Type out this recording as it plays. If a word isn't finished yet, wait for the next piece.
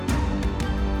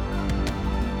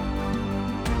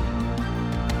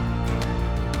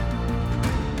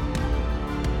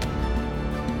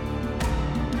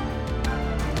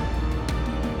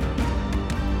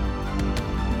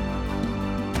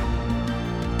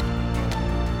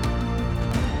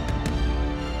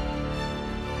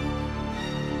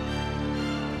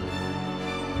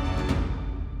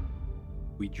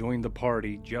joined the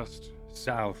party just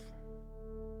south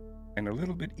and a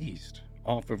little bit east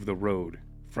off of the road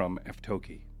from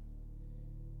Eftoki.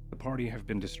 The party have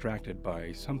been distracted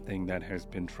by something that has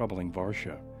been troubling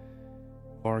Varsha.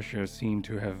 Varsha seemed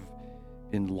to have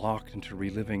been locked into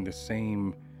reliving the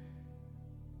same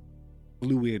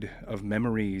fluid of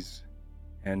memories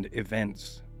and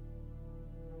events.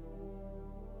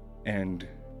 And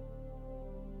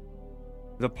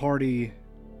the party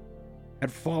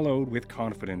had followed with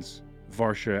confidence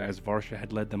Varsha as Varsha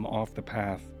had led them off the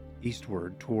path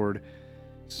eastward toward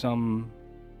some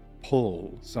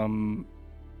pull, some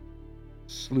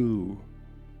slew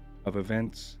of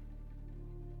events,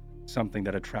 something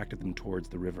that attracted them towards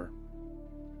the river.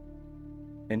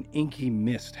 An inky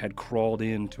mist had crawled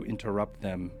in to interrupt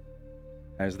them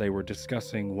as they were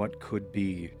discussing what could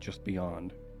be just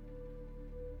beyond.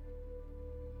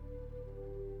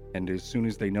 And as soon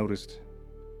as they noticed,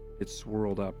 it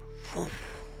swirled up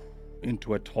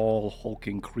into a tall,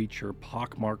 hulking creature,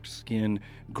 pockmarked skin,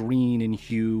 green in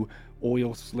hue,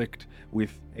 oil-slicked,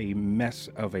 with a mess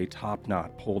of a top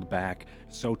knot pulled back,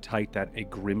 so tight that a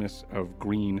grimace of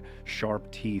green,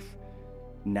 sharp teeth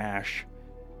gnash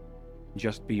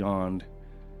just beyond.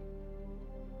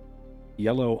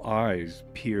 Yellow eyes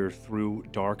peer through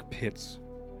dark pits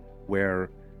where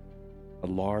a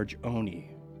large Oni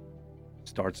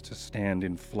starts to stand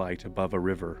in flight above a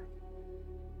river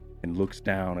and looks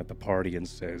down at the party and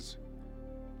says,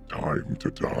 "Time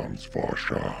to dance,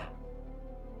 Varsha."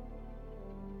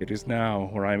 "It is now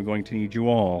where I am going to need you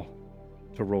all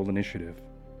to roll initiative."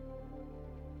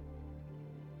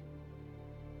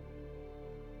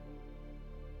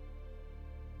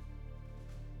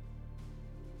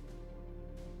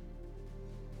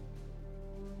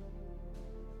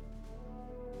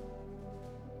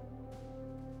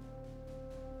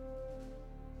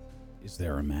 Is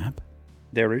there a map?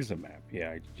 There is a map.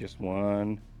 Yeah, just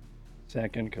 1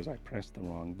 second because I pressed the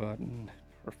wrong button.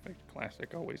 Perfect.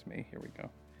 Classic. Always me. Here we go.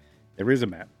 There is a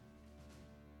map.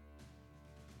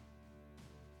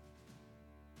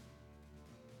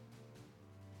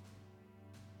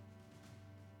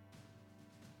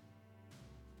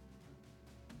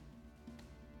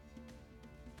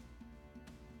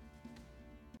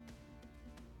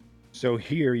 So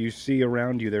here you see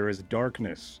around you there is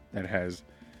darkness that has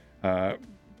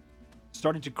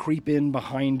started to creep in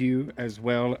behind you as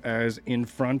well as in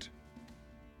front.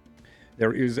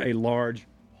 There is a large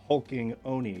hulking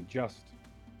Oni just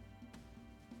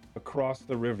across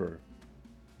the river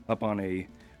up on a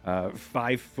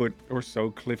 5 foot or so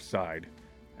cliffside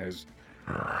as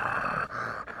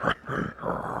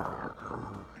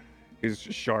his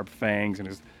sharp fangs and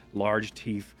his large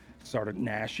teeth start to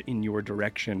gnash in your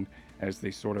direction as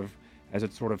it sort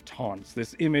of taunts.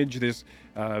 This image, this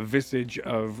visage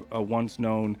of a once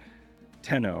known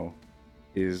Tenno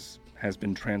has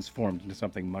been transformed into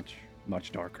something much,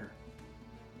 much darker.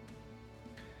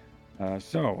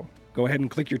 So go ahead and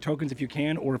click your tokens if you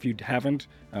can, or if you haven't,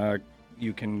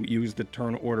 you can use the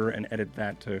turn order and edit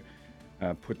that to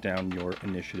put down your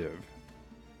initiative,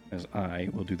 as I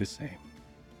will do the same.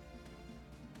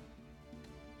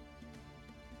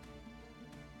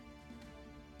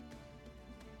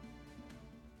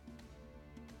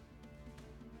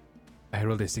 I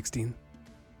rolled a 16.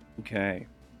 Okay.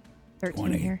 13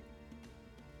 20. here.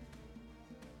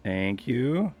 Thank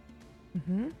you.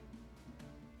 Mm-hmm.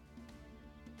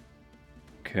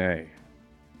 Okay.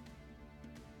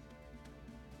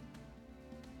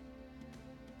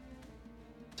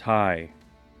 Ty.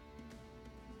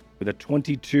 With a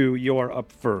 22, you are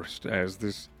up first as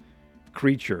this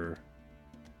creature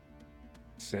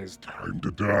says, "Time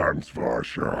to dance,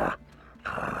 Varsha."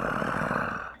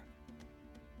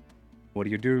 "What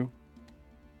do?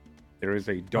 There is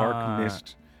a dark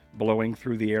mist blowing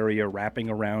through the area, wrapping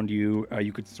around you.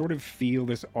 You could sort of feel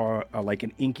this like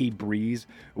an inky breeze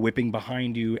whipping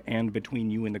behind you and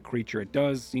between you and the creature. It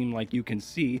does seem like you can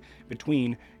see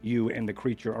between you and the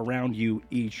creature. Around you,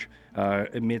 each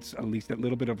emits at least a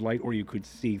little bit of light, or you could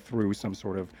see through some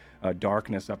sort of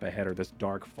darkness up ahead, or this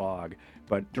dark fog.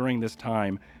 But during this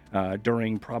time,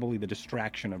 during probably the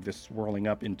distraction of this swirling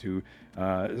up into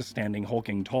standing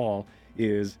hulking tall,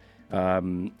 is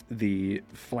the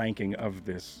flanking of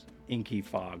this inky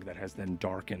fog that has then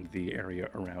darkened the area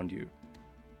around you,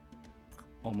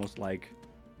 almost like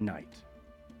night.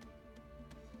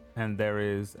 And there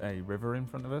is a river in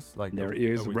front of us? There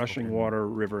is rushing water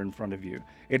river in front of you.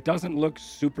 It doesn't look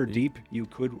super deep. You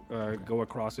could go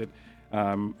across it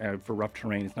for rough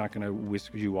terrain. It's not going to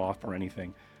whisk you off or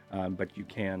anything, but you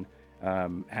can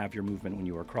have your movement when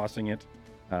you are crossing it.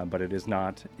 But it is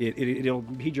not. It'll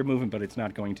impede your movement, but it's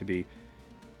not going to be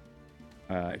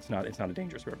It's not a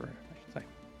dangerous river, I should say.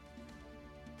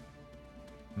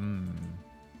 Hmm.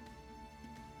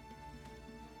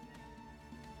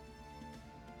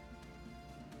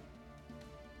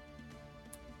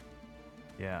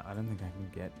 Yeah, I don't think I can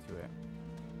get to it.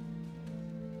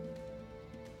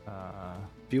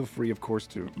 Feel free, of course,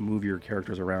 to move your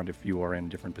characters around if you are in a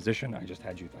different position. I just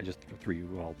threw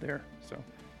you all there, so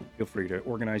feel free to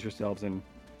organize yourselves and.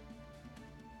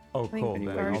 Oh, I think cool.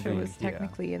 Anyway, Then I'll Varsha be was here.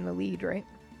 technically in the lead, right?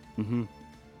 Mm-hmm.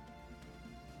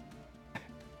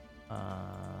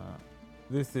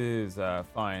 This is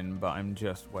fine, but I'm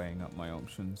just weighing up my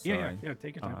options. Yeah, Sorry.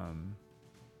 take your time.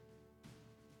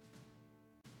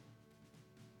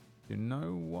 You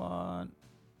know what?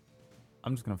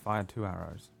 I'm just gonna fire 2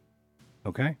 arrows.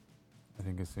 Okay. I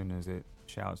think as soon as it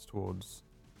shouts towards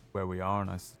where we are and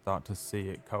I start to see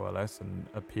it coalesce and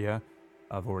appear,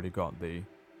 I've already got the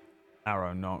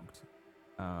arrow knocked.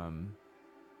 And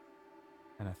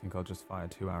I think I'll just fire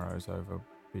 2 arrows over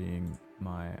being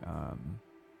my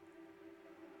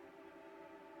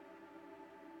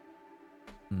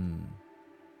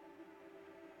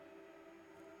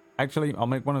Actually, I'll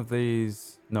make one of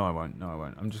these. No, I won't.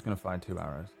 I'm just going to fire 2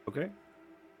 arrows. Okay.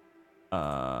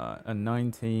 A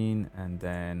 19 and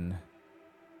then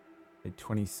a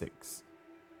 26.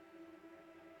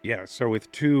 Yeah. So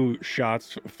with 2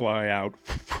 shots fly out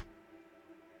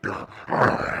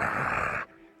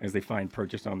as they find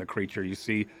purchase on the creature, you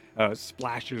see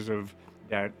splashes of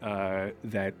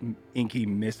that inky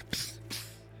mist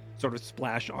sort of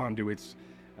splash onto its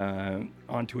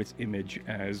image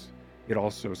as it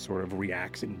also sort of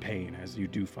reacts in pain as you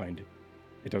do find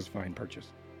it does find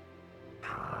purchase.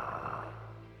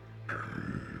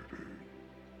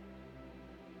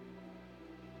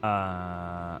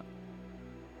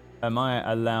 Am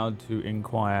I allowed to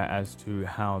inquire as to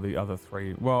how the other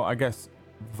 3? Well, I guess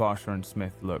Varsha and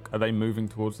Smith look. Are they moving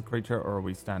towards the creature, or are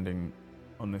we standing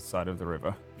on this side of the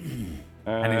river?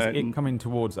 And is it coming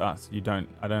towards us? I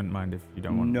don't mind if you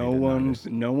don't want. No me to know this.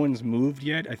 no one's moved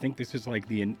yet. I think this is like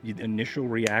the initial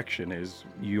reaction is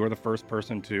you're the first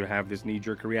person to have this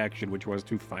knee-jerk reaction, which was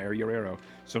to fire your arrow.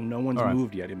 So no one's All right.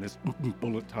 moved yet in this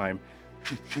bullet time.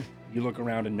 You look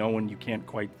around and you can't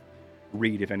quite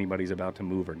read if anybody's about to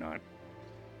move or not.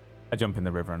 I jump in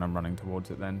the river and I'm running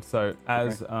towards it then. So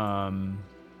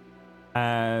so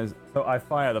I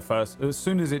fire the first. As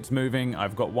soon as it's moving,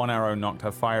 I've got 1 arrow knocked.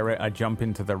 I fire it. I jump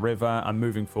into the river. I'm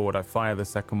moving forward. I fire the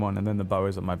second one, and then the bow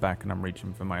is on my back, and I'm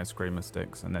reaching for my screamer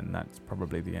sticks, and then that's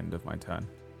probably the end of my turn.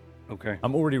 Okay.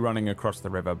 I'm already running across the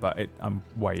river, but I'm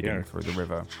wading Yeah. through the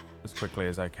river as quickly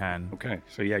as I can. Okay.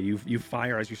 So yeah, you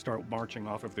fire as you start marching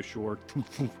off of the shore,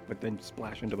 but then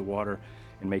splash into the water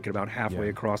and make it about halfway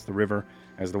Yeah. across the river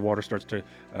as the water starts to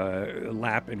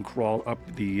lap and crawl up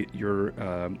your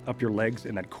legs,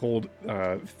 and that cold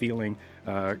feeling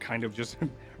kind of just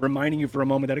reminding you for a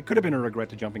moment that it could have been a regret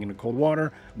to jumping into cold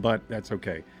water, but that's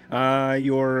okay.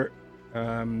 Your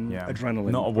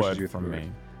adrenaline Not a pushes word you from through it.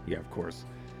 me. Yeah, of course.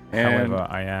 And However,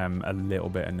 I am a little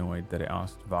bit annoyed that it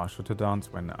asked Varsha to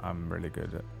dance when I'm really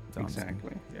good at dancing.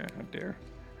 exactly. Yeah.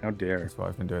 How dare. That's what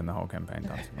I've been doing the whole campaign,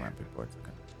 dancing around big boys.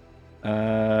 Okay.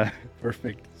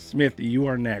 Perfect. Smith, you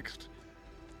are next.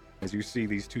 As you see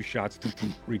these 2 shots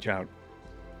reach out.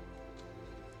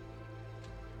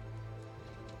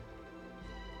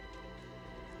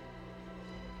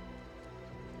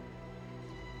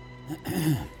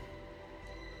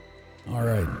 All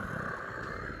right.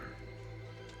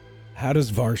 How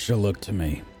does Varsha look to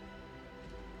me?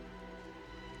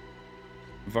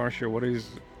 Varsha, what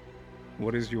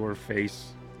is your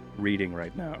face reading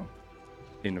right now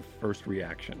in the first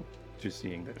reaction to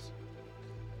seeing this?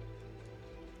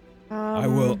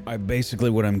 I basically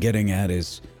what I'm getting at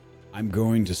is I'm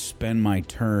going to spend my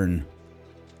turn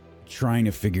trying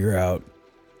to figure out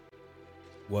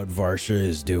what Varsha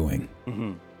is doing.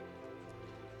 Mm-hmm.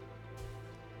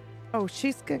 Oh,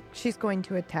 she's going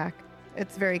to attack.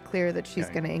 It's very clear that she's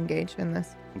Okay. going to engage in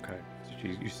this. Okay. So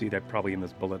you see that probably in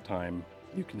this bullet time,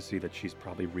 you can see that she's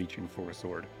probably reaching for a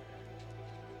sword.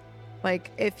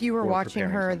 Like, if you were Or watching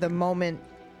preparing her the something. moment,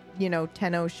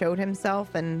 Tenno showed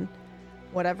himself and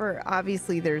whatever,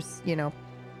 obviously there's,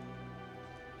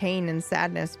 pain and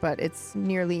sadness, but it's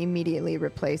nearly immediately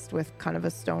replaced with kind of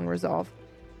a stone resolve.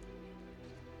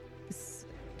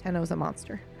 Tenno's a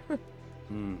monster.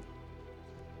 Mm.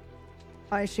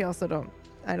 I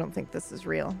don't think this is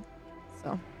real.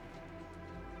 So,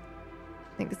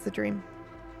 I think it's a dream.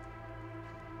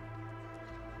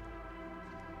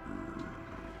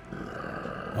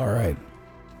 All right.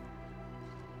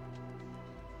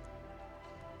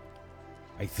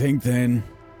 I think then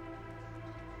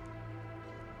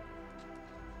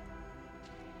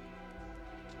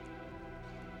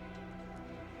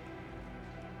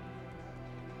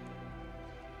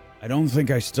I don't think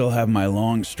I still have my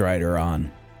long strider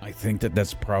on. I think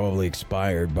that's probably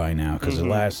expired by now because it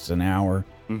lasts an hour.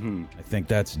 Mm-hmm. I think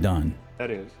that's done. That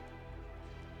is.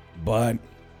 But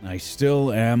I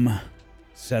still am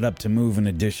set up to move an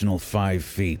additional 5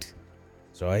 feet.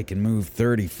 So I can move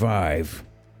 35.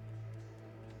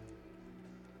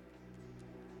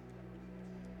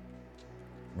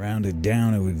 Rounded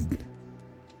down, it would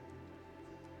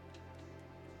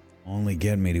only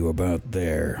get me to about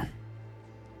there.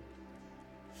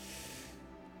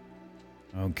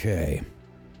 Okay.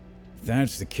 If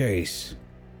that's the case,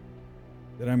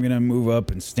 then I'm gonna move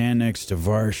up and stand next to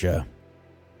Varsha.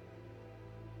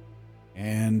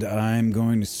 And I'm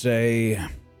going to say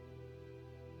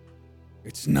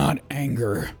it's not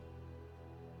anger.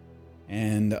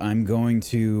 And I'm going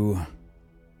to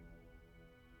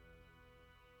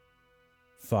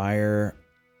fire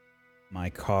my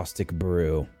caustic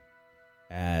brew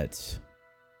at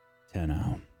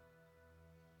Tenno.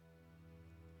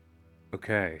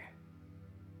 Okay.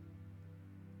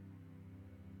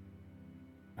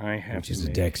 I have Which is to a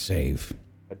make dex save.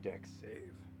 a dex save.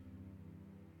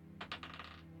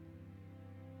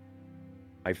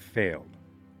 I failed.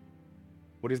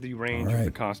 What is the range of the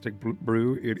Alright. caustic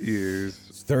brew? It is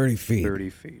It's 30 feet. 30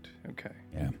 feet. Okay.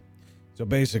 Yeah. So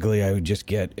basically, I would just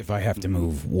get, if I have to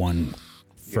move one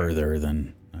further,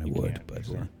 then I You would. can, But,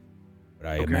 sure. but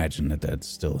I Okay. imagine that's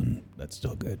still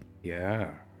good.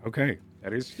 Yeah. Okay.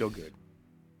 That is still good.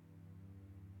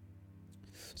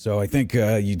 So I think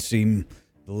you'd see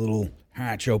the little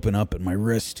hatch open up at my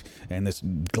wrist, and this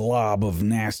glob of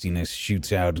nastiness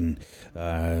shoots out and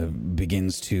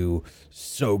begins to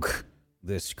soak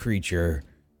this creature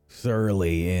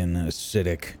thoroughly in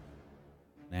acidic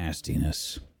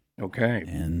nastiness. Okay.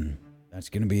 And that's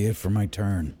going to be it for my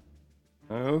turn.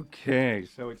 Okay.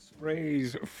 So it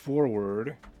sprays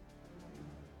forward.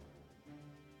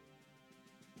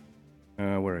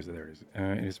 Where is it? There it is.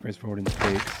 It sprays forward and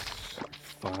takes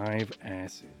 5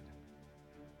 acid.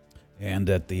 And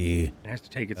at the It has to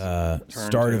take its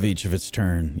start to- of each of its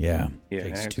turn, Yeah, it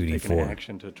takes has to take an 2d4.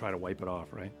 action to try to wipe it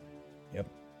off, right? Yep.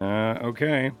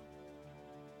 Okay.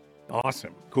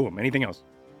 Awesome. Cool. Anything else?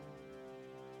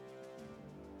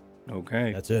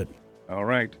 Okay. That's it. All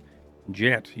right.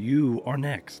 Jet, you are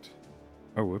next.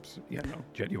 Oh, whoops. Yeah, no.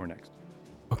 Jet, you are next.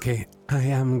 Okay, I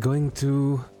am going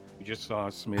to. You just saw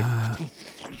Smith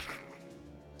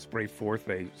spray forth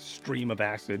a stream of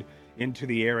acid into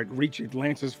the air. It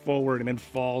lances forward and then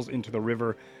falls into the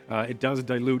river. It does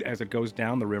dilute as it goes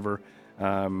down the river,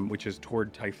 which is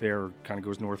toward Tythair, kind of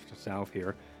goes north to south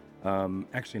here.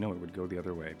 Actually, no, it would go the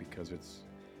other way because it's...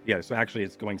 Yeah, so actually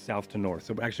it's going south to north.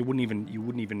 So actually you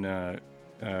wouldn't even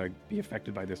be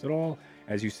affected by this at all,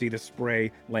 as you see the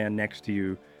spray land next to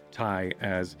you, Ty,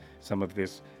 as some of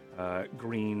this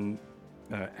green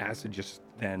acid just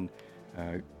then...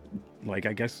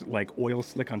 like oil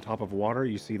slick on top of water.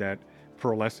 You see that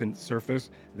pearlescent surface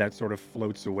that sort of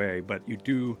floats away, but you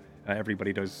do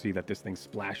everybody does see that this thing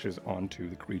splashes onto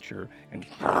the creature and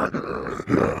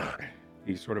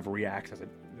he sort of reacts as it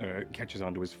catches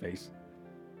onto his face.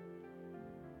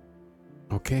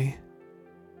 Okay.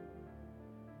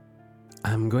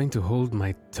 I'm going to hold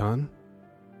my turn,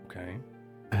 Okay.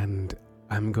 and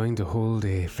I'm going to hold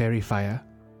a fairy fire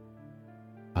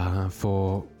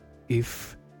for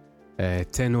if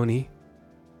Tenoni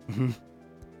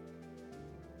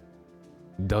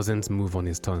doesn't move on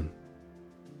his turn,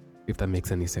 if that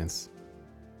makes any sense.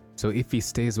 So if he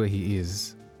stays where he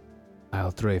is,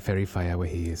 I'll throw a fairy fire where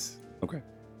he is. Okay.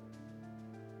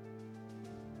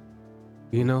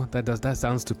 You know, that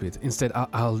sounds stupid. Instead,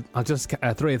 I'll just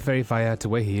throw a fairy fire to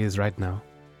where he is right now.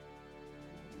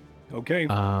 Okay.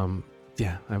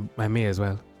 Yeah, I may as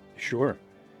well. Sure.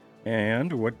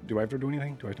 And what do I have to do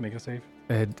anything? Do I have to make a save?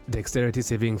 Dexterity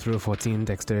saving throw 14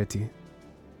 dexterity.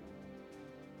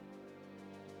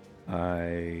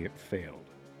 I failed.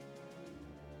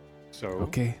 So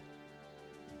Okay.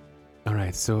 All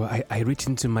right, so I reach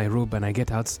into my robe and I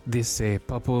get out this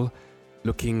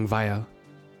purple-looking vial.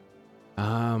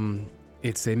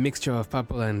 It's a mixture of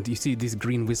purple and you see these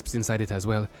green wisps inside it as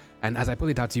well. And as I pull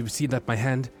it out, you see that my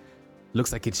hand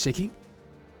looks like it's shaking.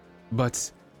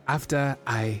 But after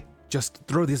I just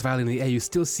throw this vial in the air, you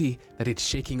still see that it's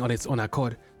shaking on its own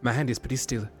accord. My hand is pretty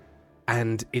still.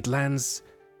 And it lands...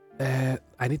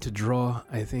 I need to draw,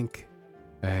 I think,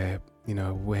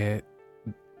 where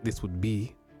this would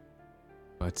be.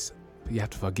 But you have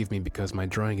to forgive me because my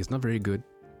drawing is not very good.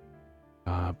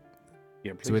 yeah,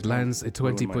 So it lands a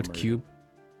 20-foot cube.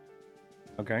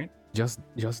 Okay. Just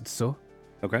so.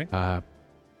 Okay.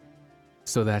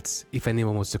 So that if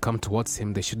anyone was to come towards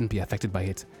him, they shouldn't be affected by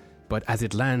it. But as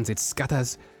it lands, it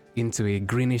scatters into a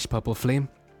greenish purple flame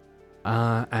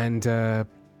and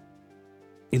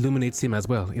illuminates him as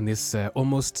well in this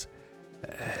almost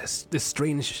this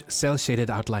strange cell-shaded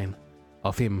outline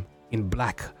of him in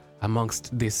black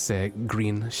amongst this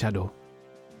green shadow.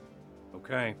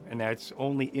 Okay, and that's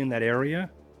only in that area?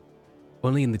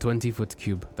 Only in the 20-foot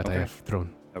cube that I Okay. have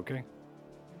thrown. Okay.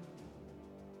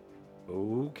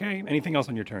 Okay, anything else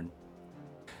on your turn?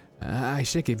 I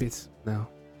shake a bit now.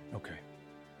 Okay.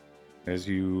 As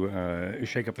you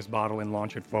shake up this bottle and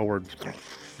launch it forward,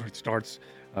 it starts,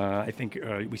 I think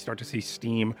we start to see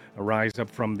steam arise up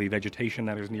from the vegetation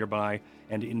that is nearby,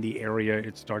 and in the area,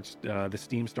 it starts, the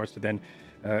steam starts to then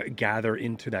gather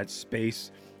into that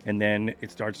space, and then it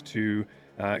starts to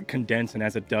condense, and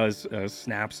as it does,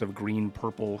 snaps of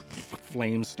green-purple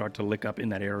flames start to lick up in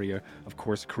that area, of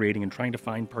course, creating and trying to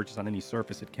find purchase on any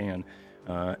surface it can,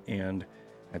 and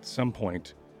at some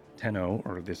point, Tenno,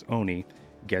 or this Oni,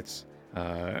 gets,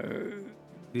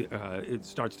 it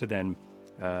starts to then,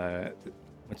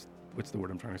 what's the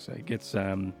word I'm trying to say? Gets,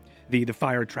 the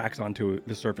fire tracks onto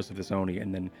the surface of this Oni,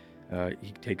 and then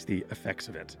he takes the effects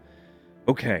of it.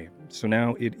 Okay, so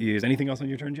now it is, anything else on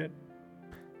your turn, Jet?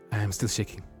 I am still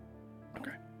shaking.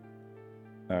 Okay.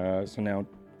 So now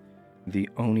the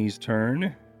Oni's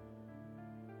turn.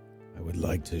 I would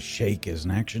like to shake as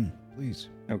an action, please.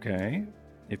 Okay.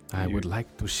 If I you- would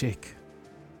like to shake.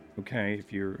 Okay,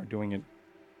 if you're doing it,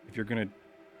 if you're gonna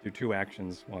do two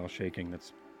actions while shaking,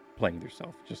 that's playing with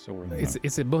yourself. Just so we're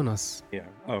It's a bonus. yeah.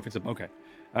 Oh, if it's a okay.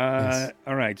 Yes.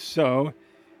 All right. So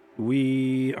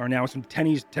we are now some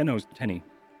Tenno's turn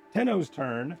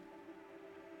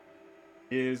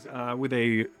is with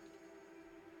a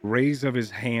raise of his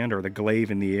hand or the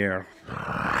glaive in the air.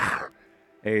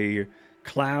 A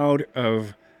cloud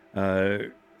of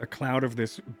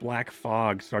this black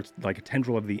fog starts, like a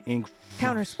tendril of the ink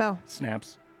Counterspell.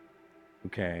 snaps.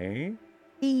 Okay,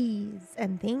 Please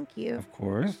and thank you. of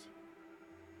course.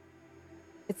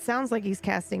 It sounds like he's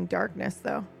casting darkness,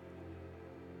 though.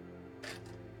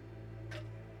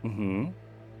 Mm-hmm.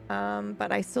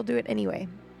 But I still do it anyway.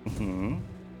 Mm-hmm.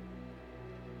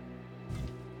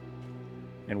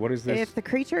 And what is this? If the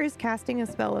creature is casting a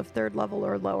spell of 3rd level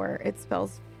or lower, its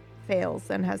spells fails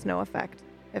and has no effect.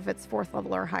 If it's 4th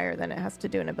level or higher, then it has to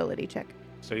do an ability check.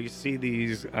 So you see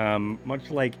these,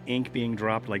 much like ink being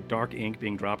dropped, like dark ink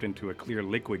being dropped into a clear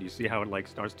liquid. You see how it like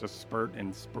starts to spurt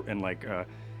and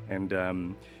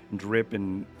drip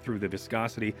and through the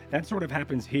viscosity. That sort of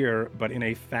happens here, but in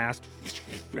a fast,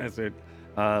 as it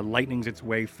lightnings its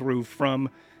way through from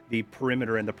the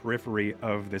perimeter and the periphery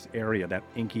of this area. That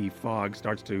inky fog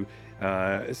starts to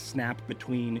snap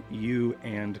between you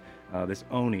and this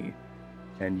Oni.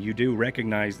 And you do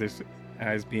recognize this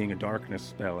as being a darkness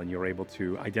spell, and you're able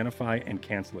to identify and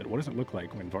cancel it. What does it look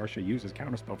like when Varsha uses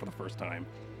Counterspell for the first time?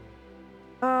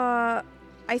 I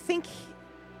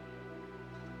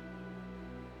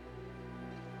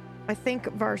think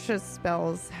Varsha's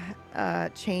spells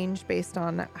change based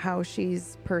on how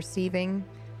she's perceiving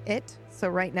it. So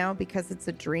right now, because it's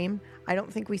a dream, I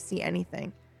don't think we see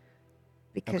anything.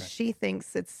 Because Okay. she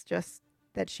thinks it's just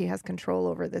that she has control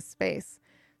over this space.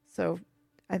 So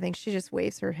I think she just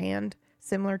waves her hand,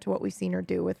 similar to what we've seen her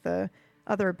do with the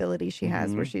other ability she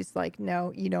has, where she's like,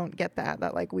 no, you don't get that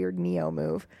like weird Neo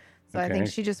move. So I think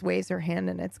Okay. she just waves her hand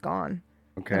and it's gone.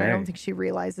 Okay. And I don't think she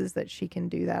realizes that she can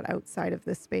do that outside of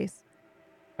this space.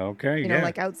 Okay, You yeah. know,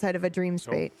 like outside of a dream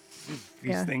So space.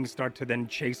 these Yeah. things start to then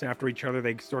chase after each other.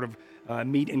 They sort of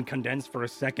meet and condense for a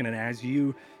second, and as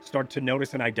you start to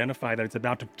notice and identify that it's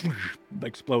about to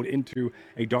explode into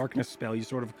a darkness spell, you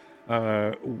sort of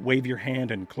wave your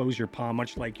hand and close your palm,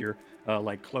 much like you're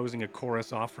like closing a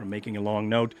chorus off from making a long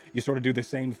note. You sort of do the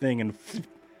same thing, and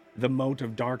the mote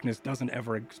of darkness doesn't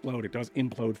ever explode. It does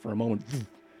implode for a moment.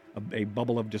 A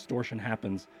bubble of distortion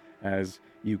happens as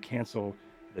you cancel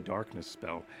the darkness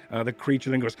spell. The creature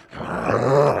then goes,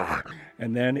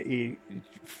 and then it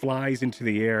flies into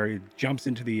the air. It jumps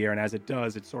into the air, and as it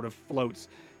does, it sort of floats.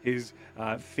 His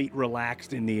feet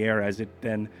relaxed in the air as it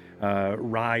then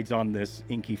rides on this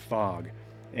inky fog,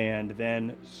 and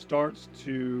then starts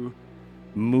to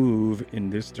move in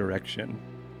this direction.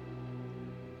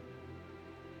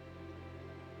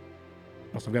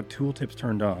 Also, I've got tooltips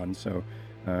turned on, so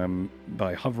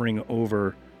by hovering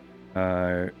over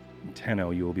Tenno,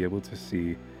 you will be able to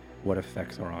see what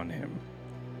effects are on him.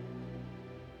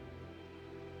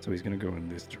 So he's going to go in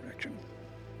this direction.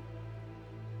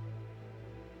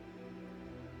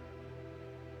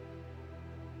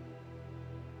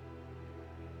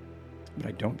 But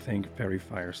I don't think Fairy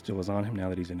Fire still is on him now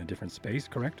that he's in a different space,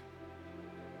 correct?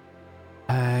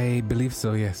 I believe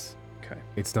so, yes. Okay.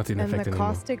 It's not in And effect the anymore.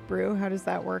 caustic brew, how does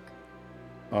that work?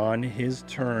 On his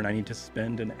turn, I need to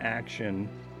spend an action.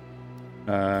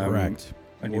 Correct.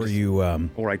 I need Or to- you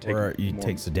or I take more-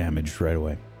 takes the damage right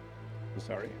away.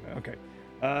 Sorry. Okay.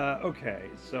 Okay.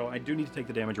 So I do need to take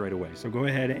the damage right away. So go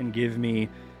ahead and give me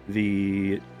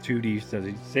the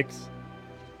 2d6.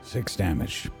 6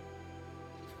 damage.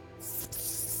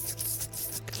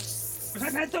 Was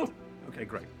that mental? Okay,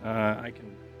 great. I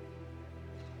can.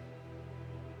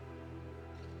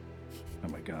 Oh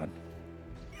my god.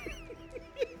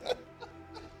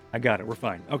 I got it. We're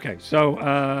fine. Okay. So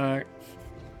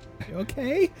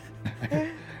Okay.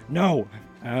 no,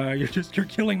 you're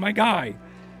killing my guy.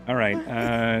 All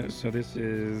right. So this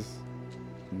is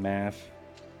math.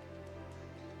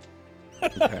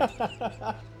 Okay.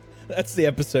 That's the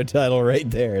episode title right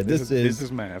there. This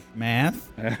is math. math.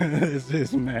 This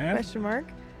is math. Question mark?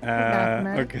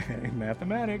 Mathematic. Okay,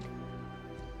 mathematic.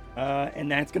 And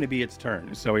that's going to be its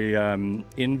turn. So he,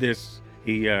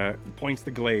 he points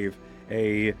the glaive.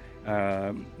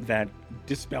 That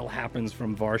dispel happens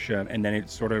from Varsha, and then it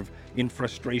sort of, in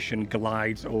frustration,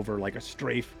 glides over like a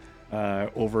strafe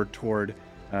over toward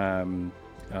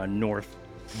north.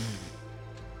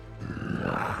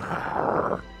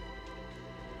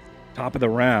 Top of the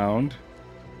round.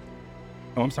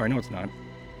 Oh, I'm sorry. No, it's not.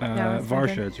 No, it's my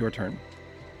Varsha, turn. it's your turn.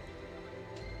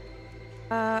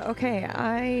 Okay,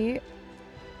 I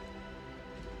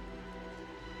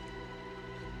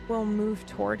will move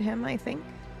toward him, I think.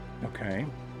 Okay.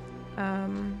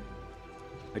 Um,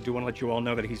 I do want to let you all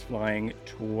know that he's flying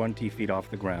 20 feet off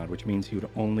the ground, which means he would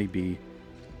only be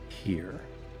here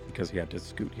because he had to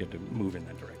scoot. He had to move in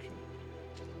that direction.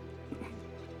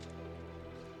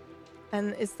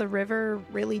 and is the river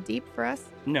really deep for us?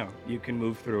 No, you can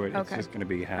move through it. Okay. It's just going to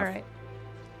be half All right.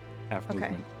 Okay.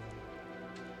 movement.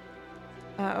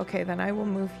 Okay, then I will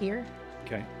move here.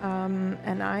 Okay.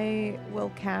 And I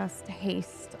will cast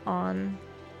haste on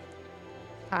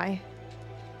Ty.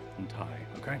 And Ty.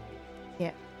 Okay.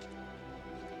 Yeah.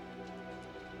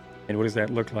 And what does that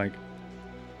look like?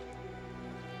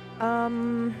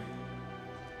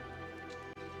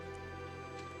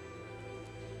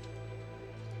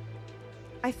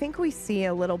 I think we see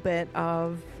a little bit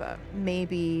of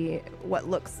maybe what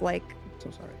looks like So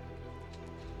sorry.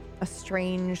 a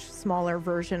strange, smaller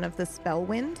version of the spell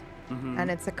wind.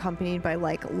 And it's accompanied by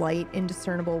like light,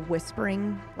 indiscernible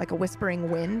whispering, like a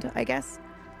whispering wind, I guess.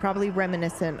 Probably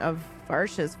reminiscent of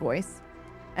Varsha's voice.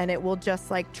 And it will just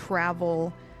like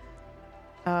travel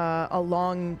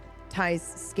along Ty's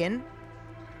skin.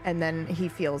 And then he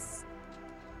feels,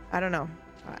 I don't know.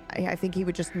 I think he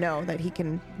would just know that he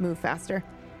can move faster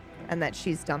and that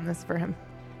she's done this for him.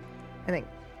 I think.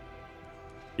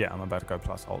 Yeah, I'm about to go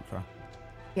plus ultra.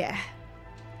 Yeah.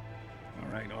 All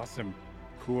right. Awesome.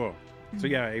 Cool. So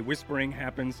yeah, a whispering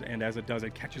happens, and as it does,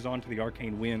 it catches on to the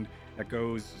arcane wind that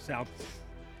goes south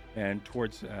and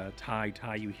towards Ty.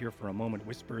 Ty, you hear for a moment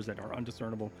whispers that are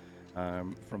undiscernible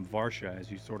from Varsha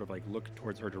as you sort of like look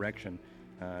towards her direction.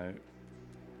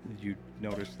 You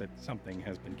notice that something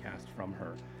has been cast from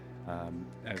her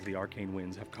as the arcane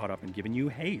winds have caught up and given you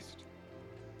haste.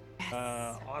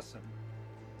 Awesome.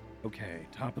 Okay,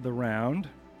 top of the round.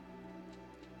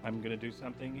 I'm going to do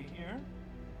something here.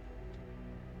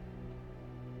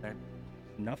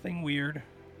 Nothing weird.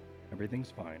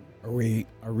 Everything's fine. Are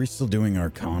we still doing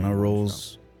Arcana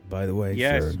rolls? By the way,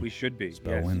 Yes, for- we should be.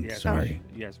 spell wind? Yes, Sorry.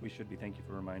 Yes, we should be. Thank you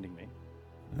for reminding me.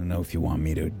 I don't know if you want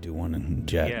me to do one in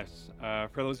Jet. Yes.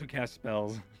 For those who cast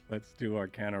spells, let's do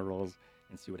Arcana rolls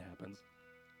and see what happens.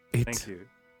 8 Thank you.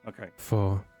 Okay.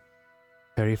 for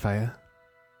Fairy Fire.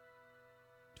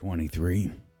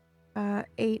 23.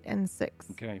 8 and 6.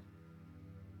 Okay.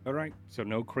 All right. So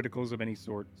no criticals of any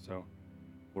sort. So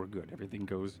we're good. Everything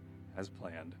goes as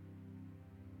planned.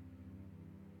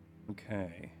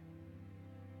 Okay.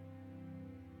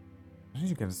 How did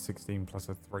you get a 16 plus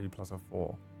a 3 plus a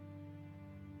 4?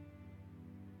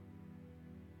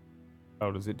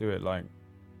 Oh, does it do it like...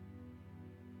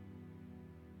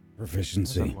 how does that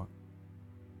Proficiency. work?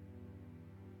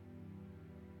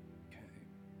 Okay.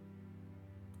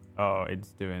 Oh,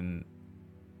 it's doing...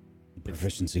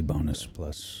 Proficiency bonus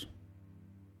plus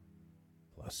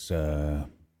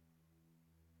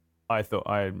I thought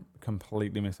I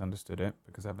completely misunderstood it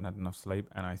because I haven't had enough sleep,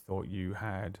 and I thought you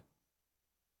had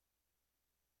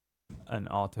an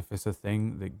artificer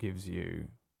thing that gives you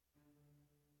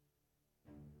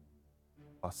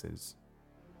pluses,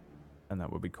 and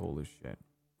that would be cool as shit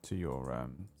to your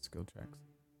skill checks.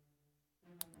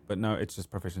 But no, it's just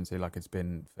proficiency, like it's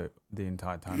been for the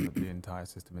entire time that the entire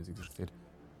system has existed.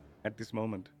 At this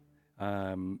moment,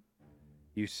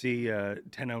 You see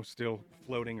Tenno still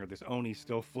floating, or this Oni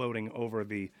still floating over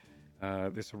the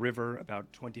this river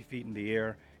about 20 feet in the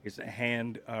air. His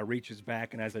hand reaches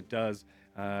back, and as it does,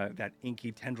 that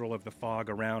inky tendril of the fog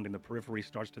around in the periphery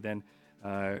starts to then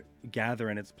gather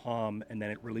in its palm, and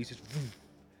then it releases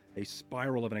a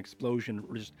spiral of an explosion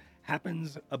just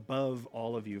happens above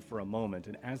all of you for a moment.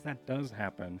 And as that does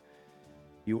happen,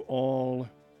 you all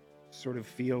sort of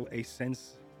feel a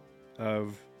sense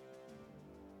of,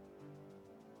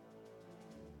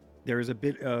 there is a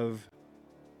bit of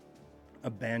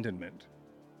abandonment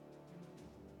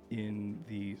in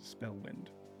the Spellwind.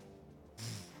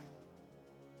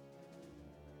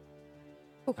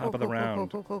 Top of the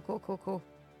round. Cool.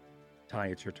 Ty,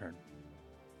 it's your turn.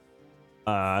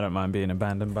 I don't mind being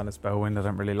abandoned by the Spellwind. I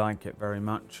don't really like it very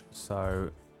much. So,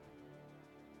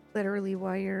 Literally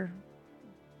why you're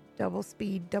double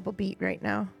speed, double beat right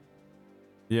now.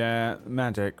 yeah,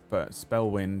 magic, but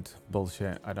Spellwind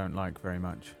bullshit I don't like very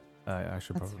much. I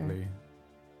should That's fair. probably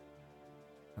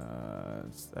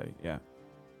say, yeah.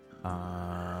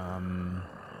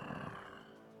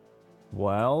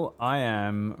 Well, I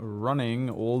am running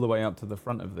all the way up to the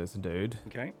front of this dude.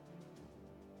 Okay.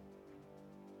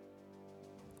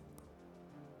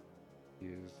 He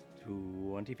is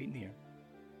 20 feet in the air.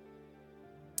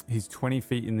 He's 20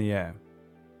 feet in the air.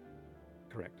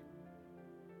 Correct.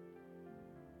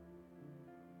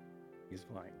 He's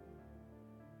flying.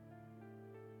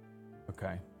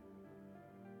 Okay.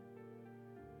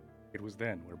 It was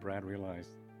then where Brad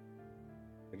realized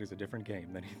it is a different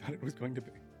game than he thought it was going to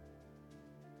be.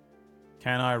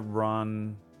 Can I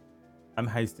run? I'm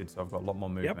hasted, so I've got a lot more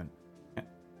movement.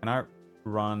 Can I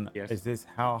run? Yes. Is this,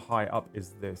 how high up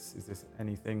is this? Is this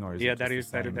anything, or is Yeah, it just that the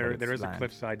is that. same, There but there it's is a land?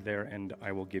 cliffside there, and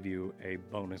I will give you a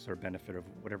bonus or benefit of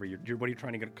whatever what are you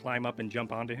trying to get? Climb up and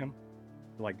jump onto him,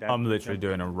 like that. I'm literally Jump?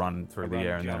 doing a run through A the run,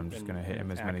 air, and then jump, I'm just and going to hit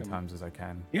him as attack many him. times as I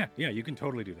can. Yeah, you can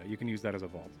totally do that. You can use that as a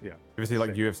vault. Yeah. You ever see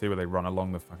like Sick. UFC where they run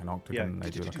along the fucking octagon Yeah. and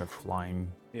they do like a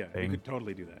flying Yeah, thing? you could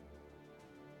totally do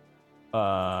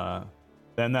that.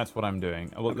 Then that's what I'm doing.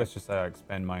 Well, Okay. let's just say I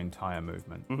expend my entire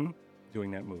movement. Mm-hmm.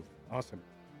 Doing that move, awesome.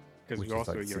 Because Which you're is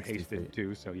also like you're 60 hasted feet.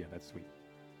 too, so yeah, that's sweet.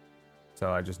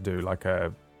 So I just do like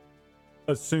a.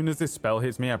 As soon as this spell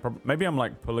hits me, maybe I'm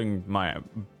like pulling my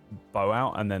bow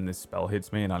out, and then this spell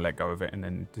hits me, and I let go of it, and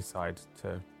then decide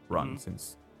to run. Mhm.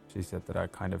 Since she said that I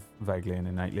kind of vaguely and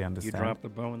innately You understand. drop the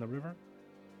bow in the river.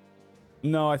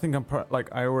 No, I think I'm like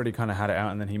I already kind of had it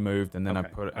out, and then he moved, and then I Okay,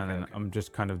 put it, and okay, then okay. I'm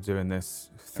just kind of doing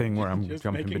this thing where I'm Just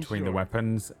jumping making between the sure.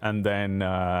 weapons, and then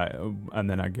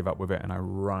I give up with it, and I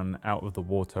run out of the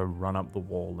water, run up the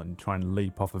wall, and try and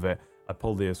leap off of it. I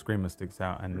pull the Screamer sticks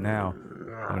out, and now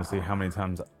I'm gonna see how many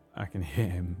times I can hit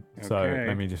him. So Okay.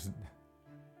 let me just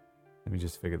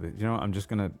figure this. You know what? I'm just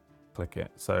gonna click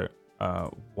it. So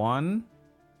 1,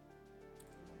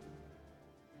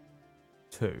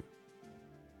 2.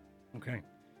 Okay.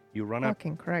 You run up.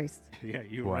 Fucking Christ. Yeah,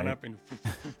 you run Right. up and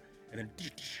then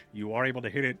you are able to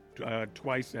hit it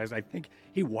twice. As I think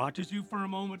he watches you for a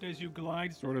moment as you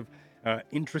glide, sort of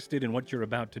interested in what you're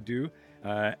about to do,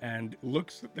 and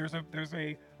looks. There's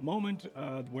a moment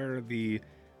where the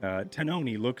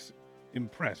Tenoni looks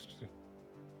impressed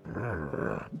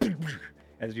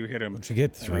as you hit him. Don't you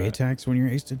get 3 Uh, attacks when you're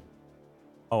hasted?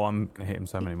 Oh, I'm gonna hit him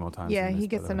so many more times. Yeah, than he this, by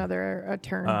gets the way. another a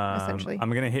turn, essentially. I'm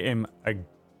gonna hit him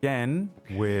again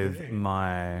with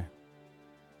my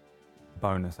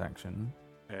bonus action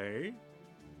Hey.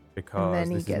 because then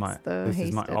he this is my gets the this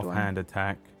is my hasted one. offhand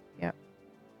attack. Yep.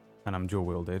 And I'm dual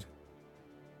wielded.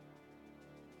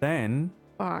 Then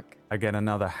Fuck. I get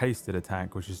another hasted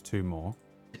attack, which is 2 more.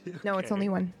 No, it's only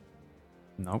one.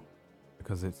 Nope,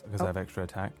 because I Oh. have extra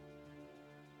attack.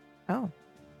 Oh.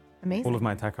 Amazing. All of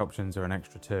my attack options are an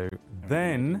extra 2. Are we doing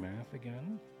Then math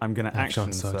again. I'm gonna Action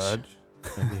action surge.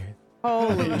 surge.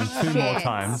 Holy 2 shit. more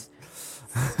times.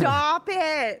 Stop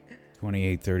it.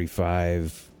 28,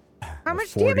 35, How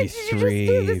much damage did you just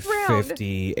do this round?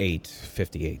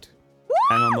 58.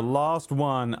 And on the last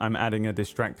one, I'm adding a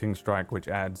distracting strike, which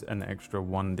adds an extra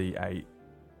 1d8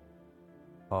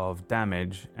 of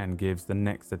damage and gives the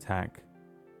next attacker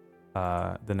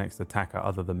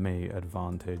other than me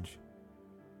advantage.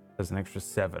 There's an extra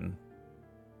 7.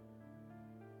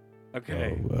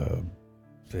 Okay.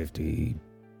 50.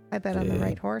 I bet on the Yeah.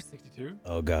 right horse. 62.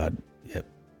 Oh, God. Yep.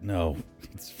 No.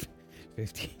 It's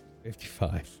 50,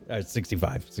 55.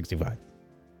 65.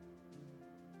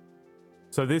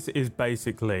 So this is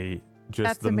basically just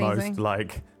That's the amazing. most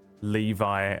like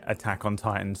Levi Attack on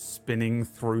Titan spinning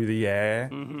through the air.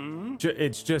 Mm-hmm.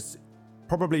 It's just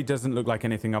probably doesn't look like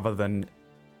anything other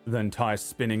than Ty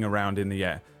spinning around in the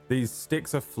air. These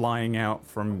sticks are flying out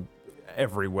from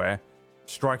everywhere,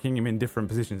 striking him in different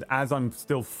positions as I'm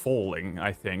still falling,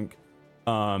 I think.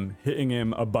 Hitting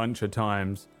him a bunch of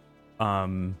times.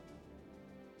 And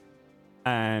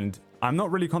I'm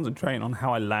not really concentrating on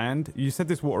how I land. You said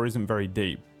this water isn't very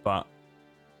deep, but...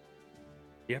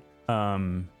 Yep.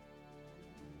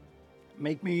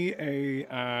 Make me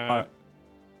a...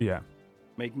 yeah.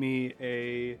 Make me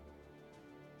a...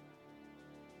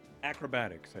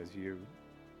 Acrobatics as you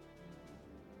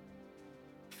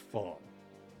fall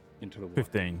into the water.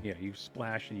 15. Yeah, you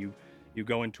splash and you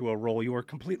go into a roll. You are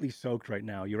completely soaked right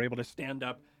now. You're able to stand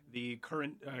up. The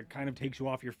current kind of takes you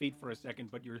off your feet for a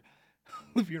second, but your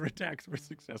attacks were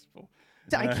successful.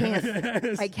 I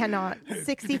can't. I cannot.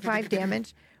 65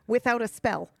 damage without a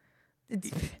spell.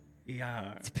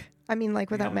 Yeah. I mean, like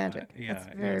without magic. Yeah, That's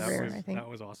very rare, I think. That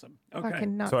was awesome. Okay.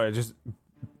 Fucking nuts. Sorry,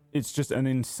 it's just an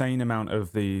insane amount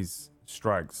of these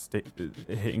strikes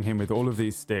hitting him with all of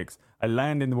these sticks. I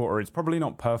land in the water. It's probably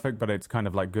not perfect, but it's kind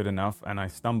of like good enough. And I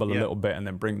stumble a little bit and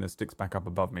then bring the sticks back up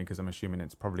above me because I'm assuming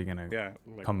it's probably going to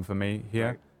come for me here.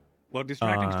 Right. Well,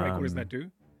 distracting strike, what does that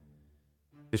do?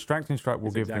 Distracting strike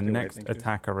will That's give exactly the what I next think it is.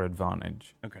 attacker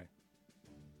advantage. Okay.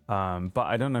 But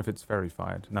I don't know if it's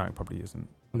verified. No, it probably isn't.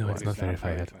 No, it's not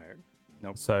verified. verified.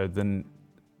 Nope. So then,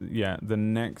 the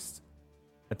next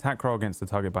attack roll against the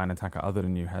target by an attacker other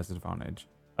than you has advantage,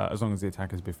 as long as the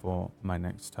attack is before my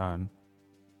next turn.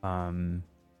 And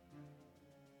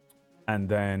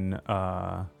then,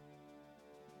 I'm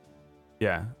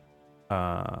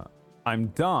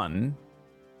done.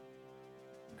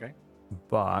 Okay.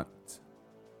 But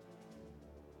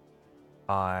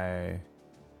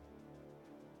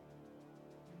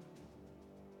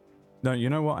no, you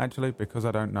know what? Actually, because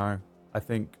I don't know, I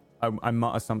think I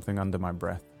mutter something under my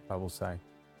breath. I will say,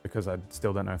 because I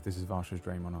still don't know if this is Varsha's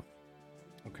dream or not.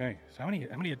 Okay. So how many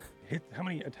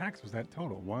attacks was that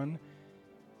total? 1,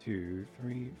 2,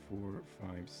 3, 4,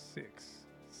 5, 6,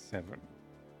 7.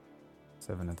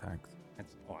 7 attacks.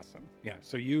 That's awesome. Yeah.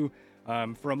 So you,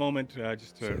 for a moment,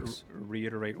 just to 6.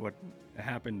 Reiterate what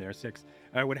happened there. 6.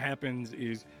 What happens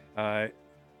is Ty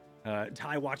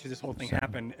watches this whole thing 7.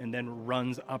 happen and then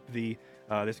runs up the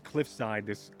this cliffside,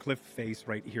 this cliff face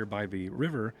right here by the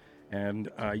river, and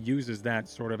uses that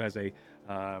sort of as a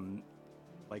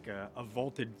like a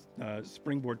vaulted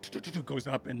springboard, goes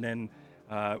up and then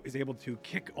is able to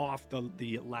kick off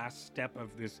the last step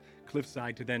of this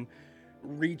cliffside to then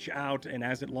reach out, and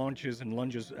as it launches and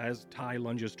lunges, as Ty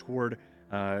lunges toward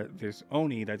this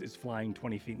Oni that is flying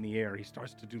 20 feet in the air, he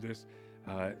starts to do this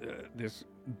this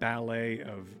ballet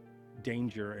of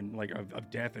danger and like of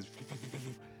death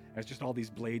as just all these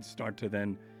blades start to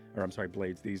then, or I'm sorry,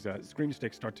 blades, these scream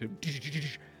sticks start to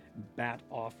bat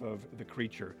off of the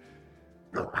creature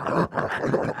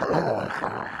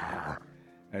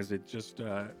as it just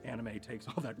anime takes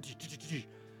all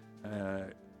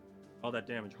that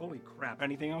damage. Holy crap.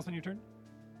 Anything else on your turn?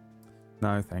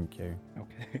 No, thank you.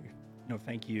 Okay. No,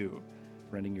 thank you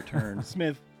for ending your turn.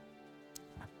 Smith.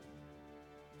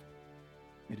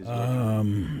 It is your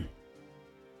turn.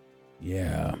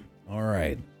 Yeah. All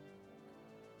right.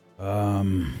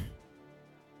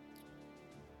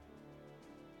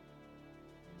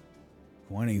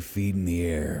 20 feet in the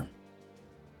air.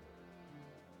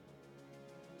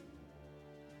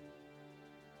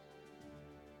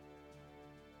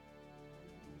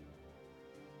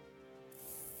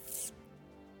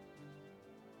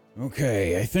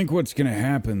 Okay, I think what's gonna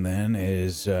happen then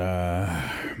is I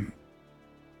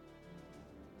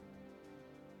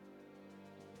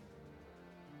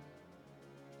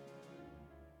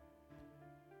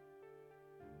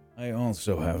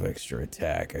also have extra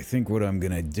attack. I think what I'm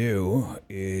gonna do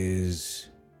is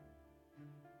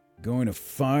going to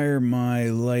fire my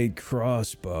light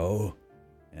crossbow,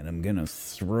 and I'm gonna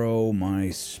throw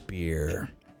my spear.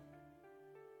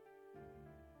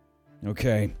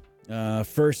 Okay.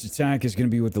 First attack is gonna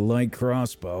be with the light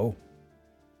crossbow.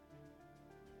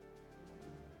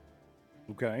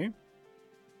 Okay.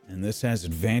 And this has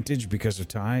advantage because of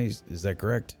ties. Is that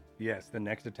correct? Yes, the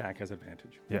next attack has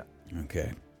advantage. Yeah.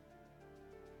 Okay.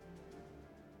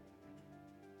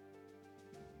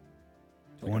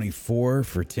 Like 24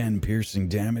 for 10 piercing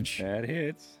damage. That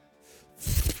hits.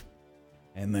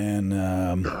 And then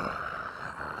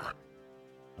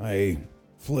I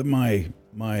flip my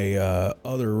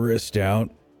other wrist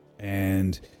out,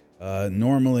 and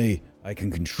normally I can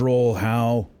control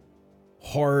how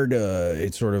hard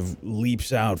it sort of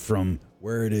leaps out from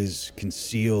where it is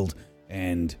concealed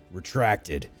and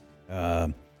retracted.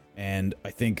 And I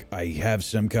think I have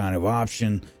some kind of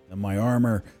option in my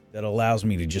armor that allows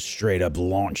me to just straight up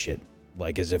launch it,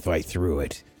 like as if I threw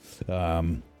it.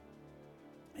 And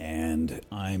And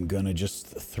I'm gonna just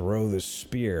throw the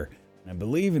spear. I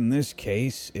believe in this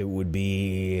case it would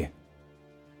be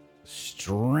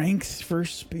strength for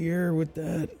spear with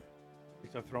that.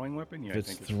 It's a throwing weapon? Yeah, If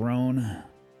it's thrown.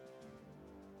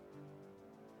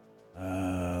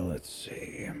 Let's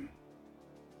see.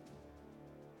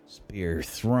 Spear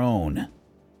thrown.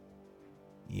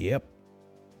 Yep.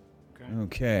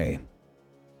 Okay.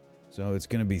 So it's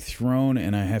going to be thrown,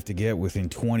 and I have to get within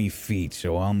 20 feet,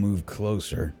 so I'll move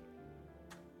closer.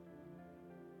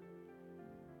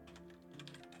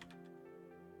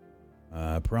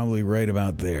 Probably right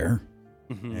about there.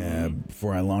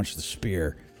 Before I launch the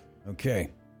spear. Okay.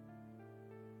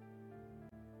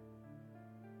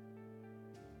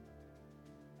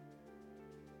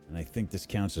 And I think this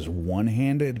counts as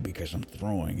one-handed because I'm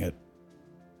throwing it.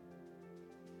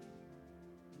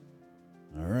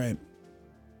 All right.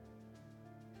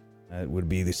 That would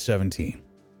be the 17.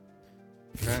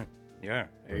 Okay. Yeah.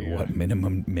 Or what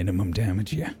minimum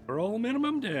damage? Yeah. Roll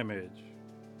minimum damage.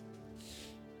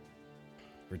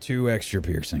 For 2 extra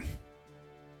piercing.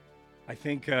 I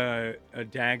think a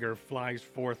dagger flies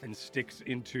forth and sticks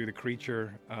into the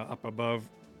creature up above,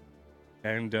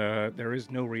 and there is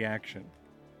no reaction,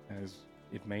 as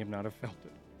it may not have felt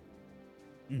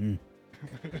it.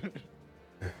 Mm-hmm.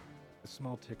 A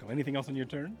small tickle. Anything else on your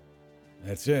turn?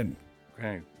 That's it.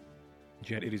 Okay.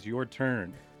 Jet, it is your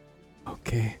turn.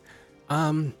 Okay.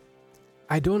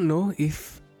 I don't know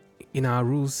if in our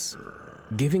rules,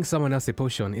 giving someone else a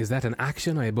potion, is that an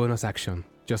action or a bonus action?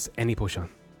 Just any potion.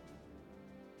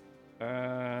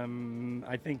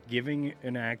 I think giving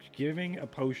a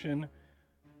potion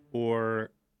or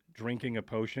drinking a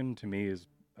potion to me is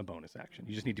a bonus action.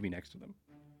 You just need to be next to them.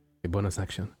 A bonus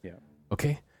action. Yeah.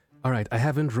 Okay. All right. I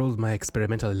haven't rolled my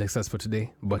experimental elixirs for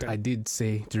today, but Okay. I did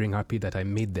say during RP that I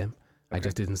made them. I Okay.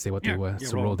 just didn't say what they were,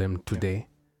 so roll them today.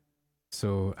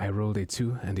 So I rolled a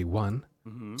 2 and a 1.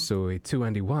 Mm-hmm. So a 2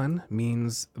 and a 1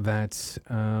 means that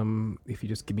if you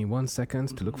just give me 1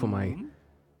 second to look for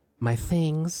my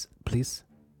things, please.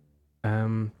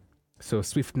 So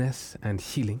swiftness and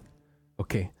healing.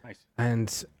 Okay. Nice.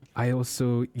 And I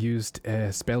also used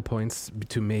spell points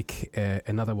to make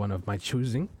another one of my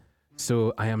choosing.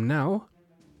 So I am now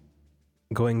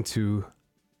going to...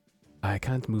 I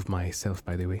can't move myself,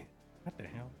 by the way. What the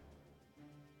hell?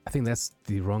 I think that's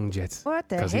the wrong jet. What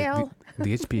the 'cause hell?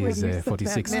 The HP When is you said that,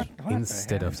 46 man. What the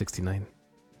instead hell? of 69.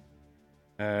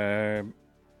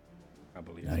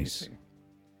 Probably. Nice. Let me see.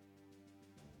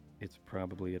 It's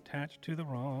probably attached to the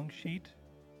wrong sheet.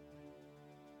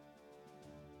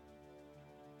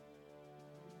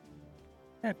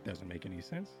 That doesn't make any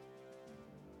sense.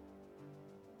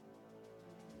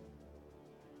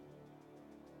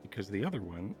 Because the other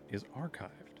one is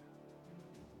archived.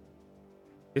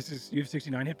 You have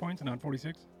 69 hit points and not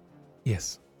 46?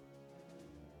 Yes.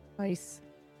 Nice.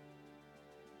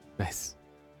 Nice.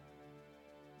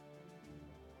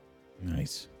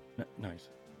 Nice. Nice.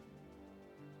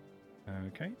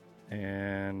 Okay.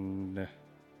 And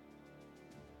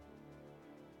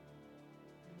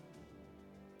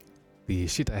The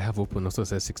sheet I have open also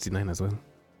says 69 as well.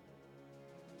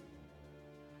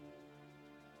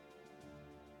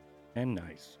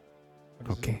 nice.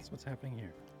 What is Okay. this? What's happening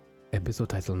here? Episode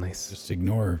title nice. Just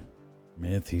ignore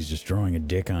Myth. He's just drawing a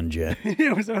dick on Jet.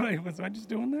 was I just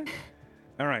doing that?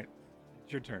 All right.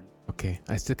 It's your turn. Okay.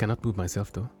 I still cannot move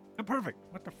myself though. Oh, perfect.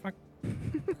 What the fuck?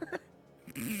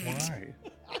 Why?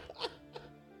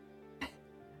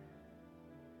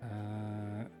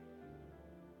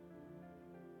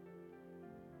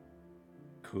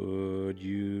 Could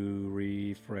you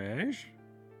refresh?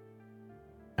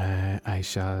 I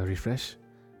shall refresh.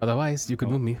 Otherwise, you could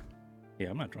Oh. move me. Yeah,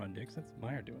 I'm not drawing dicks. That's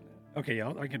Meyer doing that. Okay,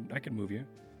 yeah, I can move you.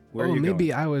 Where Oh, are you maybe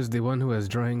going? I was the one who was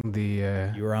drawing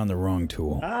the. You were on the wrong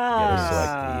tool.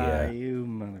 Ah, the, you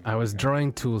motherfucker. I was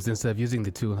drawing tools instead of using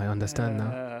the tool. I understand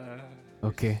now.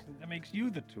 Okay. That makes you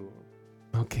the tool.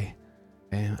 Okay.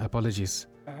 Apologies.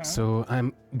 Uh-huh. So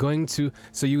I'm going to.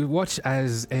 So you watch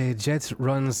as a jet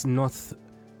runs north.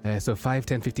 So 5,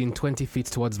 10, 15, 20 feet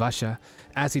towards Vasha.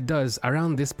 As it does,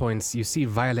 around this point, you see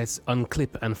Violet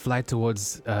unclip and fly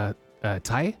towards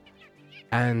Tai.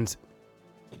 And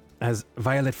as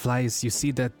Violet flies, you see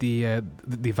that the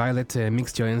violet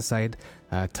mixture inside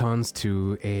turns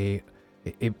to a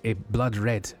blood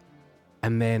red.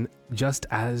 And then just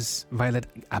as Violet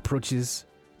approaches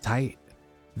Tai,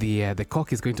 the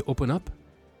cork is going to open up.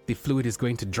 The fluid is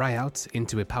going to dry out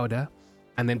into a powder.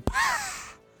 And then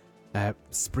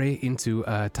spray into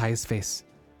Tai's face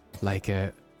like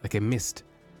a mist,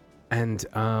 and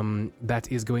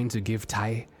that is going to give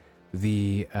Tai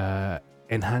the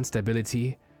enhanced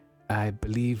ability I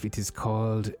believe it is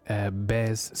called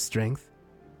Bear's Strength.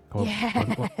 Or-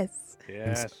 Yes.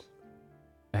 Yes.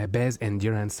 Bear's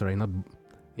Endurance, sorry, not...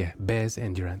 Yeah, Bear's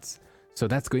Endurance. So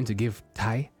that's going to give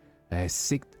Ty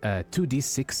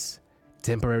 2d6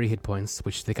 temporary hit points,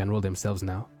 which they can roll themselves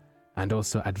now, and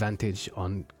also advantage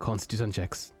on Constitution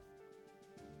checks.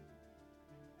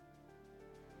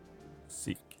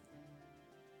 Seek.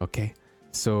 Okay,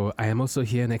 so I am also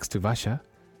here next to Vasha.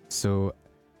 So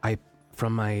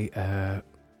from my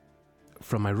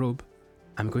robe,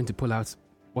 I'm going to pull out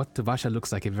what to Vasha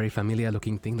looks like a very familiar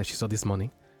looking thing that she saw this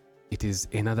morning. It is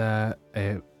another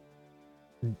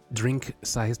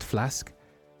drink-sized flask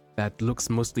that looks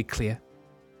mostly clear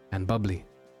and bubbly.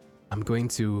 I'm going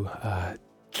to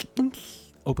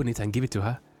open it and give it to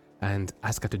her and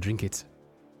ask her to drink it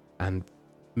and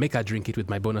make her drink it with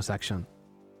my bonus action.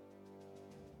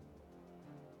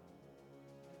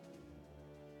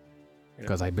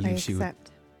 Because I I believe she would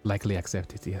accept. likely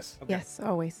accept it, yes. Okay. Yes,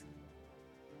 always.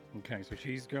 Okay, so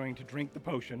she's going to drink the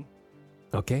potion.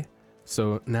 Okay,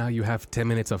 so now you have 10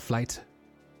 minutes of flight.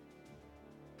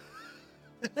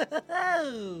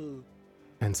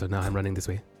 And so now I'm running this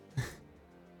way.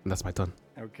 And that's my turn.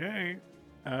 Okay.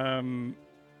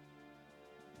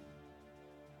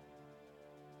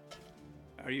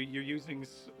 Are you're using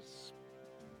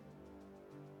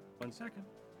 1 second?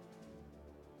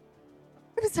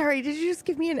 I'm sorry, did you just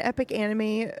give me an epic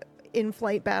anime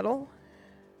in-flight battle?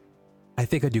 I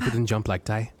figured you couldn't jump like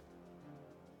Ty.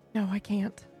 No, I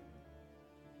can't.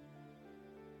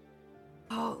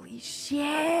 Holy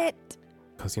shit!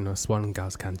 Because, swan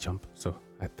girls can't jump. So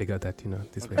I figured that,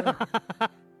 this way.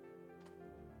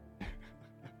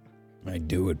 I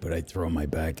do it, but I throw my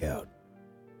back out.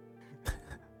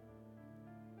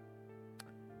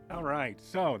 All right,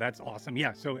 so that's awesome.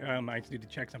 Yeah, so I just need to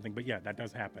check something, but yeah, that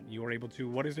does happen. You are able to.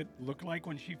 What does it look like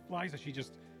when she flies? Does she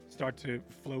just start to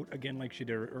float again like she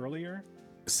did earlier?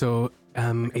 So Like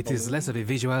a it is balloon? less of a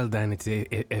visual than it's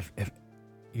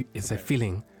a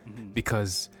feeling. Mhm.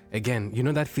 Because, again, you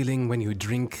know that feeling when you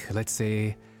drink, let's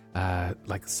say,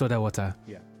 like soda water,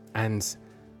 Yeah. and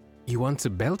you want to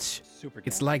belch? Super.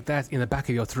 It's cat. like that in the back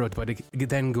of your throat, but it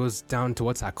then goes down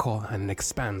towards her core and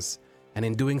expands. And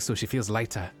in doing so, she feels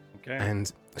lighter. Okay.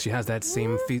 And she has that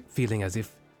same feeling as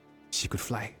if she could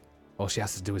fly. All she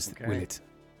has to do is Okay. will it.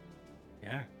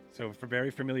 Yeah. So for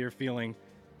very familiar feeling,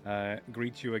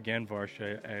 greets you again,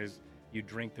 Varsha, as you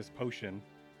drink this potion,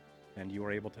 and you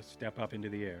are able to step up into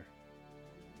the air.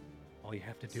 All you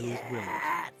have to do is will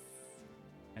it.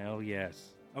 Hell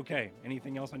yes. Okay.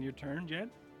 Anything else on your turn, Jed?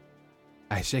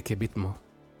 I shake a bit more.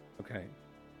 Okay.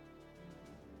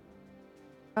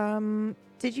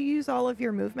 Did you use all of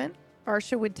your movement?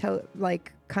 Arsha would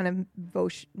kind of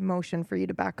motion for you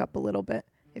to back up a little bit,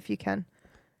 if you can.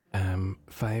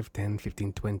 5, 10,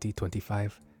 15, 20,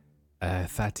 25,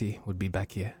 30 would be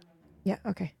back here. Yeah,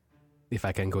 okay. If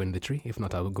I can go in the tree. If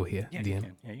not, I will go here. Yeah, DM. you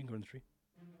can. Yeah, you can go in the tree.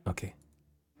 Okay.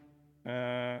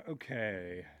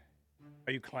 Okay.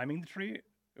 Are you climbing the tree,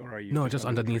 or are you? No, just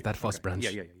under the underneath tree? that first Okay. branch.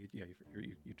 Yeah.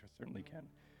 You certainly can.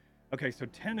 Okay, so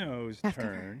Tenno's After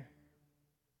her. turn.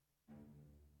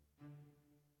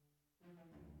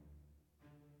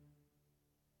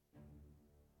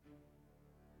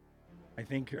 I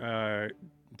think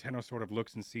Tenno sort of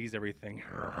looks and sees everything,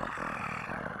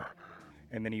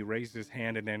 and then he raises his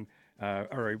hand, and then,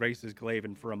 or he raises his glaive,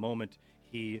 and for a moment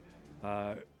he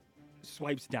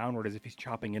swipes downward as if he's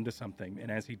chopping into something,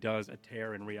 and as he does, a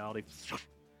tear in reality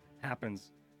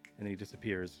happens, and then he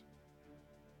disappears.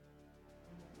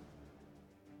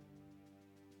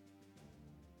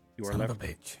 You are Son of a left.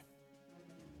 bitch.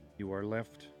 You are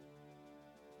left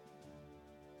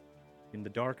in the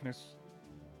darkness.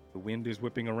 The wind is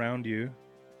whipping around you.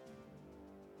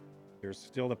 There's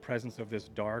still the presence of this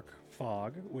dark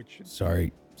fog, which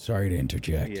Sorry to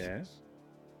interject. yes.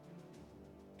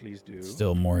 Please do.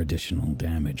 Still more additional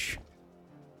damage.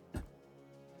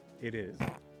 It is.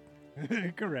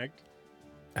 Correct.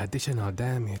 Additional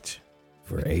damage.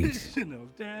 For 8. Additional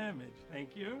damage.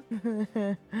 Thank you.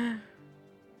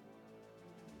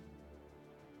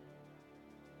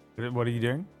 What are you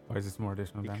doing? Why is this more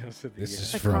additional damage? Because of the This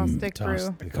is The from caustic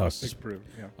brew. the caustic. brew.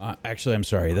 Yeah. Actually, I'm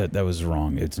sorry. That was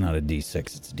wrong. It's not a D6.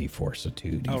 It's a D4. So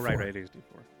 2 D4. Oh, right. It is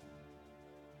D4.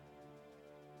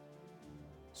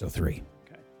 So 3.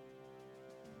 Okay.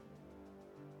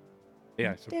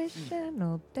 Yeah. So,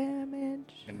 Additional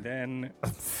damage. and then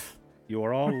you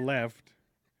are all left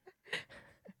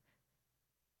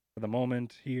for the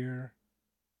moment here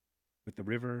with the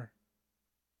river.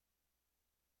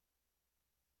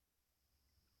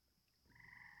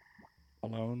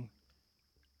 Alone.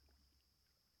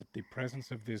 With the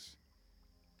presence of this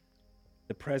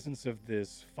The presence of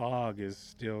this fog is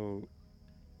still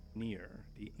near.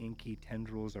 The inky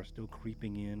tendrils are still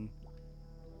creeping in,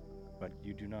 but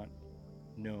you do not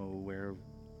know where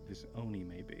this Oni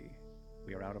may be.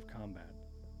 We are out of combat.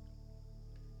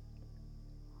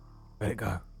 Where'd it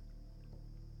go?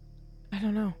 I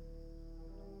don't know.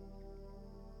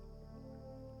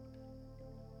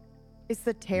 Is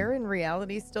the tear in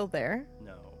reality still there?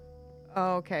 No.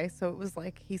 Oh, okay. So it was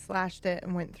like he slashed it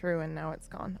and went through and now it's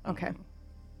gone. Okay. Mhm.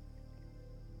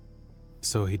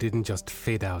 So he didn't just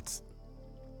fade out.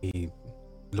 He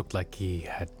looked like he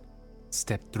had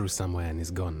stepped through somewhere and is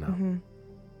gone now. Mm-hmm.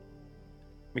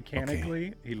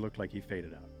 Mechanically, he looked like he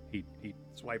faded out. He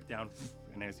swiped down,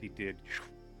 and as he did,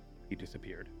 he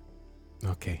disappeared.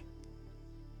 Okay.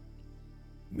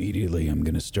 Immediately, I'm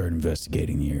going to start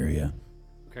investigating the area.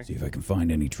 Okay. See if I can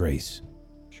find any trace.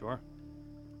 Sure.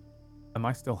 Am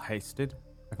I still hasted?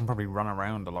 I can probably run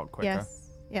around a lot quicker.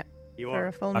 Yes. Yeah. You For are.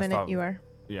 a full I minute, start- you are.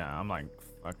 Yeah, I'm like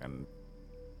fucking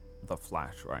the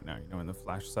Flash right now. You know, when the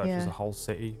Flash searches Yeah. a whole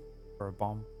city for a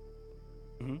bomb.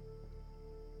 Mm-hmm.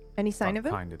 Any sign of it?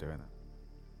 Kind of doing that.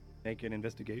 Make an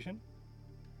investigation.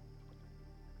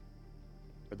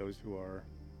 For those who are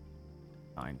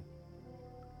 9.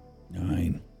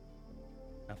 9.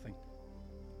 nothing.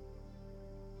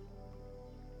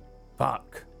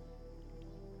 Fuck.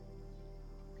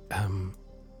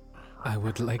 I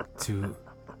would like to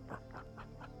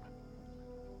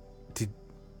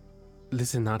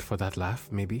listen out for that laugh,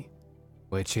 maybe,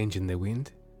 or a change in the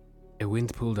wind. A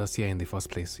wind pulled us here in the first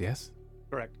place, yes?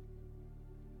 Correct.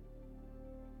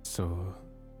 So,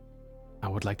 I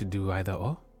would like to do either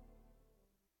or,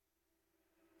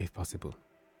 if possible.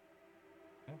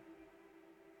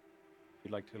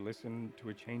 You'd like to listen to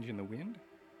a change in the wind?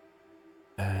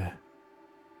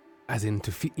 As in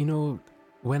to feel, you know,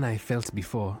 when I felt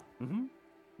before Mm-hmm.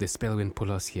 the spell wind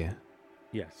pull us here,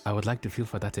 Yes. I would like to feel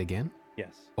for that again.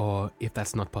 Yes. Or if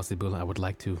that's not possible, I would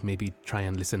like to maybe try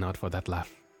and listen out for that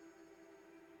laugh.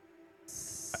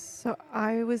 So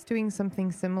I was doing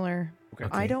something similar. Okay.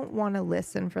 Okay. I don't want to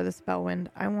listen for the spell wind.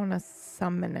 I want to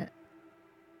summon it.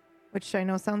 Which I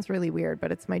know sounds really weird,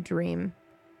 but it's my dream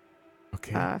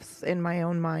Okay. in my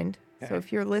own mind. So Okay.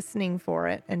 if you're listening for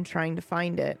it and trying to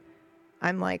find it,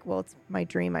 I'm like, well, it's my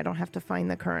dream. I don't have to find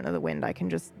the current of the wind. I can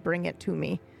just bring it to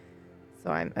me. So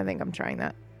I think I'm trying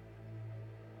that.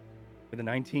 With a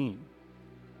 19.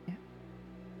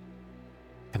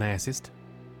 Can I assist?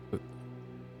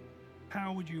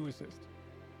 How would you assist?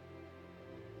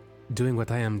 Doing what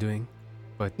I am doing,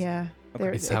 but Yeah. Okay.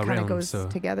 There, It's it our kind of realm, goes so-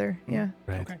 together. Mm. Yeah.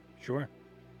 right. Okay. Sure.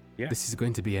 Yeah. This is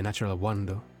going to be a natural 1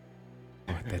 though.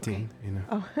 Or 13, you know.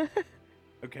 Oh.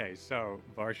 Okay. So,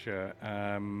 Varsha,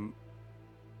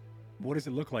 what does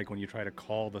it look like when you try to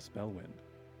call the spell wind?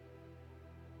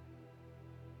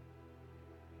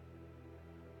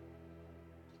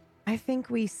 I think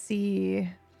we see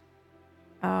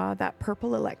that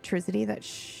purple electricity that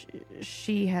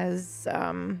she has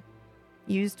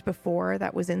used before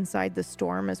that was inside the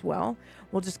storm as well.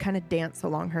 Will just kind of dance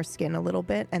along her skin a little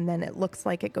bit, and then it looks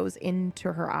like it goes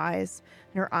into her eyes.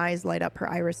 And her eyes light up, her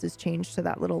irises change to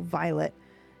that little violet,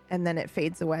 and then it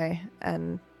fades away.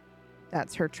 And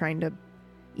that's her trying to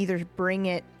either bring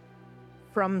it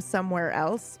from somewhere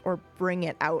else or bring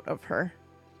it out of her,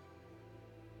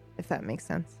 if that makes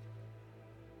sense.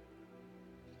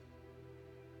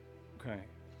 Okay.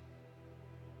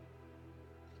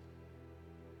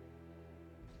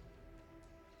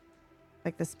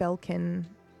 Like the spellkin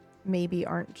maybe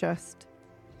aren't just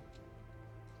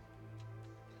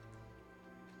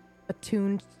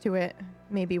attuned to it.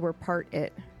 Maybe we're part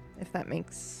it, if that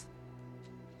makes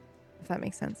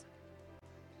sense.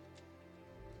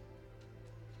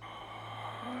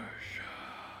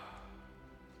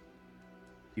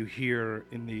 You hear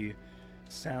in the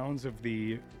sounds of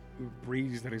the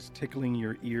breeze that is tickling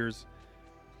your ears.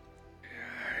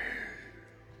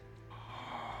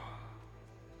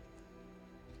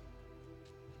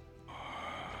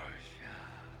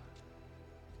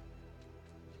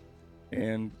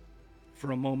 And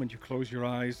for a moment, you close your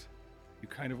eyes. You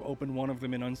kind of open one of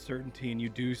them in uncertainty, and you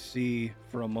do see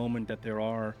for a moment that there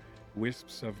are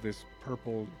wisps of this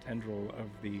purple tendril of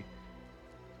the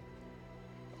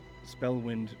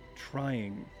spellwind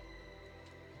trying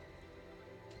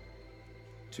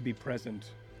to be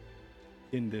present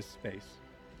in this space.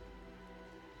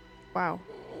 Wow.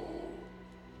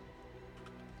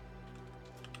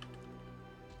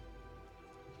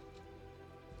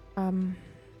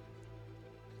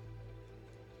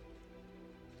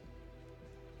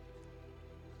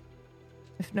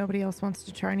 If nobody else wants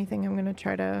to try anything, I'm going to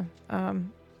try to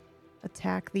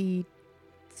attack the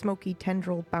smoky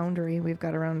tendril boundary we've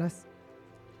got around us.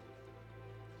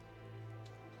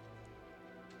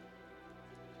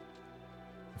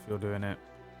 If you're doing it,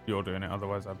 you're doing it.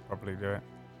 Otherwise, I'd probably do it.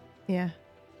 Yeah.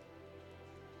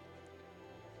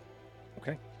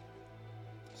 Okay.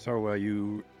 So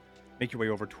you make your way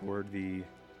over toward the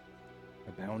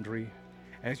boundary.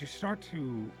 As you start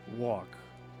to walk,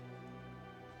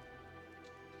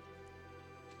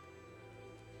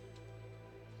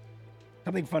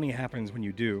 something funny happens when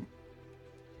you do.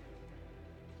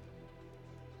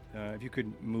 If you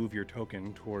could move your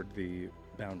token toward the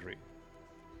boundary.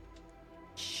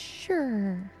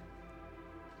 Sure.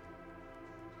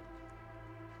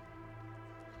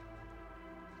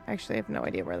 Actually, I have no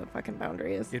idea where the fucking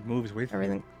boundary is. It moves with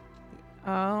Everything.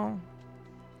 Oh.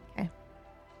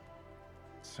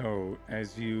 So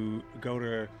as you go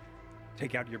to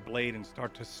take out your blade and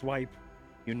start to swipe,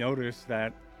 you notice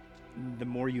that the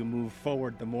more you move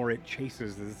forward, the more it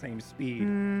chases at the same speed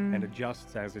and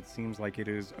adjusts as it seems like it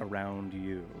is around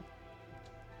you.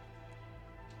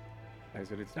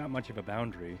 As it's not much of a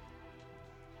boundary.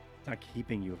 It's not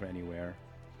keeping you from anywhere.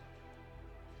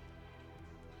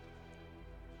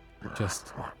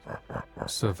 Just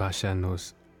so Vasha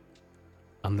knows,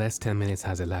 unless 10 minutes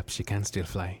has elapsed, she can still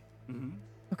fly. Mm-hmm.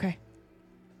 Okay.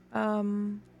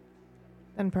 Then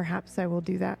perhaps I will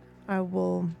do that. I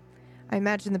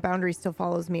imagine the boundary still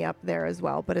follows me up there as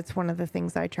well, but it's one of the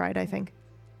things I tried, I think.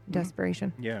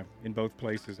 Desperation. Yeah, in both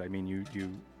places. I mean, you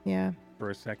Yeah.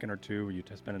 for a second or two, you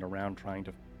just spend it around trying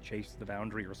to chase the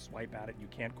boundary or swipe at it. You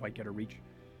can't quite get a reach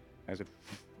as it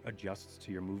adjusts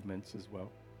to your movements as well.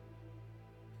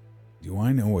 Do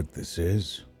I know what this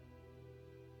is?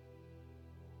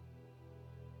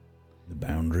 The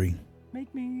boundary?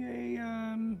 Make me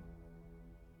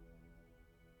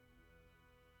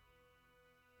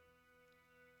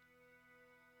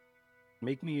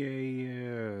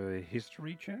a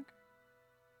history check.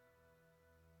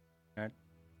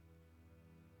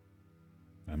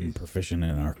 I'm proficient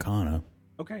in Arcana.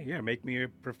 Okay, yeah, make me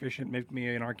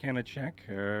an Arcana check,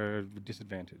 with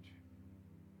disadvantage.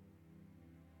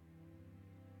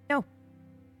 No.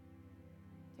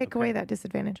 Take Okay. away that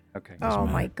disadvantage. Okay. Oh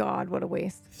matter. my god, what a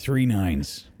waste. 3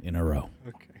 9s in a row.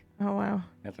 Okay. Oh wow.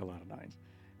 That's a lot of nines.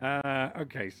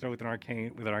 Okay, so with an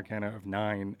Arcana of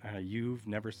 9, you've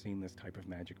never seen this type of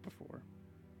magic before.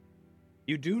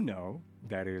 You do know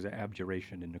that it is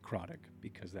abjuration and necrotic,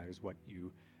 because that is what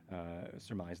you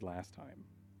surmised last time,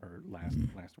 or last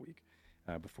week,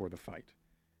 before the fight.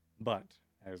 But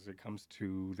as it comes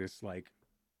to this, like,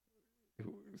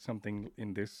 something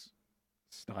in this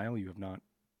style you have not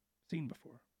seen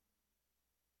before.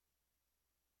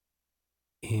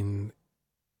 In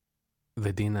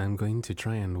the din, I'm going to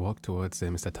try and walk towards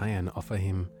Mr. Taya and offer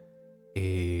him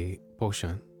a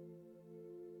potion.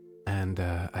 And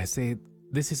I say,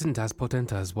 this isn't as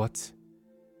potent as what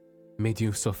made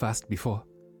you so fast before,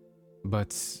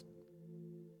 but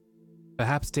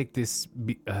perhaps take this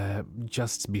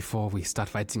just before we start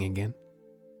fighting again.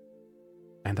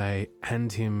 And I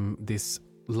hand him this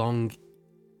long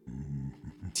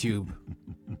tube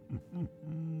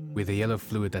with a yellow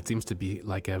fluid that seems to be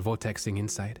like a vortexing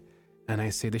inside. And I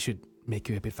say they should make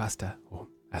you a bit faster, or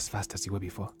as fast as you were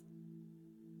before.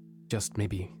 Just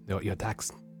maybe your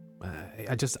attacks.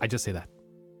 I just say that.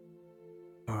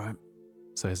 All right.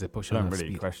 So as a I potion don't of really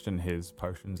speed. question his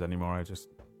potions anymore. I just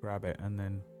grab it and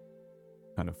then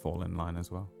kind of fall in line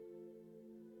as well.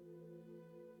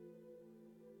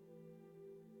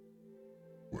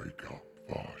 Wake up,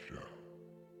 Vasha.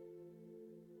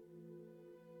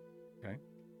 Okay.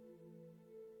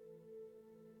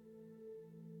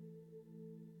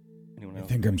 Anyone I else?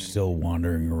 think I'm still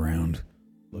wandering around,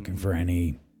 looking for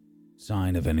any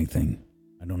sign of anything.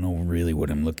 I don't know really what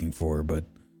I'm looking for, but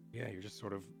Yeah, you're just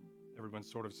sort of,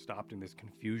 everyone's sort of stopped in this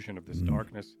confusion of this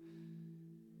darkness.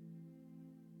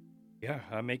 Yeah,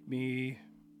 make me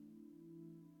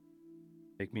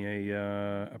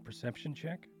a perception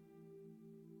check.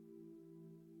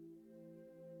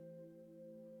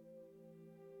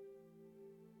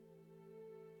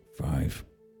 five.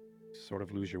 Sort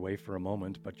of lose your way for a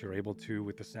moment, but you're able to,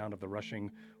 with the sound of the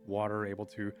rushing water, able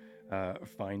to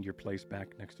find your place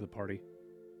back next to the party.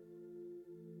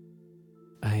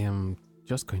 I am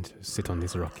just going to sit on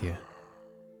this rock here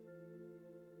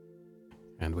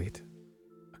and wait.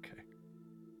 Okay.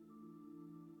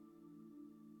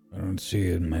 I don't see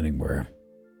him anywhere.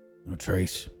 No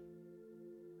trace.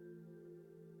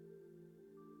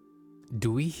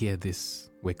 Do we hear this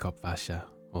wake up Vasha?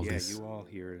 All Yeah, this? you all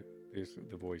hear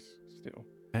the voice still,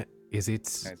 Is it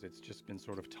as it's just been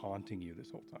sort of taunting you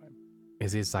this whole time.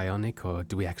 psionic, or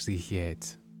do we actually hear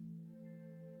it?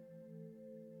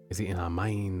 Is it in our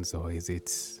minds or is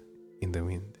it in the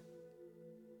wind?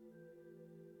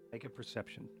 Make a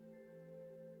perception.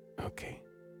 Okay.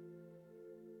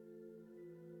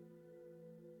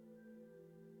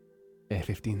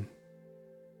 15.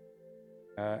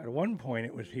 At one point,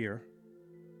 it was here.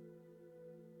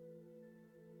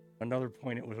 Another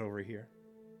point, it was over here.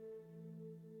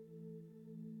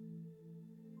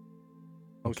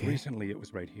 Most Okay. recently, it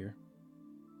was right here.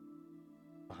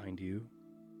 Behind you.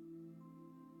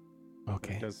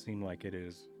 Okay. It does seem like it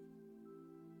is.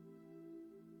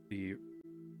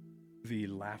 The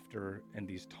laughter and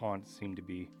these taunts seem to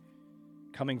be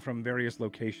coming from various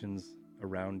locations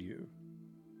around you.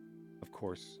 Of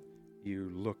course, you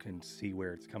look and see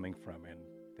where it's coming from, and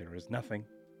there is nothing.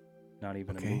 Not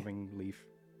even a Okay. moving leaf.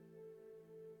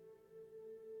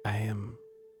 I am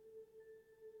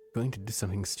going to do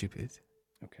something stupid.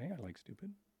 Okay, I like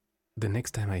stupid. The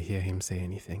next time I hear him say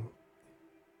anything,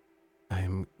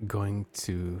 I'm going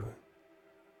to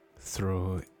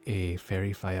throw a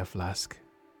fairy fire flask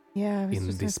Yeah, I was in just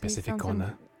gonna this say, he specific sounds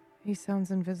corner. he sounds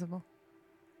invisible.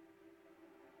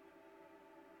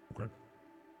 Okay.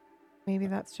 Maybe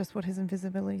that's just what his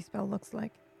invisibility spell looks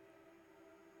like.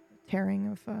 The tearing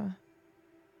of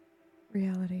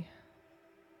reality.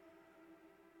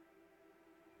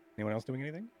 Anyone else doing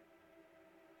anything?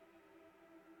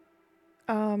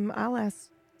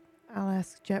 I'll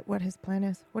ask Jet what his plan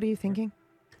is. What are you thinking?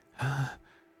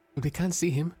 We can't see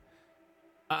him.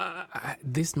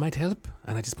 This might help.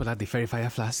 And I just pull out the fairy fire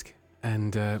flask.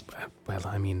 And, well,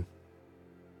 I mean,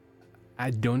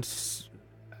 I don't.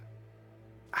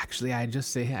 Actually, I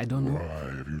just say I don't know.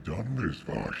 Why have you done this,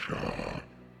 Varsha?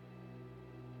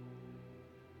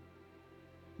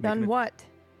 Done Making what?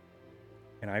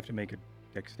 And I have to make a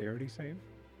dexterity save.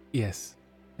 Yes,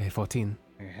 a 14.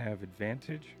 I have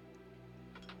advantage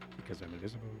because I'm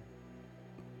invisible.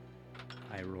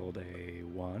 I rolled a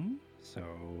 1, so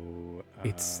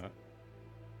It's- so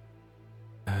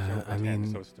I a 10,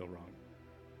 mean, so it's still wrong.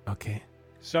 okay.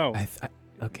 So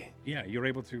Okay, yeah, you're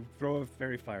able to throw a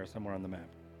fairy fire somewhere on the map.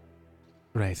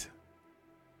 right.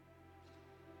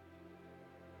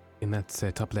 In that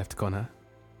top left corner,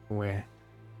 where,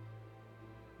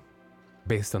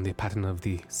 based on the pattern of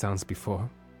the sounds before,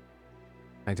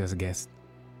 I just guessed.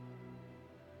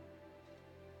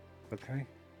 Okay.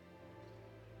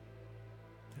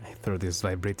 I throw this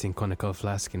vibrating conical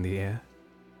flask in the air,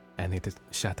 and it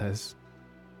shatters.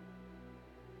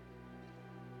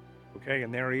 Okay,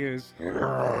 and there he is.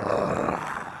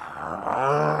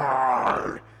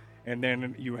 And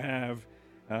then you have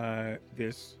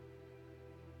this.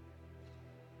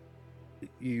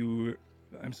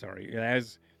 I'm sorry.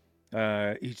 As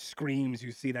he screams,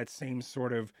 you see that same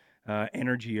sort of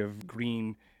energy of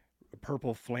green,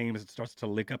 purple flames. It starts to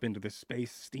lick up into the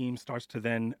space. Steam starts to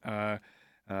then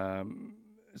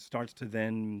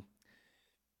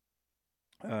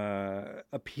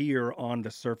appear on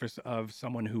the surface of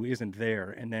someone who isn't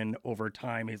there, and then over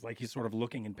time he's sort of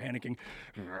looking and panicking,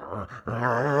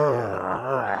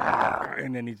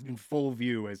 and then he's in full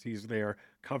view as he's there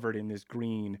covered in this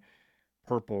green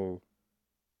purple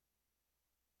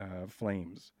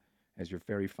flames, as your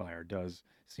fairy fire does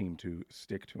seem to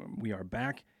stick to him. We are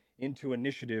back into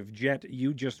initiative. Jet,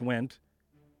 you just went.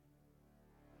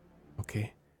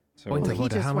 Okay. So Point Well, of he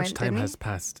order, just how much went, time didn't he? has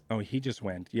passed? oh, he just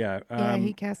went. Yeah. Yeah,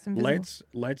 he cast invisible.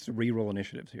 Let's re-roll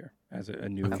initiatives here as a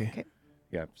new. Okay.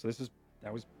 Yeah. So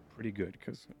that was pretty good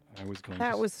because I was going.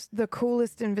 That was the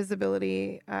coolest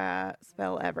invisibility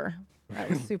spell ever. That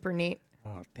was super neat.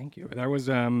 Oh, thank you. That was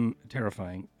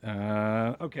terrifying.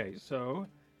 Okay, so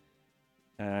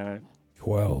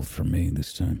 12 for me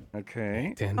this time.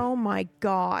 okay. 10. Oh my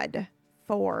god.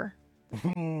 4.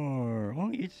 Well,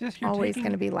 it's just you're Always taking,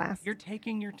 going to be last. You're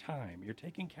taking your time. You're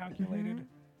taking calculated.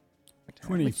 attack.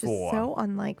 Which is so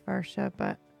unlike Varsha,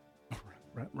 but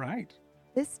Right.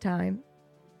 this time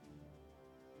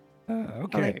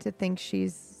Okay. I like to think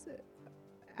she's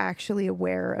actually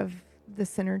aware of the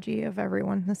synergy of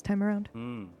everyone this time around,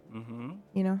 Mm-hmm.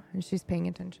 you know, and she's paying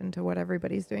attention to what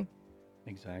everybody's doing.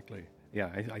 Exactly. Yeah,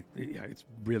 yeah, it's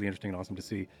really interesting and awesome to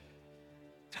see.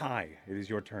 Ty, it is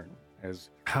your turn.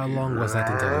 How long was that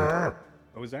interlude?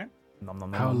 What was that? Nom, nom,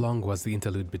 nom, How nom. long was the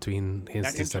interlude between his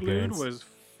That interlude disappearance? was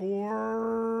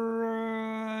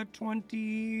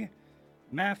 4:20,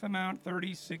 math amount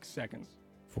 36 seconds.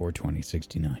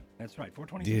 42069. That's right,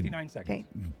 4:20, Did- 69 seconds. Okay.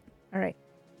 All right.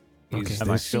 Okay. Is Am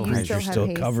I this still because haste? you're Still have still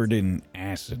haste. covered in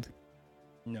acid?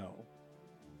 No.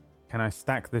 Can I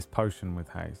stack this potion with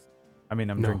haste? I mean,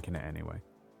 I'm No. drinking it anyway.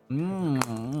 Mm.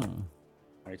 All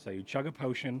right, so you chug a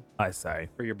potion I say.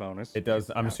 for your bonus. It does.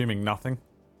 I'm Yeah. assuming nothing.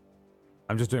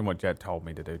 I'm just doing what Jet told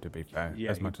me to do, to be fair.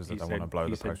 Yeah, as much as I he don't want to said- blow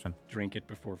he the said potion. Drink it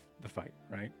before the fight,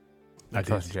 right? I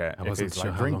trust did. Jet. I If wasn't he's sure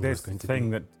like, how drink long it was this going to thing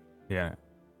be. that, yeah.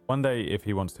 One day, if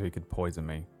he wants to, he could poison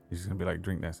me. He's just gonna be like,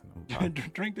 drink this, and I'm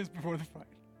fine. Drink this before the fight.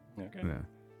 Okay. Yeah.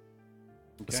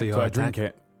 Okay. So your So I attack, drink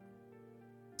it.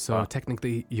 So Ah.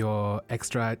 technically, your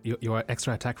extra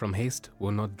attack from haste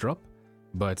will not drop,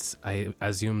 but I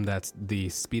assume that the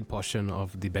speed portion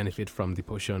of the benefit from the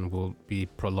potion will be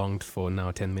prolonged for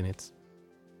now 10 minutes.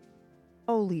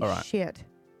 Holy All right. shit.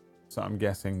 So I'm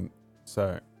guessing.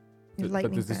 So, You're but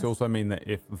lightning does this fast. also mean that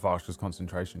if Varsha's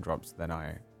concentration drops, then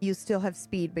I You still have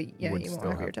speed, but yeah, Would you won't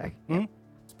still have your have to- attack. Hmm? Yeah,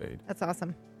 speed? that's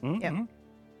awesome. Mhm.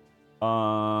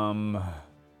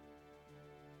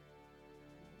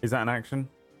 Is that an action?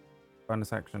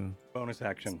 Bonus action. Bonus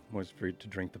action was for you to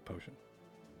drink the potion.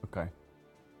 Okay.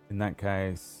 In that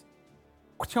case,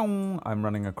 I'm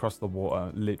running across the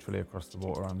water, literally across the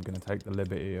water. I'm going to take the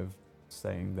liberty of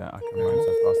saying that I can run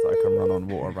so fast that I can run on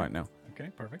water right now. Okay,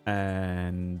 perfect.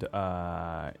 And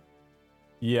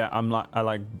yeah, I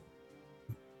like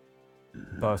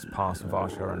burst past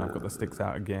Varsha, and I've got the sticks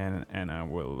out again, and I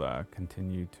will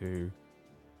continue to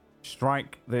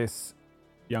strike this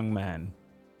young man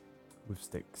with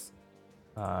sticks.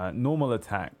 Normal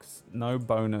attacks, no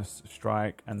bonus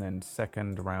strike, and then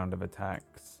second round of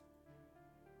attacks.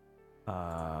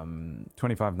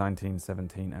 25, 19,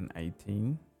 17, and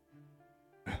 18.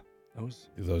 Those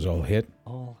Do those all hit?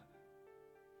 all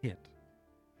hit.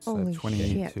 So Holy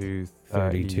 22,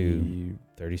 32.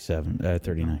 37,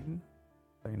 39.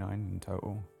 39 in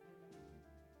total.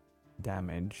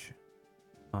 Damage.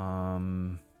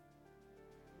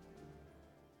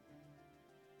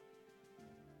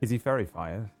 Is he fairy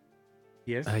fire?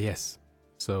 Yes. Yes.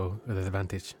 So with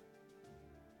advantage.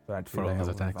 So actually For all they his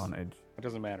have an attacks. advantage. It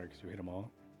doesn't matter because you hit them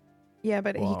all. Yeah,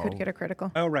 but he could Wow. get a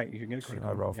critical. Oh, right. You can get a Should critical.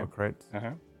 I roll for crits?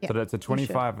 Uh-huh. Yeah, So that's a should.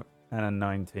 25 and a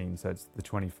 19. So it's the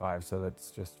 25. So let's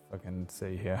just fucking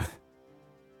see here.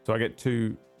 So I get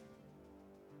 2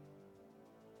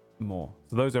 more.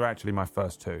 So those are actually my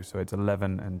first 2. So it's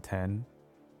 11 and 10.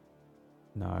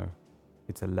 No,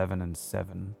 it's 11 and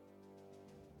 7.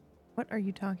 What are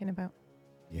you talking about?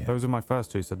 Yeah. Those are my first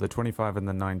 2. So the 25 and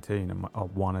the 19 are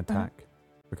one attack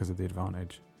because of the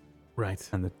advantage. Right.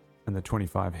 And the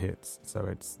 25 hits. So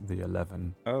it's the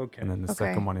 11. Okay. And then the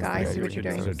Okay, second one is I the see what 18.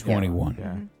 you're doing. So So it's 21. Yeah.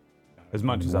 Mhm. As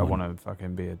much as I 21. want to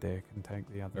fucking be a dick and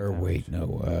take the other. Or damage. wait,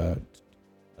 no,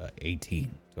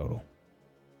 18 total.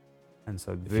 And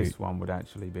so If this you- one would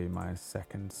actually be my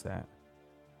second set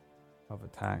of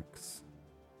attacks.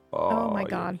 Oh my you're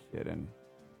God. kidding.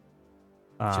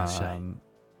 Just shy.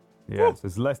 Yeah, so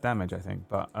it's less damage, I think.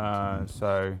 But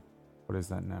so what is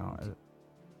that now?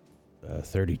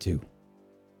 32.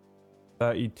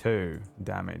 32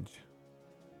 damage.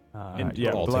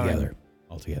 Yeah, Altogether.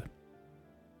 Altogether.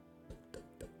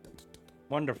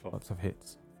 Wonderful. lots of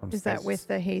hits. From Is that sticks. with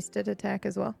the hasted attack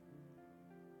as well?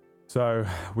 So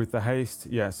with the haste,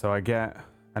 yeah. So I get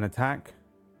an attack.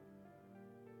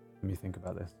 Let me think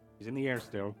about this. He's in the air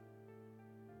still.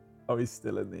 Oh, he's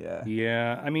still in the air.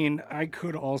 Yeah, I mean, I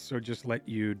could also just let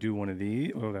you do one of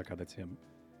these. Oh, God, that's him.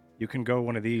 You can go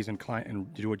one of these and climb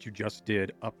and do what you just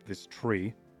did up this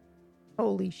tree,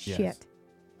 Holy Yes. shit.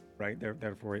 right?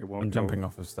 Therefore, it won't. I'm go- jumping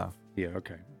off of stuff. Yeah.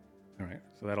 Okay. All right.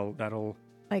 So that'll.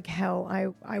 Like hell,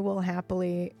 I will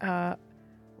happily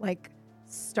like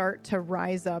start to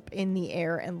rise up in the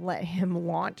air and let him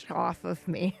launch off of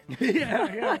me.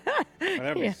 yeah. Oh,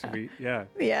 that'd be Yeah. sweet. Yeah.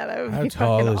 Yeah, that would How be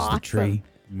tall fucking is awesome. the tree,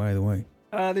 by the way?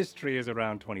 This tree is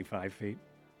around 25 feet.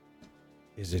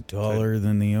 Is it taller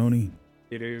than the Oni?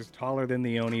 It is taller than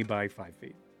the Oni by 5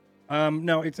 feet.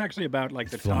 No, it's actually about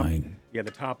like It's the top. flying. Yeah,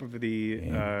 the top of the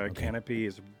Yeah, okay. canopy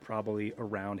is probably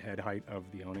around head height of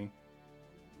the Oni.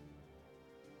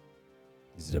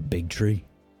 Is it a big tree?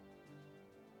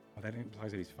 Oh, that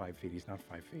implies that he's 5 feet. He's not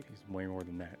 5 feet. He's way more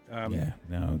than that. Yeah,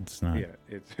 no, it's not. Yeah,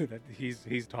 it's that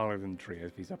he's taller than the tree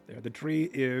if he's up there. The tree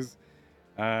is,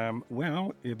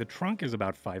 the trunk is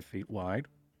about 5 feet wide,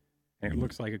 and it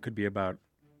looks like it could be about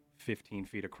 15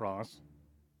 feet across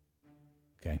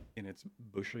Okay. in its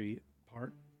bushy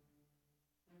part.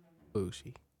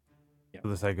 Bushy. For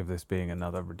the sake of this being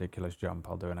another ridiculous jump,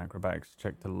 I'll do an acrobatics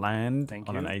check to land. Thank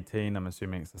on you. an 18, I'm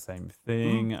assuming it's the same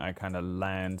thing. I kind of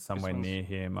land somewhere one's- near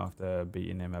him after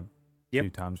beating him a Yep. few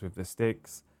times with the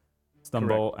sticks.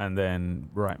 Stumble and then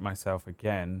right myself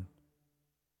again.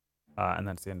 And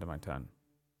that's the end of my turn.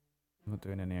 I'm not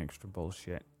doing any extra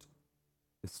bullshit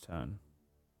this turn.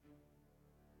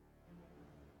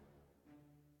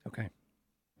 Okay.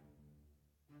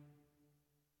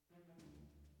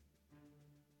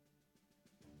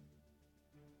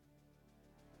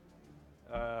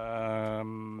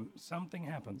 something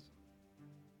happens.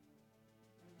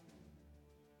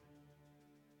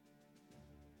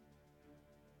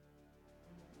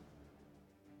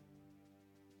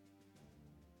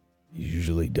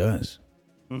 Usually does.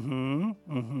 I'm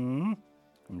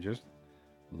just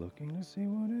looking to see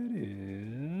what it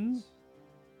is.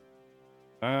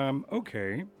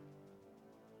 Okay.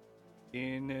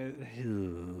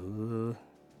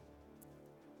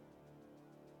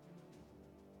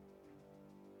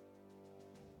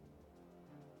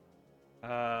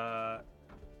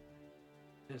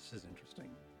 This is interesting.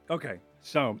 Okay,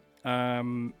 so,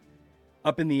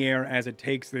 up in the air as it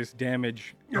takes this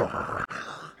damage,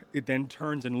 it then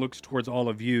turns and looks towards all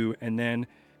of you, and then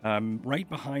right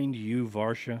behind you,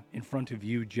 Varsha, in front of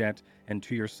you, Jet, and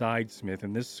to your side, Smith,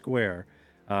 in this square,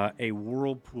 a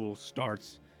whirlpool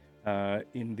starts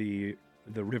in the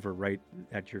river right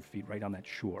at your feet, right on that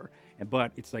shore.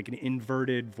 But it's like an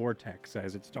inverted vortex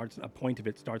as it starts, a point of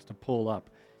it starts to pull up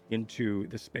into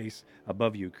the space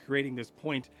above you, creating this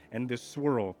point and this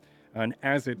swirl. And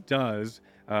as it does,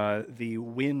 the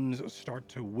winds start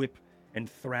to whip and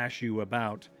thrash you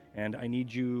about. And I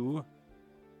need you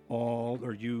all,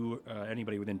 or you,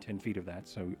 anybody within 10 feet of that,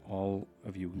 so all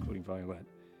of you, including Violet,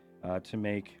 to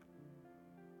make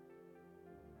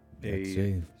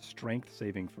a strength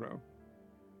saving throw.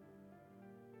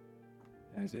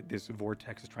 As this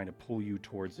vortex is trying to pull you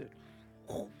towards it.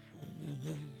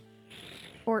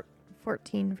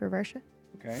 14 for Varsha.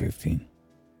 Okay. 15.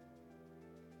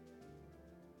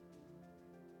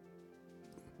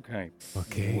 Okay.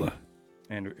 Okay.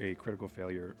 And a critical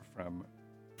failure from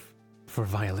For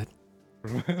Violet.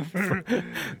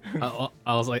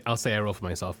 I'll say I roll for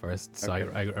myself first. So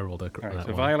Okay. I rolled a All right, that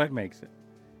so one. Violet makes it.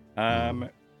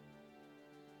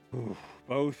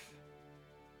 Both.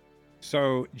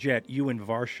 So Jet, you and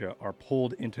Varsha are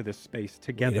pulled into this space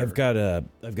together. Wait, I've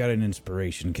got an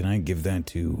inspiration. Can I give that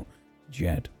to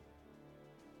Jet?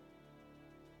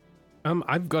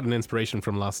 I've got an inspiration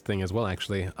from last thing as well,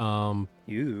 actually.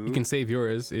 You You can save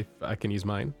yours if I can use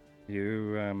mine.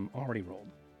 You already rolled.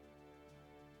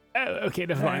 Oh, okay,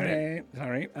 never mind then.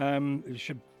 Sorry. You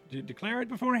should declare it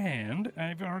beforehand.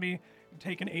 I've already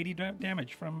taken 80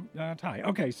 damage from Ty.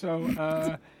 Okay,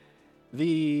 so so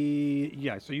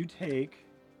you take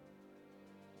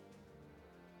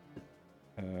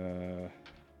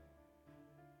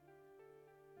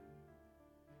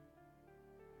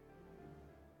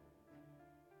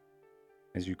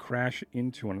as you crash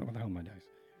into one. What the hell are my dice?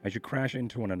 As you crash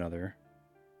into one another.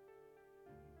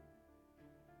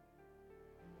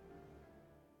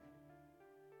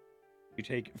 You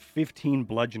take 15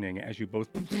 bludgeoning as you both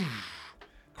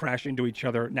crash into each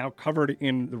other, now covered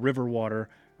in the river water,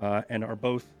 and are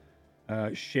both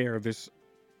share this.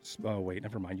 Oh, wait,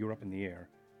 never mind. You were up in the air.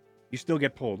 You still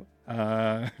get pulled.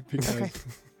 Because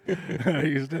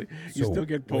you still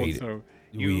get pulled. wait, so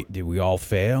Did we all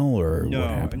fail, or what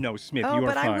happened? no, Smith, Oh, you are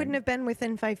but fine. I wouldn't have been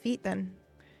within 5 feet then.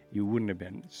 You wouldn't have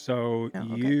been. So Oh,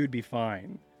 okay. you'd be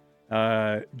fine.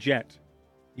 Jet,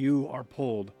 you are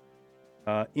pulled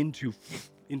into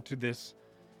this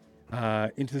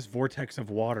vortex of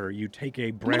water. You take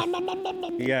a breath.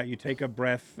 Yeah, you take a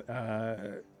breath.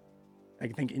 I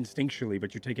think instinctually,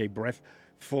 but you take a breath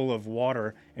full of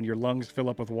water, and your lungs fill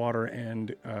up with water,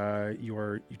 and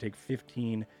you take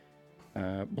 15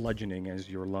 bludgeoning as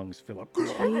your lungs fill up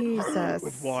Jesus.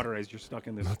 with water as you're stuck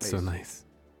in this That's space. so nice.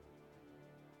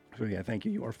 So yeah, thank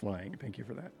you. You are flying. Thank you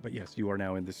for that. But yes, you are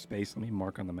now in this space. Let me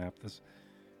mark on the map this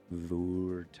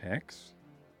vortex.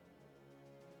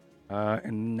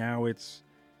 And now it's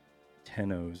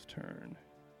Tenno's turn.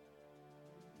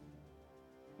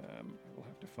 I will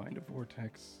have to find a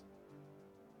vortex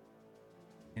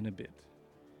in a bit.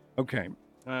 Okay.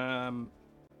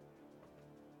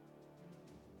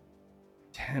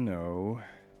 Tenno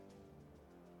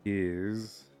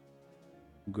is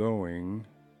going,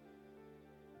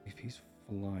 if he's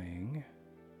flying,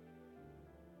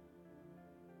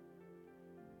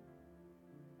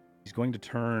 he's going to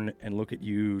turn and look at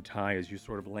you, Ty, as you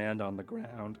sort of land on the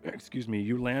ground. Excuse me,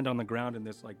 you land on the ground in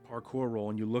this like parkour roll,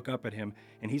 and you look up at him,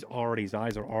 and his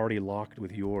eyes are already locked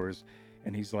with yours,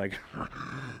 and he's like,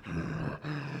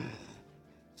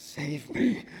 "Save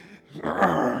me!"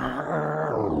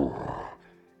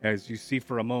 As you see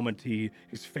for a moment,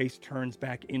 his face turns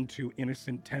back into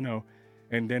innocent Tenno,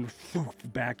 and then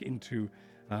back into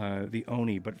the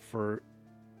Oni. But for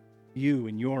you,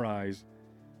 in your eyes,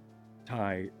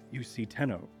 Ty, you see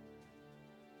Tenno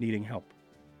needing help.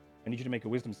 I need you to make a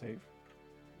wisdom save.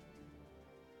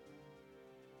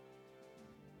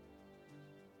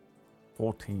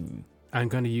 $14. I'm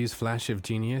going to use Flash of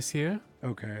Genius here.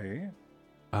 Okay.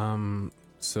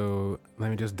 So let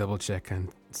me just double check, and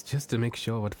it's just to make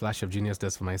sure what Flash of Genius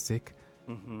does for my sake.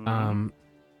 Mm-hmm.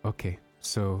 Okay.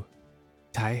 So,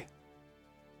 Ty,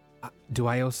 do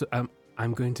I also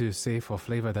I'm going to say for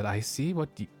flavor that I see what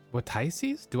Ty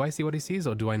sees. Do I see what he sees,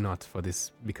 or do I not for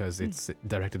this because it's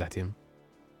directed at him?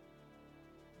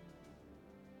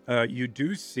 You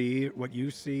do see, what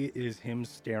you see is him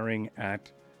staring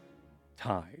at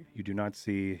Ty. You do not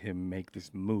see him make this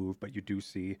move, but you do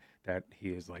see that he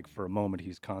is like, for a moment,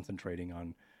 he's concentrating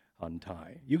on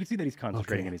Ty. You can see that he's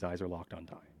concentrating Okay. and his eyes are locked on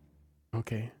Ty.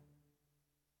 Okay.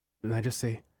 Then I just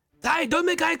say, Ty, don't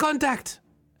make eye contact.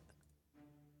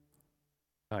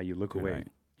 Ty, you look Good away night.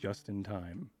 just in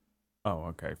time. Oh,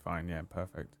 okay, fine. Yeah,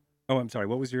 perfect. Oh, I'm sorry.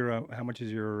 What was your, how much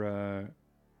is your,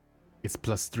 It's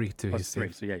 +3 to his +3?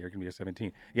 save. So yeah, you're going to be a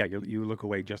 17. Yeah, you look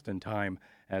away just in time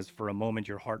as for a moment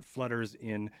your heart flutters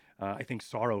in, I think,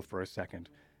 sorrow for a second.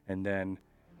 And then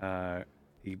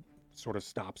he sort of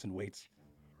stops and waits.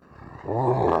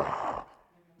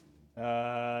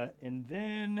 And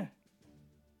then...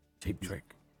 Cheap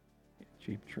trick.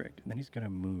 Cheap trick. And then he's going to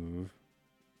move.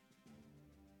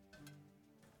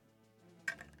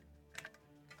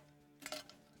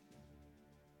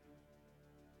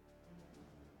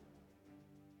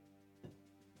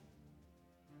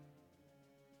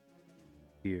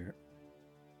 Here.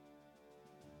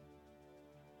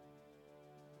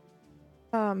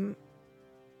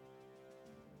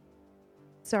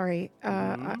 Sorry.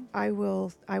 Mhm. I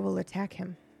will attack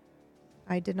him.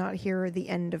 I did not hear the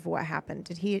end of what happened.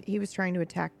 Did he was trying to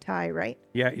attack Ty, right?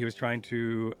 Yeah, he was trying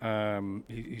to,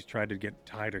 he's tried to get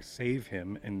Ty to save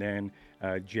him, and then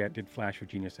Jet did Flash of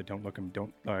Genius, said don't look him,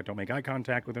 don't make eye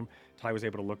contact with him. Ty was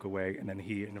able to look away, and then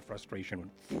he, in a frustration,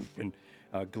 went poof, and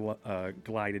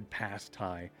glided past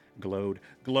Ty, glided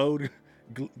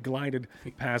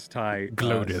past Ty,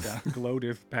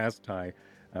 glodeth past Ty,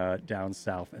 down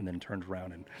south, and then turned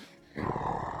around and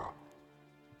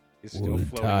is still Would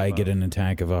floating Ty above. get an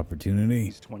attack of opportunity?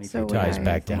 He's 20 So feet would Ty's I-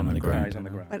 back down on the Ty's ground. on the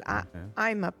ground. But Okay.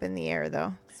 I'm up in the air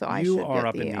though, so I You should are get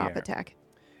up in the the op air. attack.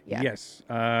 Yeah. Yes,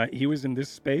 he was in this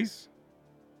space,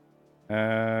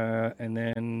 and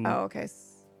then Oh, okay.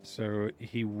 so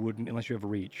he wouldn't unless you have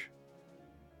reach.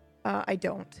 I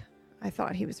don't. I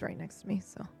thought he was right next to me,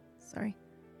 so sorry.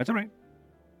 That's all right.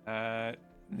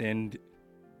 Then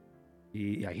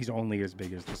he's only as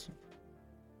big as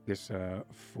this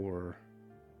for.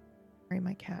 Sorry,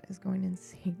 my cat is going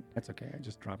insane. That's okay. I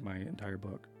just dropped my entire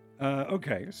book.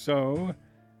 Okay, so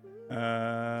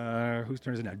whose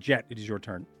turn is it now? Jet, it is your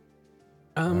turn.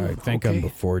 I think I'm okay.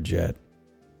 before Jet.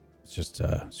 It's just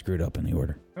screwed up in the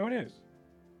order. Oh, it is.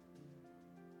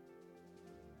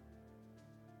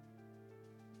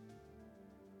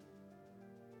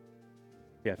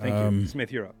 Yeah, thank you.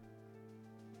 Smith, you're up.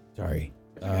 Sorry.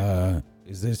 That's okay.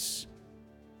 Is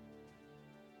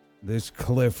this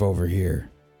cliff over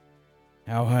here?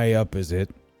 How high up is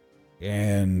it?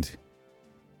 And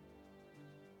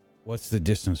what's the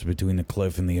distance between the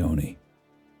cliff and the Oni?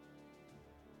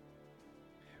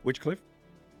 Which cliff?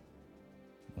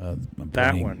 I'm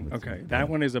That pointing one. with Okay. the- That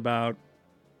one is about.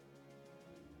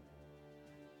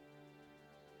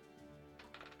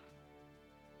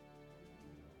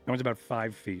 That one's about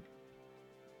 5 feet.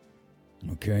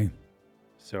 Okay.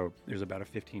 So there's about a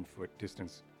 15-foot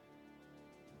distance.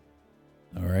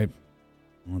 All right.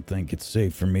 I don't think it's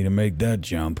safe for me to make that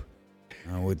jump.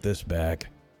 With this back.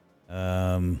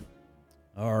 All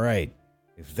right.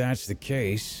 If that's the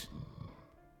case,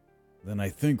 then I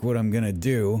think what I'm gonna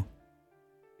do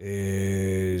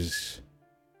is,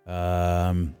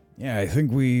 I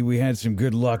think we had some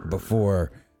good luck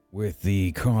before with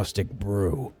the caustic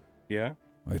brew. Yeah?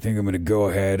 I think I'm gonna go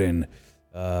ahead and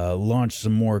launch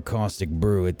some more caustic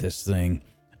brew at this thing.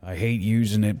 I hate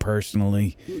using it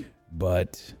personally,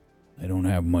 but I don't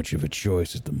have much of a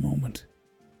choice at the moment.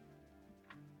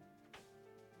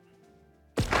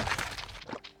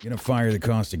 Gonna fire the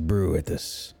caustic brew at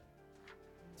this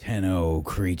Tenno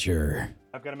creature.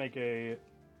 I've got to make a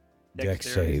Dex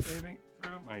dexterity save. saving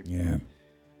throw. Yeah.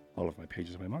 All of my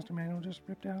pages of my monster manual just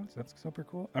ripped out. So that's super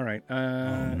cool. All right.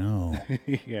 Oh no.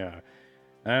 Yeah.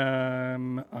 I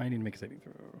need to make a saving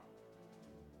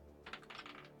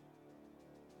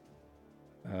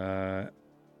throw.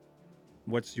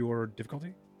 What's your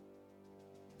difficulty?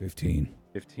 15.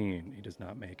 15. He does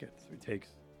not make it. So he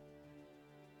takes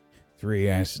 3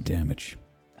 acid damage.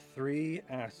 3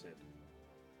 acid.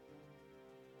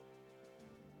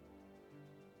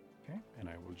 Okay. And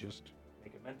I will just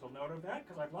make a mental note of that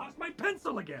because I've lost my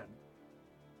pencil again.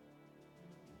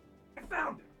 I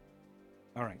found it.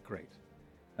 All right. Great.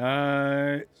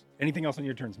 Anything else on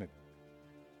your turn, Smith?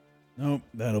 Nope,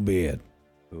 that'll be it.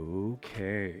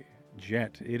 Okay.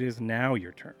 Jet, it is now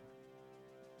your turn.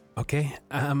 Okay.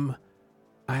 I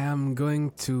am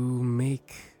going to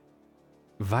make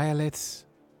Violet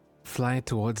fly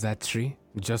towards that tree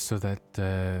just so that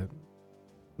they're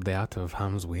out of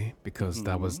harm's way because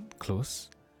that was close.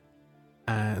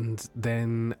 And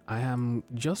then I am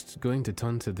just going to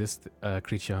turn to this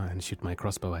creature and shoot my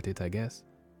crossbow at it, I guess.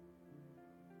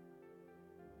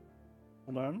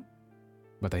 Hold on.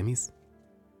 But I miss.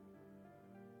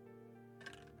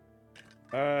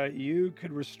 You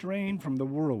could restrain from the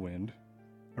whirlwind.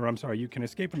 Or I'm sorry, you can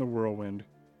escape from the whirlwind.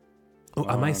 Oh,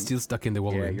 am I still stuck in the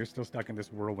whirlwind? Yeah, you're still stuck in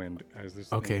this whirlwind as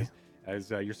this Okay. thing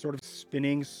is, as you're sort of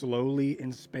spinning slowly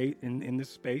in space in this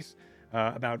space,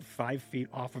 about 5 feet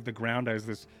off of the ground as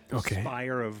this Okay.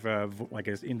 spire of like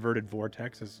this inverted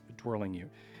vortex is twirling you.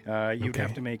 You'd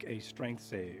have Okay. to make a strength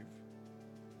save.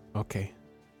 Okay.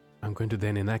 I'm going to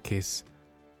then, in that case,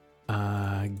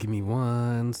 give me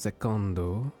 1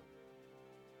 secondo.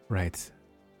 Right.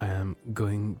 I am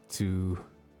going to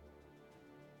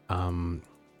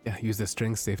use the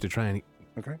strength save to try and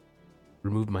Okay.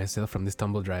 remove myself from this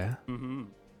tumble dryer. Mm-hmm.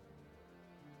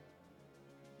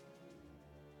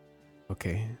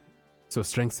 Okay. So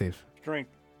strength save.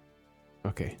 Strength.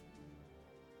 Okay.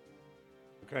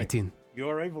 Okay. 18. You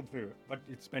are able to, but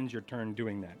it spends your turn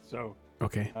doing that. So,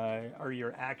 Okay. or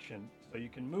your action. So you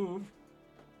can move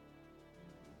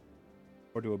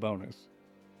or do a bonus.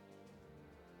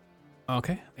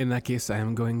 Okay. In that case, I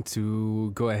am going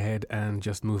to go ahead and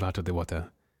just move out of the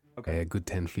water. Okay. A good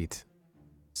 10 feet.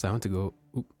 So I want to go.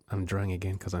 Oop, I'm drawing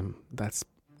again because that's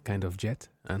kind of jet,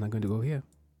 and I'm going to go here.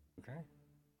 Okay.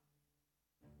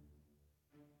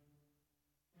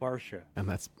 Barsha. And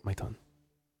that's my turn.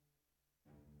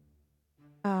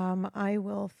 I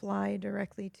will fly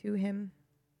directly to him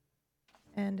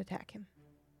and attack him.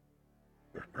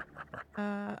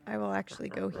 I will actually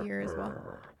go here as well.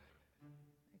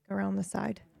 Like around the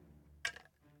side.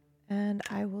 And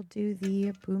I will do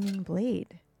the booming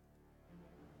blade.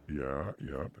 Yeah,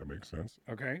 that makes sense.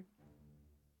 Okay.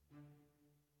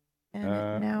 And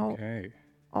it now Okay.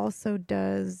 also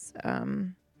does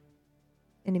an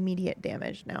immediate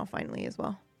damage now finally as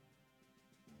well.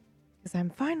 Because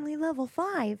I'm finally level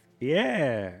 5.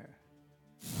 Yeah.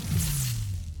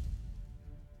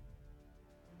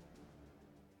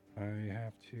 I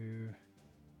have to.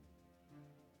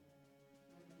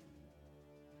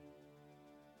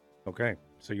 Okay,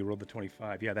 so you rolled the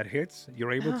 25. Yeah, that hits.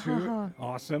 You're able to.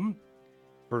 Awesome.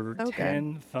 For Okay.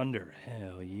 10 thunder.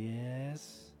 Hell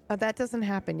yes. That doesn't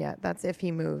happen yet. That's if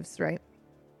he moves, right?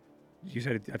 You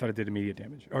said I thought it did immediate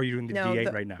damage. Oh, you're doing the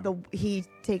D8 right now. He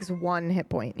takes 1 hit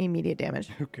point immediate damage,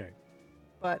 Okay.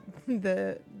 but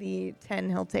the 10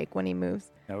 he'll take when he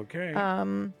moves. Okay.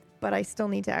 But I still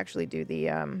need to actually do the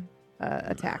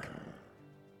attack.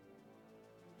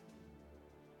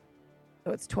 So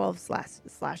it's 12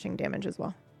 slashing damage as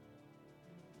well.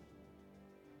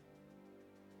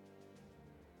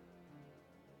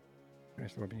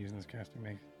 Finish the weapon using this casting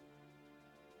make.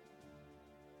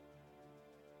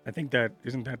 I think that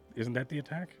isn't that the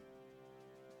attack?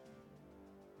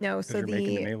 No, 'Cause so you're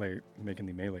making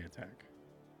the melee attack.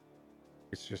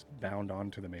 It's just bound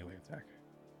onto the melee attack.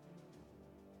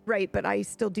 right, but I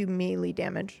still do melee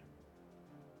damage.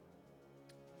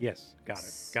 Yes, got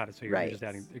it. Got it. So you're Right. just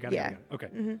adding. Got it. Yeah. Got it. Okay.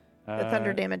 hmm The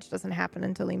thunder damage doesn't happen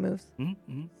until he moves.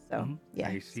 So yeah,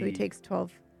 I so he see. takes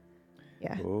 12.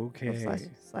 Yeah, 12 Okay.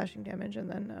 slashing damage, and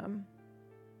then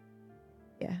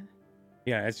yeah.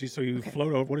 Yeah. As you you Okay.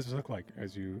 float over. What does this look like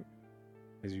as you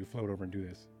float over and do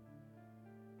this?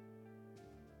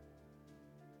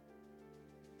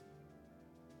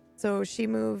 So she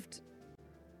moved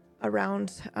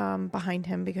around behind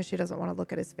him because she doesn't want to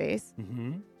look at his face.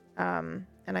 Mm-hmm.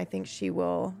 And I think she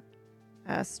will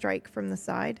strike from the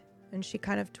side, and she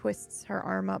kind of twists her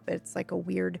arm up. It's like a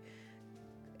weird,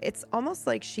 it's almost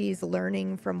like she's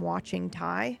learning from watching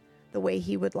Ty, the way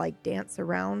he would like dance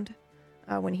around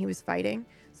when he was fighting.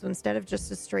 So instead of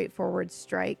just a straightforward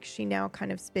strike, she now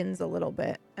kind of spins a little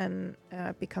bit and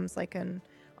becomes like an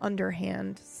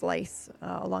underhand slice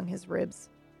along his ribs,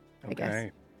 I guess.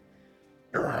 Okay.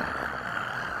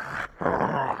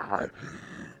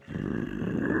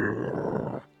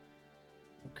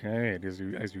 Okay. As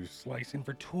you slice in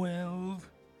for 12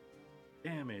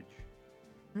 damage.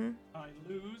 Hmm? I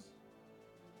lose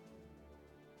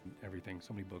everything.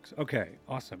 So many books. Okay.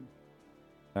 Awesome.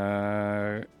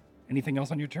 Anything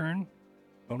else on your turn?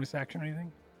 Bonus action or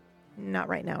anything? Not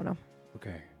right now, no.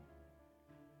 Okay.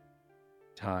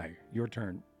 Ty, your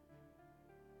turn.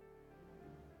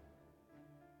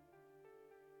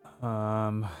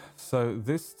 So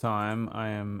this time I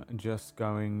am just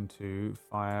going to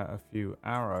fire a few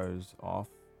arrows off.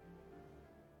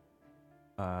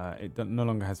 It no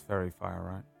longer has fairy fire,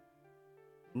 right?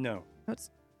 No.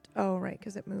 Oh, right,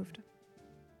 because it moved.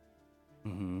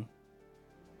 Mm-hmm.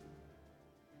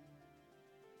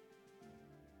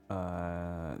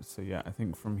 So yeah, I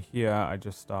think from here I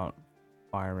just start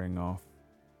firing off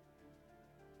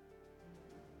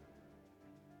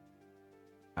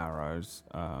arrows.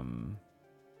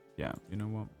 Yeah, you know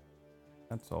what?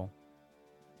 That's all.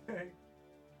 Okay.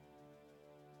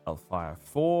 I'll fire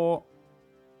 4.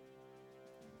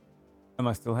 Am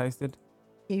I still hasted?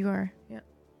 You are, yeah.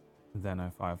 Then I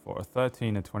fire 4. A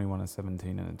 13, a 21, a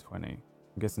 17, and a 20. I'm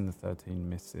guessing the 13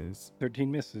 misses.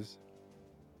 13 misses.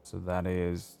 So that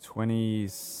is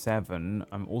 27.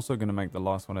 I'm also going to make the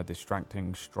last one a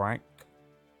distracting strike.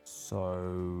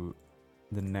 So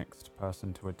the next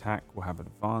person to attack will have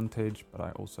advantage, but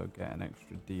I also get an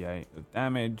extra d8 of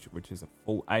damage, which is a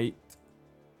full 8.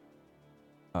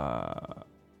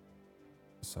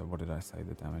 So what did I say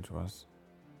the damage was?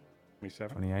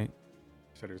 27. 28? You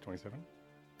said it was 27?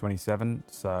 27,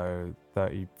 so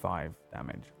 35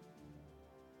 damage.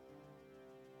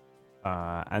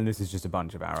 And this is just a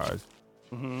bunch of arrows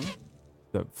Mm-hmm.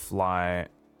 that fly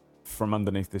from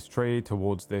underneath this tree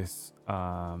towards this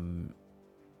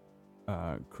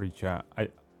creature.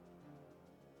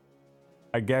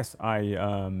 I guess I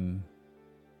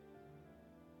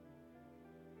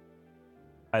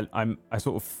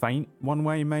sort of feint one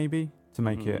way maybe to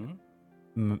make it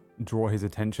draw his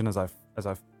attention as I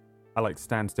like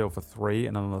stand still for 3,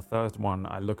 and on the third one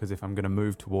I look as if I'm going to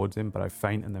move towards him, but I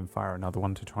feint and then fire another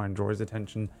one to try and draw his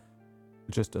attention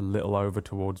just a little over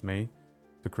towards me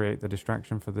to create the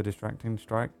distraction for the distracting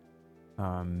strike.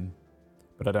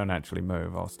 But I don't actually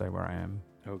move. I'll stay where I am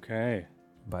Okay.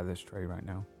 by this tree right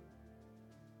now.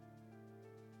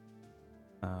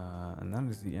 And that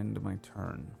is the end of my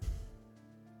turn.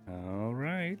 All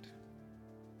right.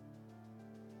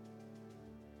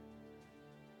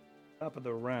 Top of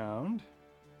the round.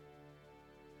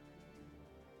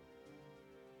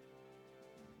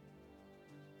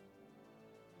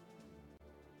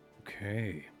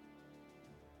 Okay.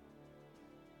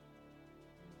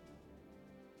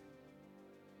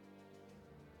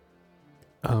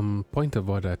 Point of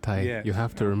order, Ty. Yes. You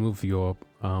have to remove your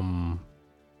the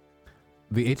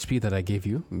HP that I gave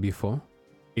you before.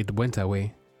 It went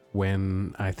away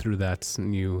when I threw that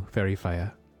new fairy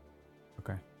fire.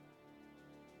 Okay.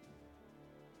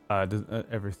 Does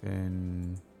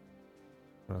everything?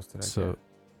 What else did I So- get?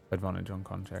 Advantage on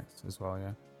con checks as well,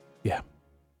 yeah. Yeah.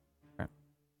 Okay.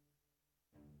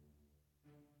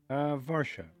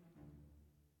 Varsha,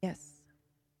 Yes.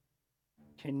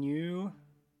 can you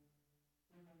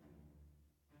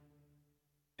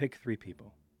pick 3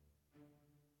 people?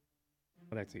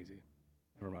 Oh, that's easy.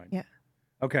 Never mind. Yeah.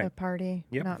 Okay. The party,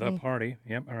 Yep. not The me. party.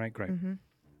 Yep. All right. Great. Mm-hmm.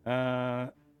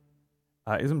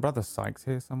 Isn't Brother Sykes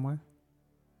here somewhere?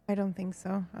 I don't think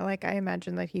so. I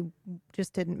imagine that he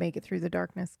just didn't make it through the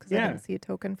darkness because I Yeah. didn't see a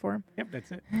token for Yep.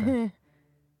 That's it. him.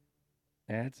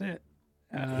 That's it.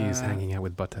 He's hanging out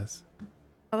with Butters.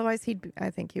 Otherwise, I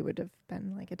think he would have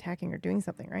been like attacking or doing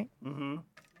something, right? Mm-hmm.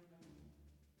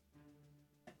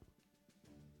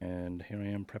 And here I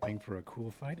am prepping for a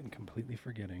cool fight and completely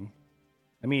forgetting.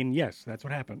 I mean, yes, that's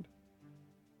what happened.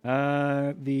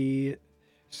 So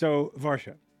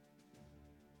Varsha,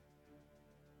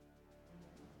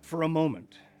 for a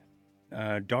moment,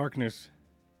 darkness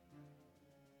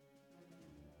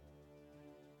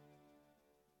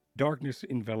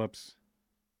envelops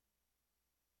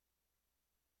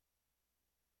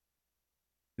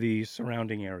the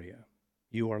surrounding area.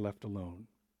 You are left alone.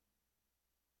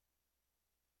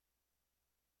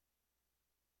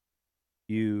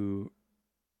 You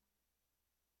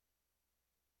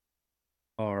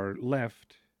are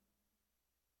left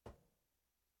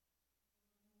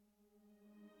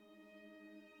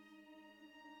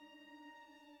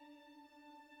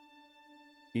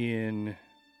in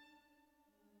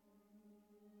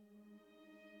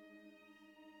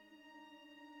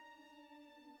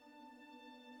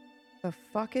The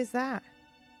fuck is that?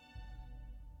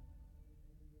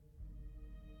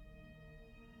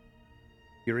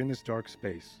 you're in this dark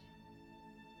space.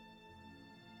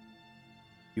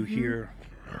 You hear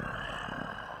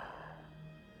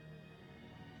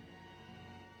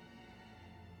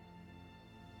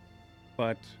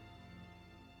but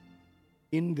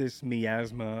in this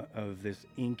miasma of this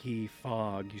inky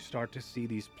fog, you start to see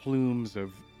these plumes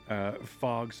of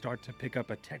fog start to pick up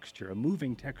a texture, a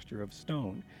moving texture of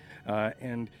stone,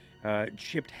 and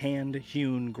chipped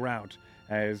hand-hewn grout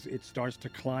as it starts to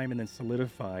climb and then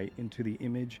solidify into the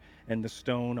image and the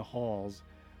stone halls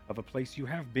of a place you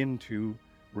have been to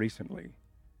recently,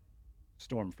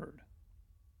 Stormford.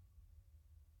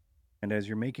 And as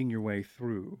you're making your way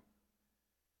through,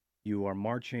 you are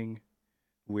marching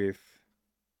with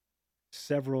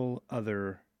several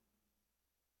other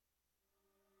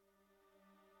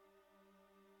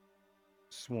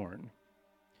sworn.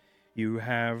 You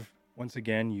have, once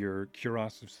again, your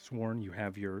cuirass of sworn. You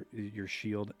have your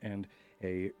shield and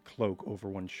a cloak over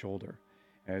one shoulder.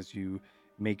 As you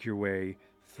make your way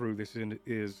through, this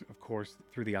is, of course,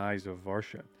 through the eyes of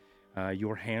Varsha.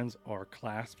 Your hands are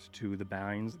clasped to the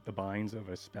binds of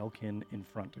a spellkin in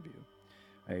front of you.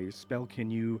 A spellkin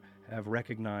you have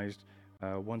recognized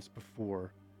once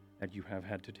before that you have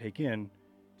had to take in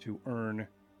to earn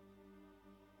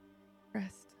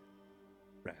rest.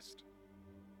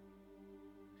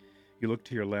 You look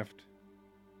to your left.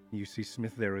 You see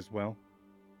Smith there as well.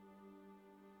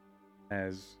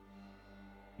 As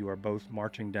you are both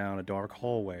marching down a dark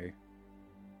hallway,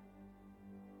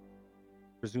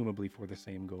 presumably for the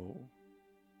same goal.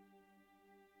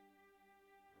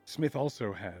 Smith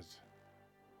also has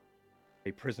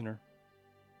a prisoner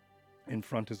in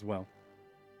front as well.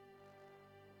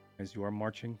 As you are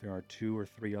marching, there are 2 or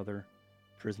 3 other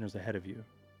prisoners ahead of you.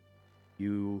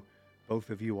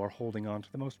 Both of you are holding on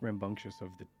to the most rambunctious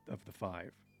of the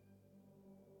 5.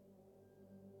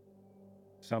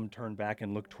 Some turn back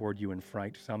and look toward you in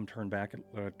fright. Some turn back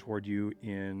toward you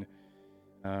in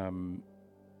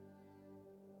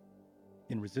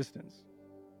resistance.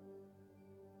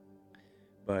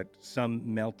 But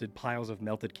some piles of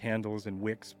melted candles and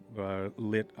wicks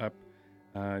lit up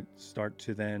start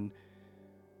to then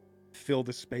fill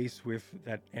the space with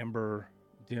that amber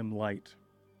dim light.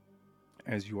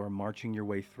 As you are marching your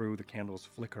way through, the candles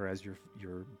flicker as your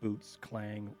boots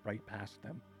clang right past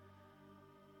them.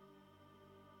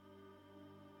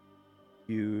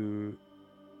 You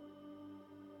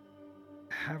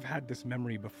have had this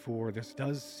memory before. This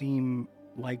does seem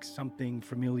like something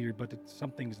familiar, but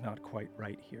something's not quite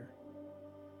right here.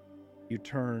 You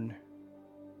turn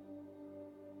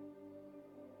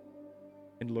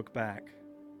and look back,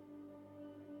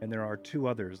 and there are 2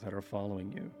 others that are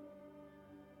following you,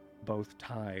 both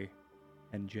Ty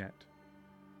and Jet.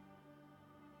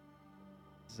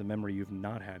 This is a memory you've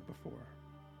not had before.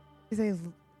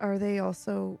 Are they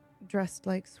also dressed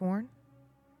like sworn?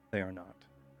 They are not.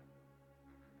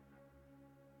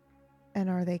 And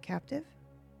are they captive?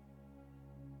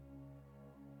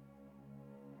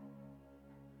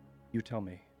 You tell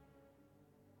me.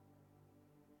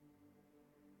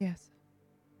 Yes.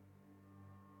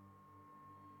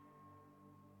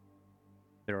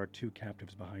 There are 2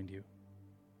 captives behind you.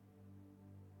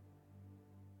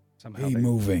 Somehow Keep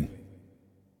moving.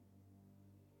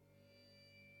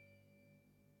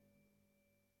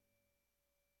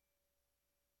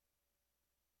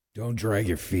 Don't drag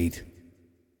your feet.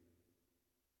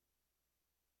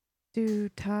 Do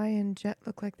Ty and Jet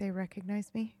look like they recognize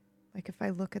me? Like if I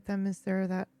look at them, is there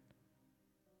that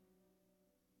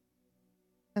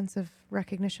sense of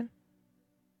recognition?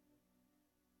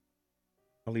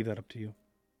 I'll leave that up to you.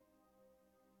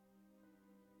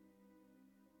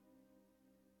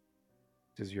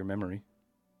 This is your memory.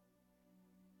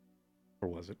 Or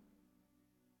was it?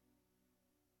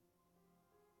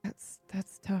 That's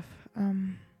tough.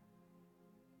 I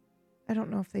don't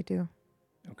know if they do.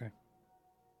 Okay.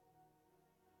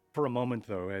 For a moment,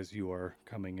 though, as you are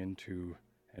coming into,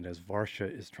 and as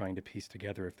Varsha is trying to piece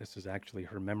together if this is actually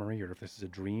her memory or if this is a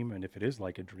dream, and if it is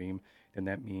like a dream, then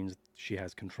that means she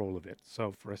has control of it.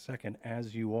 So for a second,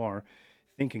 as you are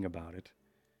thinking about it,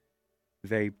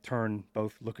 they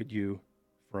both look at you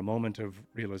for a moment of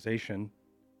realization,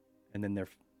 and then their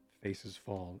faces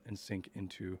fall and sink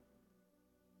into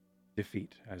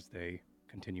defeat as they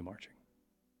continue marching.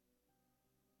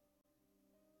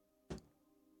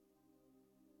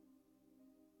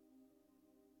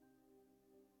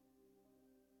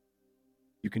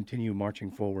 You continue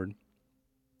marching forward,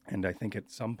 and I think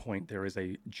at some point there is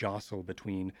a jostle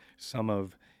between some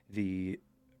of the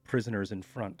prisoners in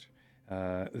front.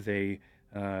 I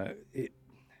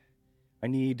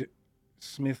need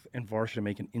Smith and Varsha to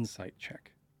make an insight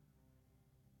check.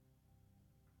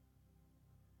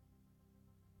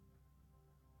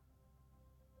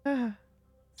 So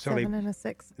 7 and a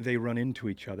 6. They run into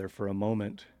each other for a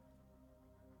moment,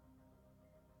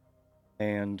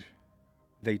 and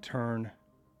they turn.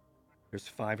 There's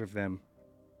 5 of them.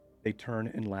 They turn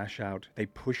and lash out. They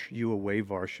push you away,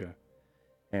 Varsha,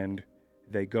 and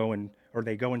they go and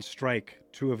strike.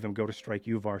 2 of them go to strike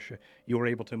you, Varsha. You are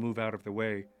able to move out of the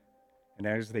way, and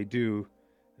as they do,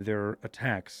 their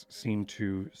attacks seem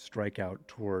to strike out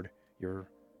toward your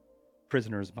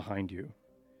prisoners behind you.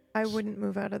 I wouldn't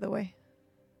move out of the way.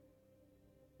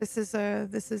 This is a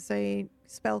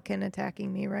spellkin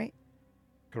attacking me, right?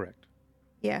 Correct.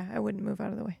 Yeah, I wouldn't move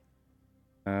out of the way.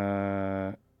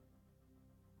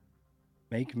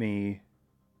 Make me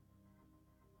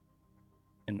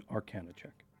an Arcana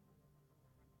check.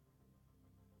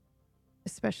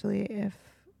 Especially if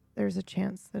there's a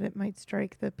chance that it might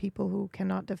strike the people who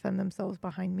cannot defend themselves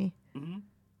behind me. Mm-hmm.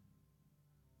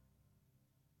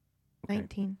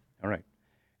 19. All right.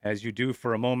 As you do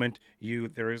for a moment,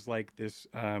 there is like this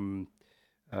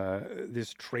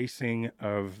this tracing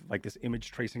of like this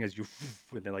image tracing as you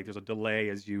and then like there's a delay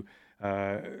as you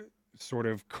sort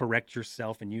of correct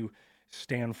yourself and you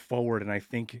stand forward, and I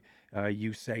think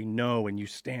you say no, and you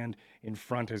stand in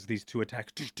front as these two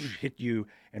attacks hit you,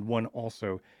 and one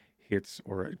also hits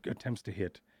or attempts to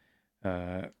hit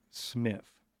Smith.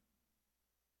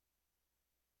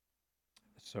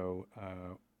 So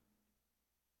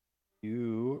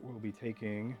you will be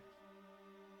taking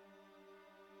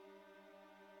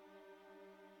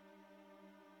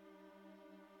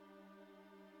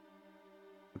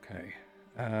okay.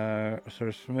 So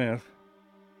Smith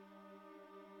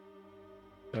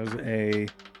does a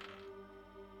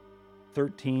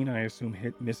 13, I assume,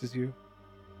 misses you?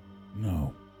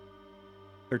 No,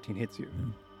 13 hits you.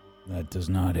 that does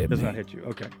not hit me. Does not hit you.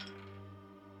 Okay.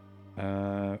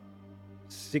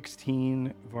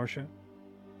 16, Varsha?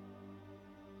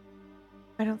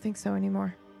 I don't think so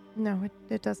anymore. No,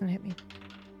 it doesn't hit me.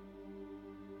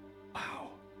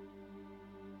 Wow.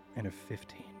 And a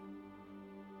 15.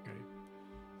 Okay.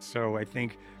 So I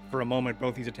think for a moment,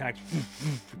 both these attacks,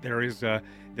 there is the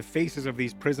faces of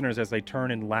these prisoners as they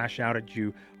turn and lash out at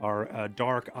you are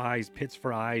dark eyes, pits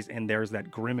for eyes, and there's that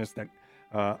grimace that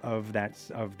of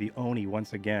the Oni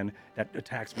once again that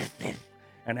attacks.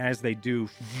 And as they do,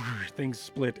 things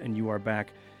split, and you are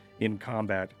back in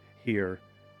combat here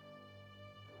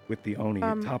with the Oni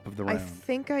at top of the round. I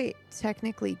think I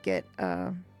technically get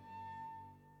a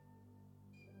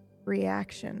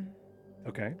reaction.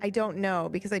 Okay. I don't know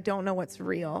because I don't know what's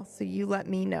real. So you let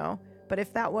me know. But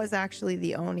if that was actually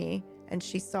the Oni and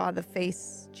she saw the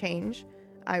face change,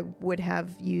 I would have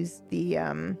used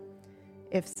the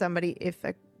if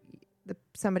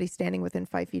somebody standing within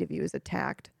 5 feet of you is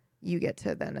attacked, you get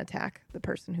to then attack the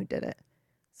person who did it.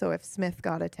 So if Smith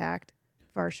got attacked,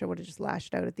 Varsha would have just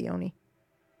lashed out at the Oni.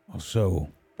 So,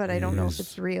 But I don't know if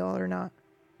it's real or not.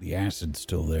 the acid's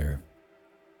still there.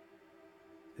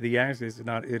 The acid is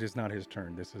not. It is not his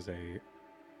turn. This is a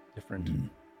different.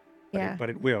 Yeah. But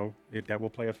it will. That will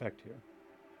play effect here.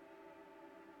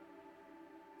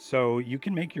 So you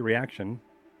can make your reaction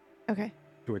Okay.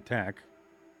 to attack.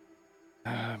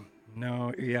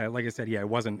 No. Yeah. Like I said. Yeah. It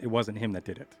wasn't him that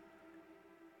did it.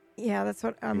 Yeah, that's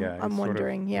what I'm Yeah, it's sort of-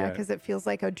 wondering. Yeah, yeah. because it feels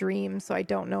like a dream, so I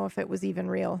don't know if it was even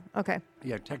real. Okay.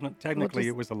 Yeah. Technically, just-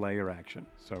 it was a layer action.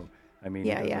 So I mean.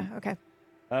 Yeah, it yeah. doesn't- Okay.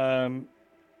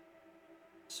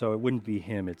 So it wouldn't be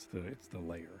him. It's the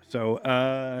layer. So.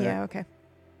 Yeah, okay.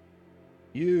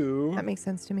 You. That makes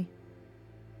sense to me.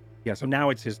 Yeah, so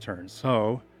now it's his turn.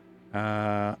 So,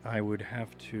 I would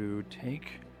have to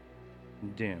take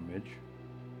damage.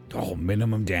 Oh,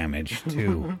 minimum damage,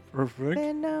 too. Perfect.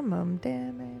 Minimum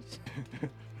damage.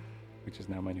 Which is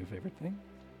now my new favorite thing.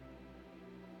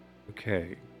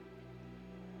 Okay.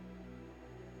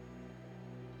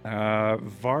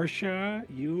 Varsha,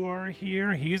 you are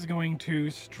here. He's going to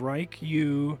strike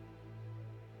you.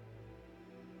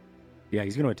 Yeah,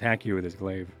 he's going to attack you with his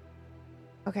glaive.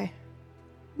 Okay.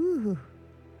 Ooh.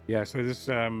 Yeah, so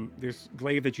this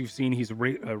glaive that you've seen, he's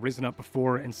risen up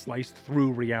before and sliced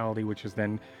through reality, which has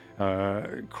then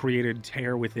created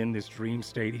tear within this dream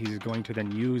state. He's going to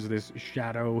then use this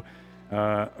shadow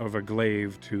of a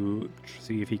glaive to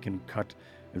see if he can cut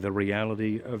the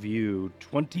reality of you.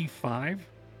 25?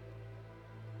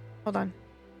 Hold on.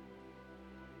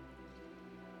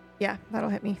 Yeah,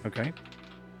 that'll hit me. Okay.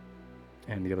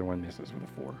 And the other one misses with a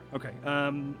 4. Okay.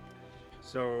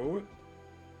 So...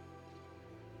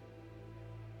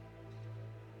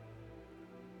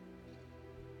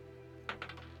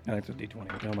 Oh, that's a D20. What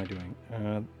the hell am I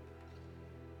doing?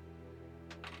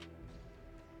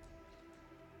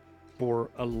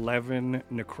 For 11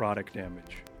 necrotic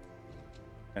damage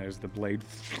as the blade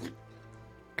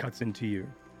cuts into you.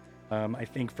 I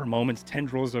think for moments,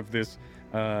 tendrils of this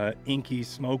inky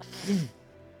smoke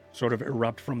sort of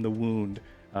erupt from the wound,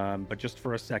 but just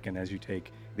for a second as you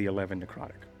take the 11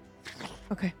 necrotic.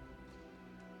 Okay.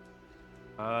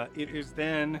 It is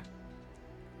then...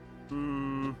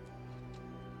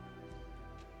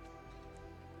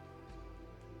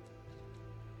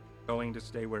 going to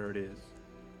stay where it is.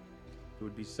 It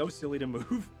would be so silly to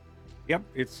move. Yep,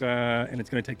 it's and it's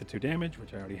going to take the 2 damage,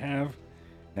 which I already have.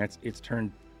 That's its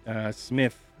turn.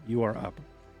 Smith, you are up.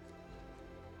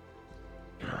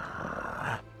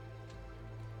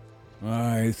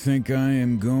 I think I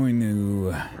am going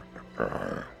to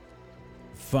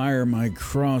fire my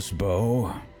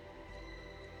crossbow.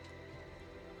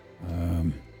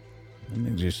 Let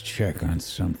me just check on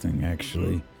something,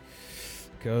 actually.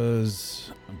 Because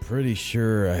I'm pretty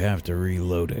sure I have to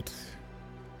reload it.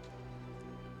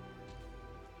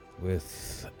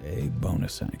 With a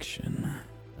bonus action.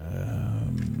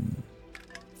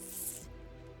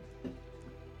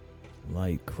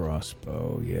 Light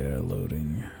crossbow, yeah,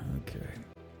 loading.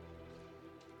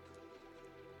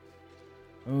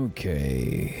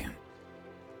 Okay.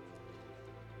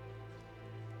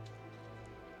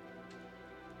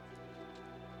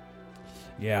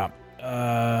 Yeah.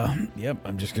 Yep,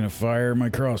 I'm just gonna fire my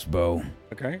crossbow.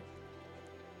 Okay.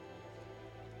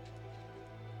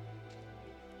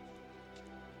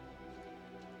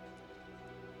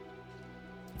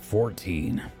 A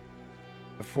 14.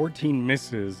 The 14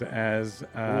 misses as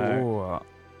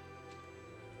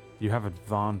you have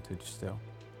advantage still.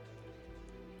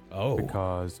 Oh.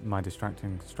 Because my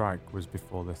distracting strike was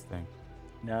before this thing.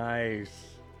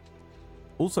 Nice.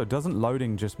 Also, doesn't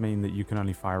loading just mean that you can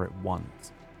only fire it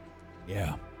once?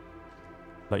 Yeah.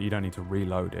 Like, you don't need to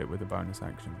reload it with a bonus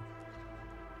action.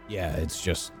 Yeah, it's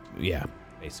just, yeah,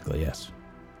 basically, yes.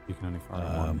 You can only fire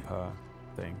it one per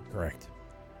thing. Correct.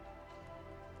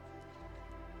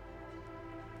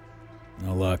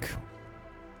 No luck.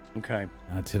 Okay.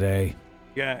 Not today.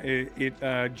 Yeah,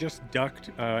 it just ducked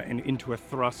and into a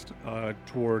thrust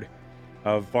toward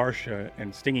Varsha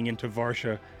and stinging into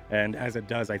Varsha. And as it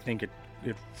does, I think a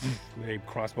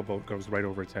crossbow bolt goes right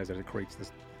over its head as it creates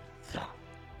this.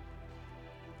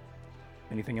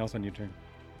 Anything else on your turn?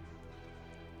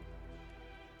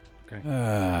 Okay.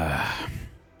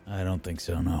 I don't think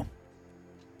so, no.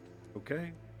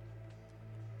 Okay.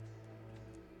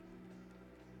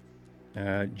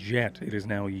 Jet, it is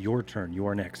now your turn. You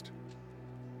are next.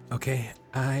 Okay,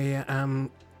 I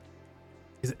am.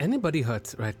 Is anybody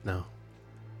hurt right now?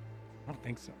 I don't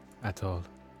think so. At all?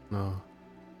 No.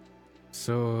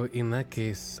 So in that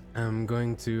case, I'm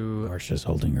going to. Marsha's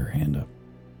holding her hand up.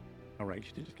 All right,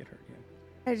 you did just get hurt again.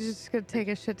 I just gonna take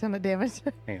a shit ton of damage.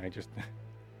 Hey, I just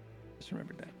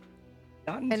remembered that.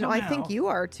 Not And until I now. think you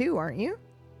are too, aren't you?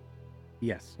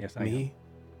 Yes, I Me?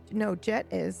 No, Jet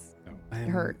is I'm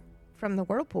hurt from the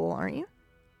whirlpool, aren't you?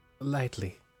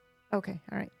 lightly. Okay,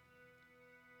 all right.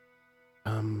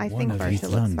 I One think of his Varsha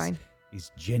looks lungs fine.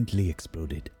 is gently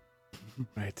exploded.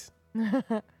 Right.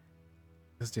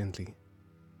 Just gently.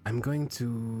 I'm going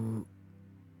to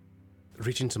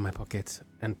reach into my pocket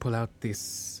and pull out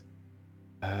this.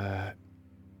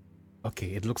 Okay,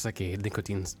 it looks like a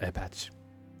nicotine patch,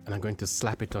 and I'm going to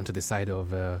slap it onto the side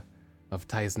of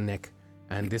Ty's neck,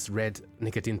 and this red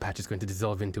nicotine patch is going to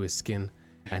dissolve into his skin,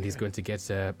 and he's going to get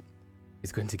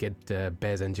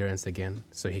Bear's endurance again,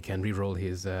 so he can reroll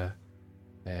his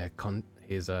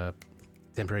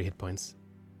temporary hit points,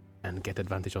 and get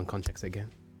advantage on con checks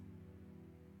again.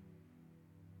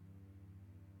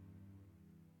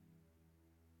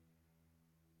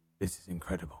 This is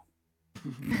incredible.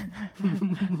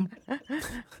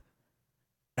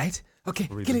 Right? Okay,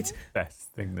 Probably kill the it. best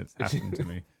thing that's happened to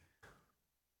me.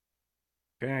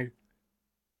 Okay.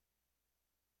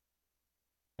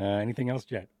 Anything else,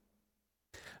 Jet?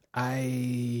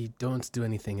 I don't do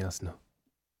anything else, no.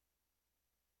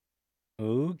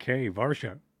 Okay,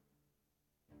 Varsha.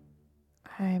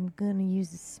 I'm gonna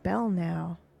use a spell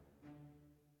now.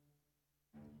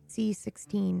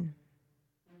 C16.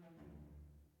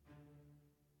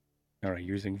 All right,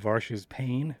 using Varsha's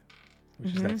Pain,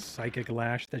 which is that psychic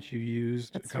lash that you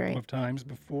used That's a couple right. of times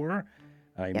before.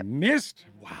 I Yep. missed.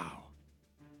 Wow.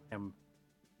 I'm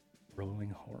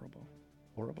rolling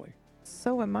horribly.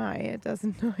 So am I. It does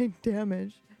 9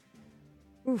 damage.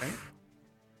 Oof.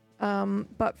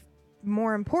 But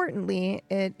more importantly,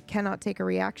 it cannot take a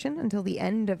reaction until the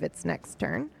end of its next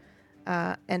turn.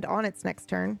 And on its next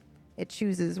turn, it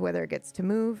chooses whether it gets to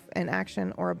move, an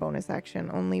action, or a bonus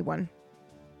action. Only one.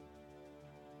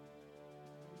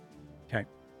 Okay.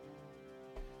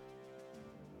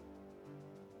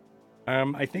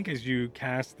 I think as you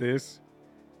cast this,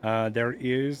 there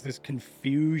is this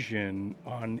confusion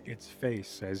on its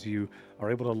face as you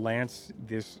are able to lance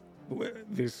this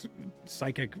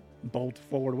psychic bolt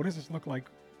forward. What does this look like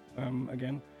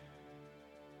again?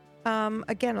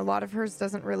 Again, a lot of hers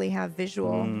doesn't really have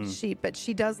visual, but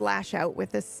she does lash out with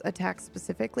this attack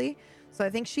specifically. So I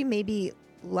think she maybe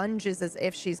lunges as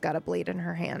if she's got a blade in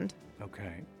her hand,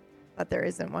 Okay. but there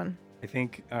isn't one. I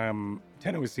think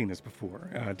Tenno has seen this before.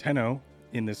 Tenno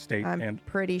in this state, I'm and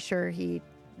pretty sure he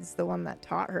is the one that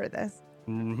taught her this.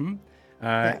 mhm.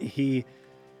 Yeah. He,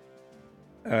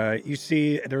 you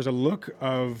see, there's a look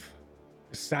of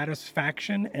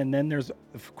satisfaction, and then there's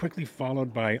quickly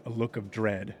followed by a look of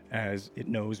dread as it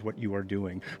knows what you are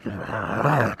doing.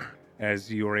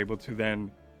 As you are able to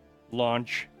then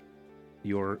launch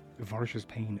your Varsha's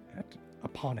Pain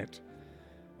upon it.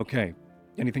 Okay.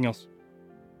 Anything else?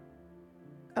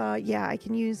 Yeah, I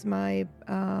can use my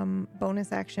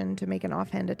bonus action to make an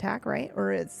offhand attack, right?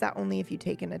 Or is that only if you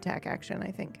take an attack action,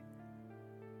 I think?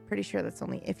 Pretty sure that's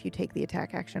only if you take the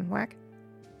attack action. Whack,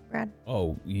 Brad?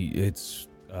 Oh, it's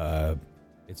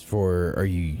for. Are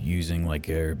you using like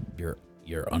you're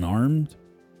unarmed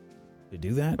to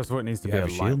do that? That's what it needs to You be have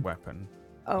a a light shield? weapon.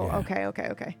 Oh, Yeah.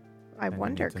 okay. I And you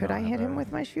wonder, need to could not I have hit him a-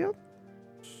 with my shield?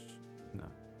 No.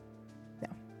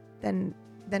 Then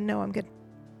no, I'm good.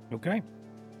 Okay.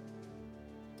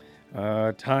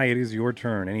 Ty, it is your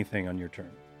turn. Anything on your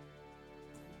turn?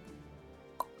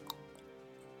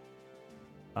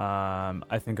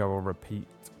 I think I will repeat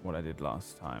what I did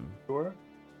last time. Sure.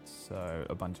 So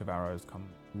a bunch of arrows come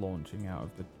launching out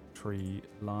of the tree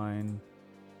line.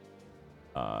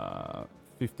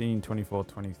 15, 24,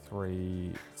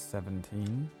 23,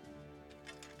 17.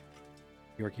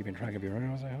 You are keeping track of your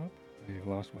arrows, I hope. You've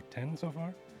lost, 10 so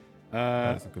far?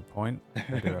 That's a good point.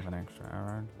 I do have an extra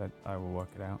arrow, but I will work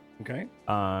it out. Okay.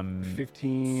 15,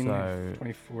 15, so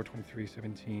 24, 23,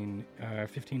 17.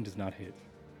 15 does not hit.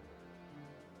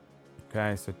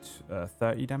 okay, so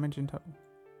 30 damage in total.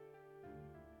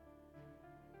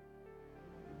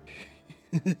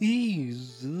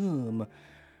 Zoom.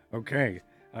 Okay.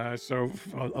 So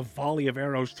a volley of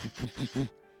arrows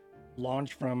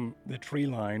launch from the tree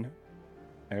line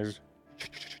as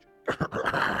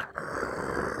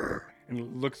and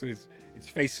it looks at its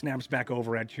face snaps back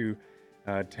over at you,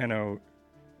 Tenno,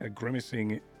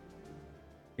 grimacing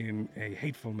in a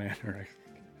hateful manner.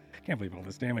 I can't believe all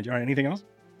this damage. All right, anything else?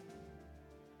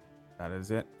 That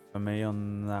is it for me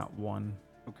on that one.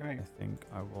 Okay. I think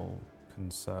I will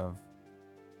conserve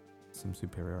some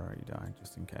superiority die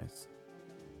just in case.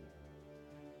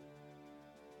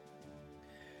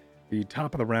 The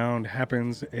top of the round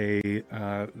happens.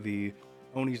 The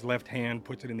Oni's left hand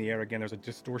puts it in the air again. There's a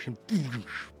distortion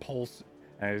pulse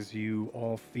as you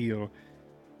all feel.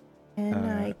 Can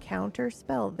I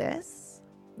counterspell this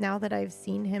now that I've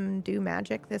seen him do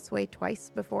magic this way twice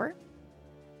before?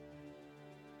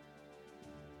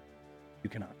 You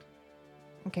cannot.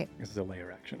 Okay. This is a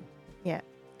layer action. Yeah.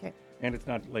 Okay. And it's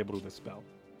not labeled with a spell.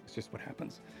 It's just what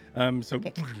happens. So,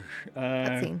 Okay.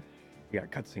 Cutscene. Yeah,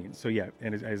 cutscene. So yeah,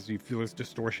 and as you feel this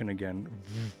distortion again,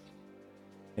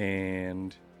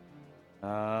 and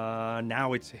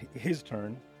now it's his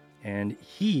turn, and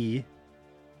he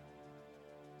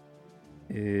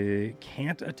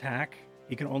can't attack.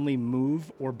 He can only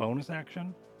move or bonus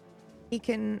action. He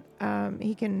can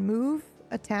move,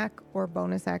 attack, or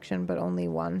bonus action, but only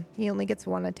one. He only gets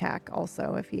one attack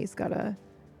also if he's got a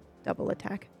double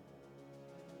attack.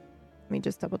 Let me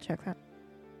just double check that.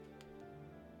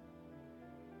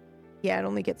 Yeah, it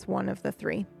only gets one of the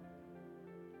three.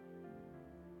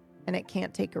 And it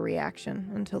can't take a reaction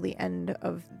until the end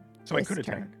of So I this could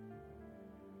attack. turn.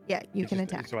 Yeah, you can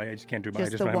attack. So I just can't do. I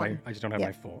Just just the don't have one. my. I just don't have Yeah.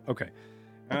 my full. Okay.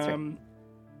 That's right.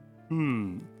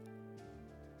 Hmm.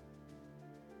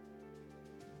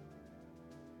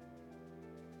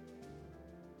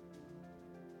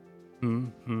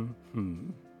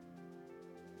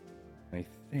 I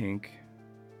think.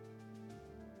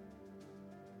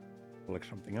 Look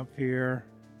something up here.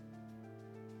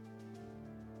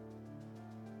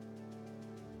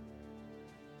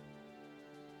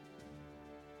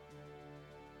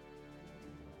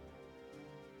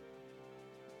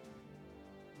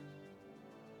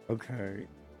 Okay.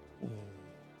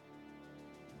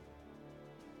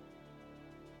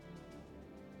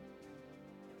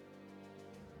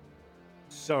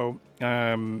 So,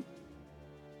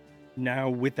 now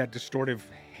with that distortive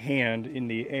hand in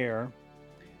the air,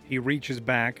 he reaches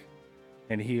back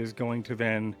and he is going to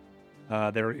then,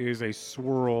 there is a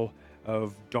swirl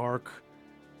of dark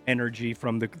energy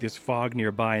from this fog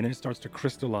nearby, and then it starts to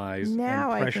crystallize.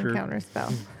 Now and I can pressure.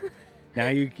 counterspell. Now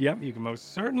you can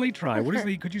most certainly try. What is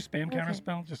the, could you spam Okay.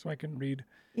 counterspell just so I can read?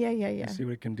 Yeah. Let's see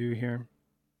what it can do here.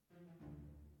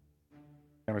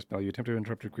 Counterspell. You attempt to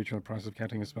interrupt a creature in the process of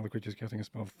casting a spell. The creature is casting a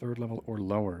spell of 3rd level or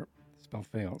lower. The spell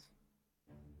fails.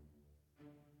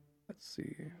 Let's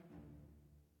see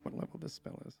what level this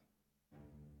spell is.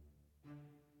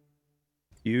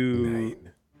 You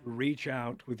reach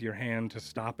out with your hand to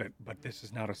stop it, but this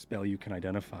is not a spell you can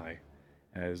identify,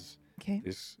 as Okay.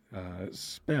 this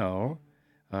spell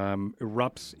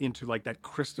erupts into like that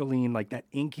crystalline, like that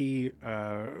inky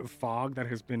fog that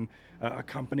has been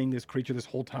accompanying this creature this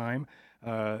whole time.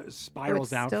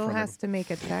 Spirals it out still from has to make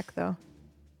a check though.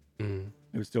 Mm.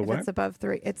 it. was still If what? it's above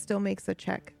 3, it still makes a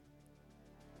check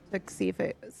to see if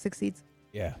it succeeds.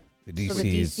 Yeah. The DC, So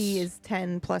the DC is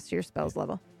 10 plus your spell's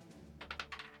level.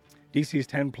 DC is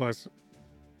 10 plus.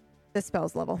 The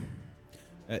spell's level.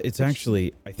 it's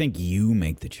actually, I think you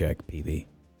make the check, PB.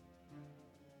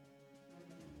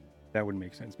 That would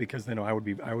make sense because then I would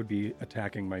be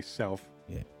attacking myself.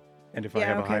 Yeah. And if I Yeah,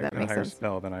 have okay, a that makes higher sense.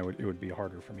 spell, then it would be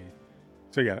harder for me.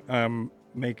 So yeah,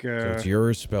 make So it's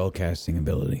your spell casting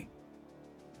ability.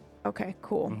 Okay,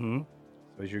 cool.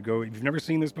 So as you go, if you've never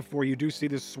seen this before, you do see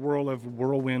this swirl of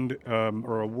whirlwind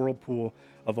or a whirlpool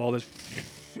of all this,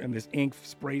 and this ink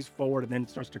sprays forward and then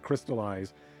starts to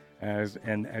crystallize, as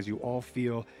you all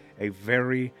feel a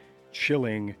very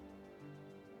chilling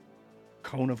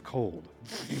cone of cold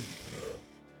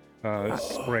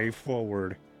spray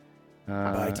forward.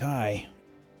 By Ty.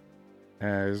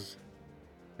 And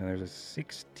there's a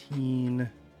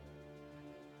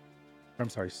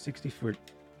 60-foot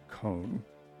cone.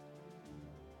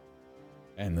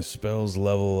 And the spell's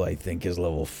level, I think, is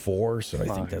level 4, so I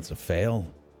think 5. that's a fail.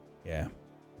 Yeah.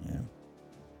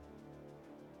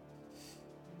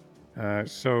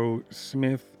 So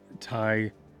Smith,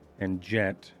 Ty, and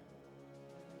Jet,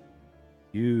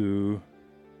 you.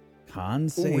 Con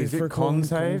save is it for con Cone of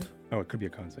save? Cold? Oh, it could be a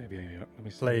con save. Yeah. Let me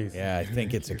see. Please. Yeah, I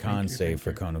think it's a Thank con you, save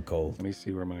for thank you. Cone of Cold. Let me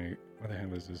see where the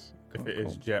hell is this? If cone it is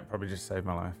called? Jet, probably just saved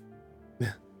my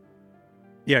life.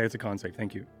 Yeah, it's a con save.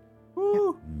 Thank you.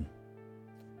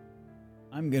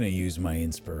 I'm going to use my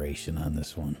inspiration on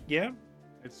this one. Yeah,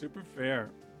 it's super fair.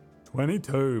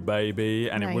 22, baby.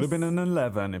 And it would have been Nice. an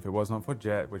 11 if it was not for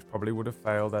Jet, which probably would have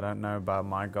failed. I don't know, but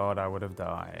my God, I would have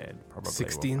died. Probably. We'll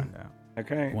 16. find out.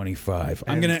 Okay. 25.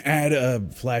 I'm And- going to add a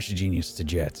Flash of Genius to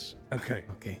Jets. Okay.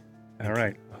 Okay. All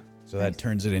right. So that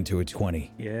turns it into a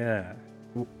 20. Yeah.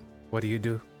 What do you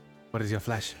do? What is your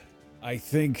flash? I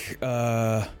think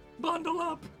Bundle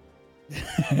up.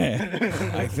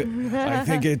 I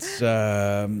think it's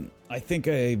I think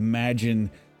I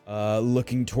imagine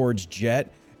looking towards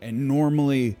Jet, and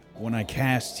normally when I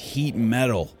cast heat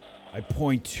metal, I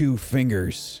point 2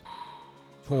 fingers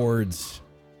towards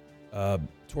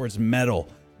metal,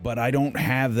 but I don't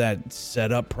have that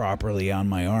set up properly on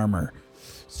my armor.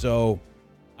 So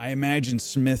I imagine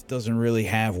Smith doesn't really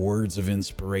have words of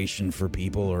inspiration for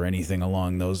people or anything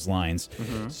along those lines.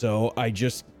 So I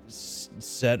just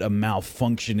set a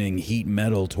malfunctioning heat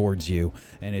metal towards you,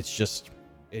 and it's just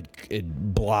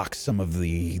it blocks some of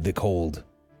the cold.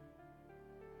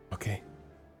 Okay.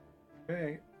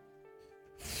 Okay.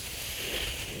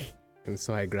 And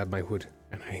so I grab my hood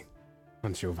and I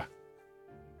punch over.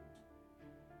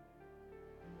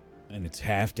 And it's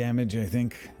half damage, I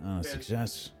think, on a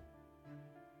success.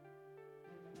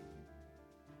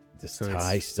 Does So Ty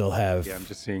it's- still have Yeah, I'm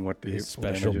just seeing what the his full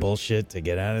special damage is. bullshit to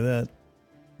get out of that?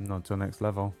 Not till next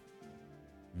level.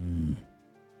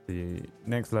 The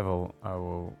next level, I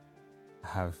will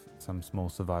have some small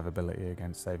survivability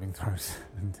against saving throws.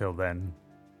 Until then,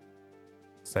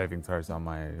 saving throws are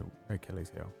my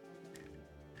Achilles heel.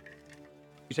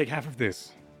 You take half of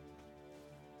this.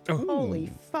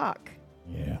 Holy fuck.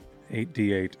 Yeah,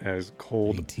 8d8 as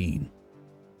cold. 18.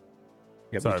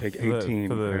 Yep, Sorry, you take for the- 18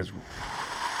 for the- as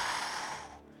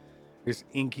this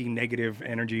inky negative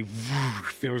energy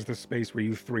fills the space where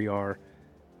you 3 are.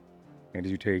 And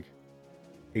you take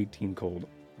 18 cold,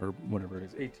 or whatever it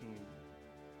is. 18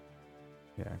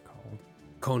 Yeah, cold.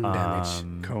 Cone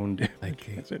damage. cone damage.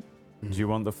 Okay. That's it. Do you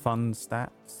want the fun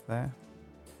stats there?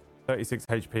 36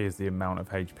 HP is the amount of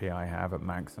HP I have at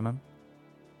maximum.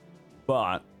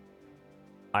 But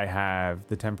I have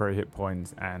the temporary hit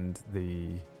points and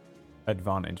the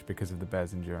advantage because of the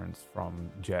bear's endurance from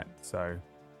Jet. So,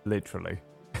 literally,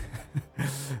 that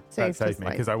Saved saved his me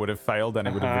life. because I would have failed and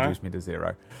it would have Uh-huh. reduced me to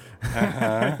 0.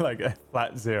 Uh-huh. Like a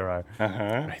flat 0.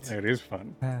 Uh-huh. Right. That is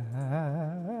fun.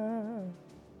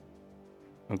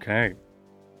 Okay.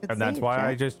 Good And that's save, why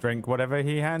I Jack. just drink whatever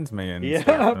he hands me and Yeah,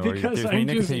 stuff, or he because gives I'm me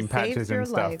just- nicotine He patches saved your and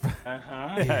stuff. life.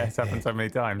 Uh-huh. Yeah, it's happened so many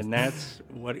times. And that's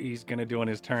what he's going to do on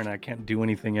his turn. I can't do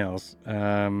anything else.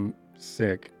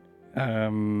 Sick.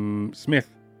 Smith,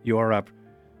 you are up.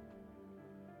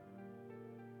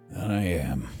 I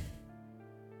am.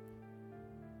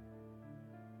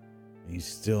 He's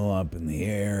still up in the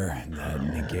air. That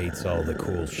negates all the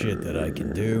cool shit that I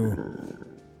can do.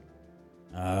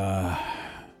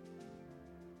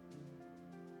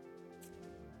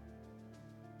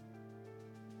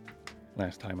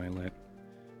 Last time I let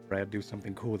Brad do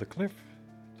something cool with a cliff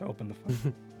to open the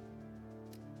fun.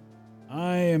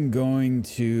 I am going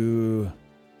to...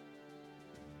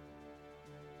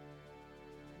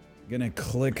 Gonna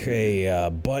click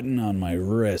a button on my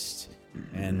wrist,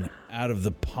 and out of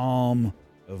the palm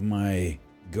of my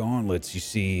gauntlets, you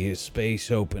see space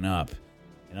open up,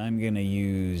 and I'm gonna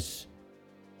use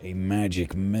a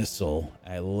magic missile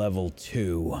at level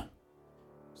 2.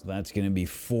 So that's gonna be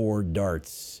 4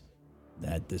 darts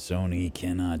that this Oni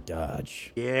cannot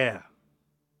dodge. Yeah.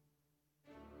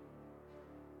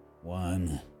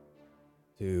 1,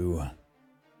 2,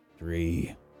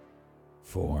 3,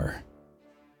 4.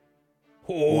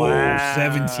 Oh, Wow.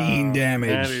 17 damage.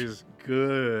 That is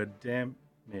good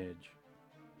damage.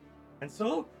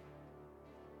 Pencil?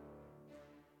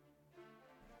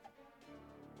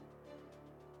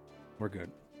 We're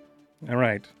good. All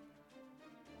right.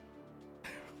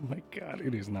 Oh my God,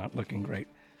 it is not looking great.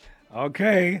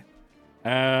 Okay.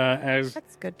 As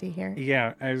That's good to hear.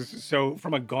 yeah, as so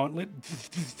from a gauntlet,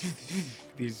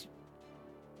 these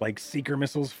like seeker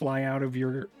missiles fly out of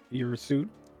your suit,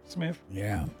 Smith.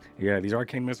 Yeah. Yeah, these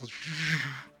arcane missiles.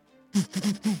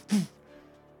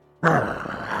 Probably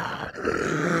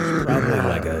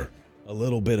like a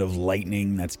little bit of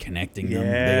lightning that's connecting them.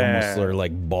 They almost Yeah. are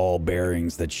like ball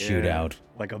bearings that shoot Yeah, out.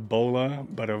 like a bola,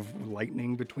 but of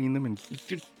lightning between them, and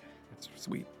it's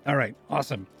sweet. All right,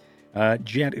 awesome.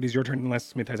 Jet, it is your turn unless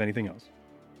Smith has anything else.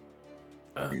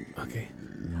 Okay.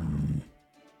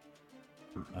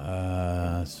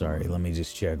 Sorry, let me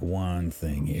just check one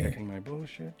thing here. Checking my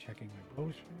bullshit. Checking my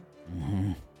bullshit.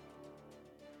 Mm-hmm.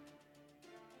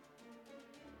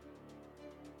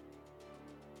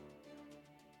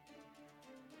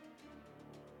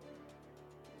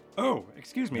 Oh,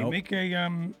 excuse me. Nope. Make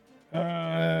a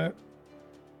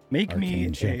make me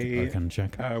Arcane check. a Arcane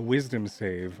check. wisdom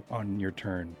save on your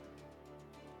turn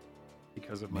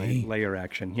because of my Me? layer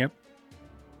action. Yep.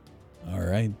 All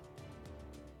right.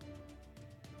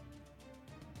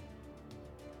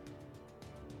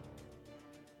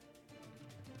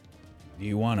 Do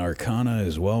you want Arcana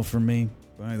as well from me,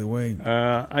 by the way?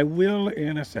 I will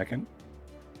in a second.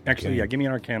 Actually, Okay. yeah. Give me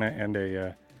an Arcana and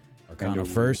a. Arcana a-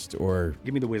 first, or...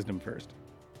 Give me the wisdom first.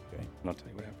 Okay. And I'll tell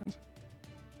you what happens.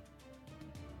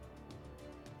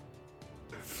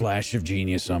 Flash of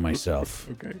genius on myself.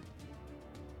 Okay.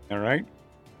 All right.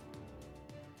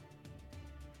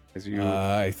 As you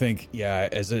I think, yeah,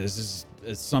 as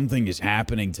something is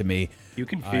happening to me. you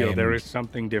can feel there I'm- is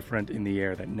something different in the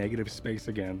air. That negative space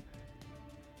again.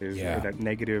 There's Yeah. that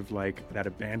negative, like that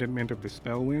abandonment of the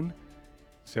spell wind.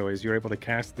 So as you're able to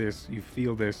cast this, you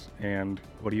feel this, and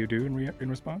what do you do in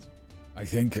response? I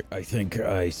think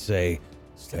I say,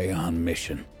 stay on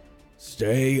mission.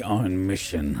 Stay on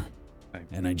mission. Right.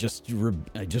 And I just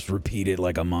repeat it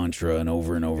like a mantra and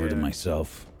over to Yeah.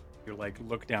 myself. You like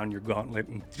look down your gauntlet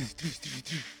and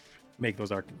make those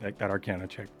that Arcana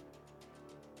check.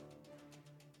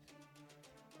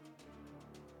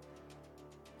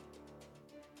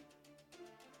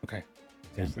 Okay.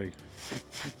 As they-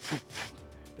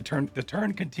 the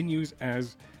turn continues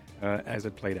as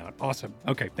it played out. Awesome.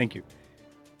 Okay, thank you.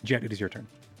 Jet, it is your turn.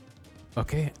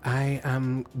 Okay, I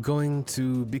am going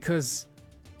to, because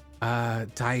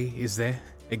Ty is there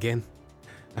again,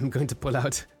 I'm going to pull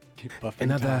out Keep buffing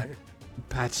another Ty.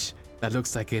 patch that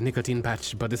looks like a nicotine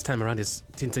patch, but this time around it's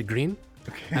tinted green.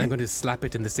 And I'm going to slap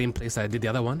it in the same place I did the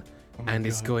other one. Oh my And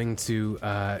it's God. going to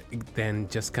then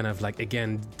just kind of like,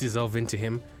 again, dissolve into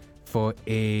him for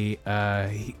a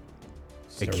cure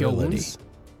Sterility. wounds.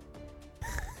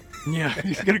 Yeah,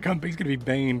 he's gonna be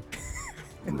Bane.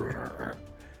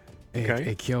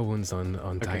 Okay. A cure wounds on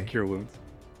Ty Okay, cure wounds.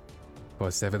 for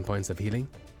 7 points of healing.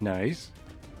 Nice.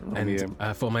 Roll me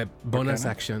And for my bonus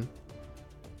Arcana? action,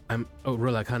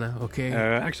 roll Arcana, okay.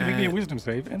 actually, make me a Uh, wisdom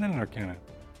save and then an Arcana.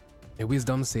 A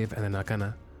wisdom save and an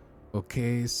arcana.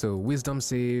 Okay, so wisdom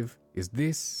save is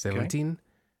this 17,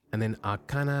 and then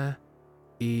arcana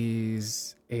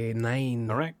is a 9.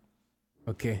 All right.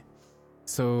 Okay,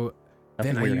 so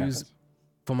Nothing then I weird use happens.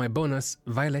 for my bonus.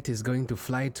 Violet is going to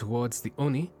fly towards the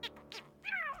Oni,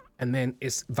 and then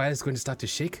Violet's going to start to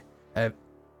shake a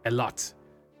lot,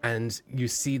 and you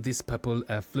see this purple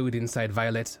fluid inside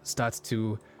Violet starts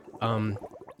to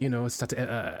start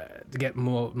to get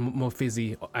more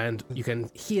fizzy, and you can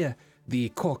hear the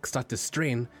cork start to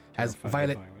strain as Terrified of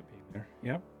Violet being there.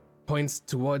 Yep. points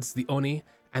towards the Oni,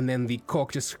 and then the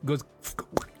cork just goes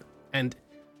and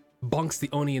bonks the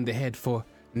Oni in the head for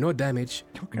no damage.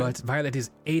 Okay. But Violet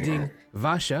is aiding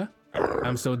Vasha,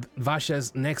 so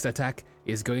Vasha's next attack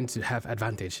is going to have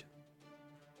advantage.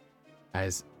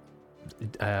 As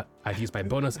I've used my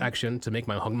bonus action to make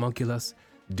my homunculus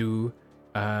do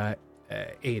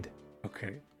aid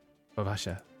Okay. for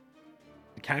Vasha.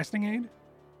 Casting aid?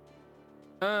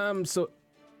 So Or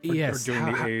yes, doing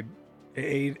the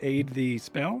aid the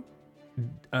spell?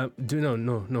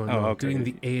 no. okay. Doing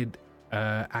the aid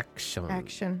action.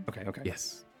 Action. Okay.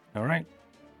 Yes. All right.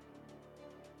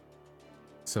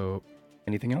 So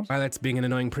Anything else? Violet's being an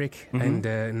annoying prick, Mhm.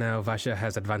 and now Vasha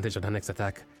has advantage on her next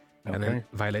attack. And then Okay.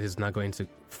 Violet is now going to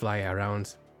fly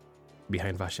around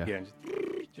behind Vasha, Yeah.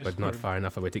 Just but not sort of- far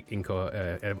enough away to Inco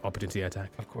an opportunity attack.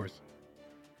 Of course.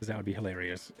 Because that would be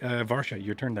hilarious. Varsha,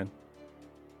 your turn then.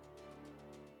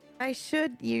 I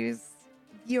should use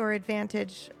your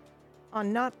advantage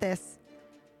on not this,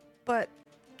 but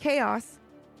chaos.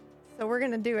 So we're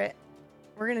going to do it.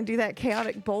 We're going to do that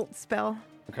chaotic bolt spell,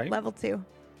 Okay. level 2,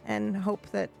 and hope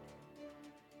that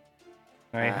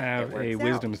I it have a works out.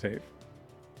 wisdom save.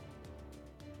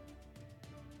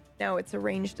 no, it's a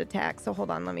ranged attack. So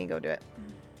hold on, let me go do it.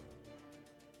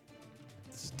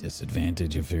 It's a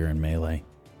disadvantage if you're in melee.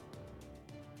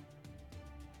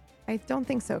 I don't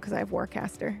think so because I have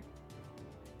Warcaster.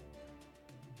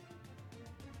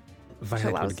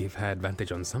 Violet allows- would give her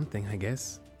advantage on something, I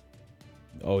guess.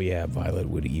 Oh yeah, Violet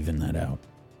would even that out.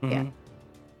 Yeah.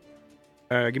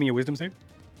 Give me a wisdom save.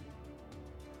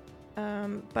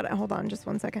 But hold on just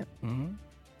one second. Mm-hmm.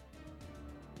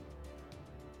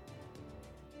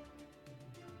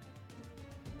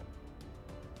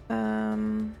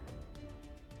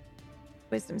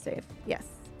 Wisdom save. Yes.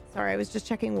 Sorry, I was just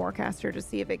checking Warcaster to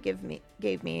see if it gave me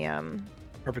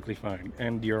Perfectly fine.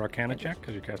 And your Arcana check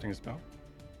because you're casting a spell.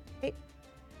 Okay.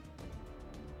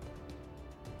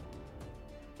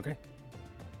 Okay.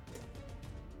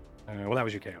 Well, that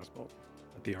was your Chaos Bolt.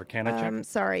 But the Arcana check.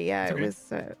 sorry, yeah, It's it okay.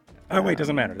 was Oh wait,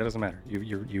 doesn't matter. That doesn't matter.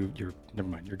 You're never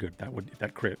mind. You're good.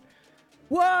 That crit.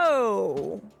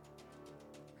 Whoa!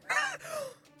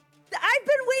 I've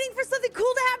been waiting for something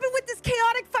cool to happen with this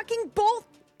chaotic fucking bolt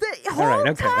the whole All right.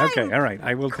 Okay. time. Okay. All right.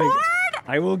 I will take.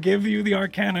 I will give you the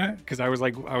Arcana because I was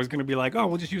gonna be like, oh,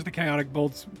 we'll just use the Chaotic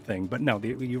Bolts thing, but no,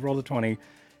 you roll a 20,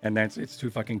 and it's too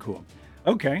fucking cool.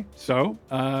 Okay. So.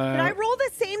 Did I roll the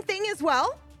same thing as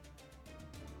well?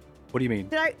 What do you mean?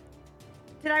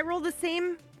 Did I roll the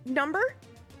same number?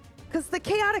 Because the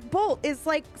chaotic bolt is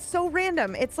like so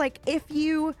random. It's like if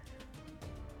you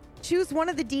choose one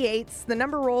of the d8s, the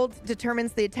number rolled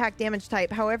determines the attack damage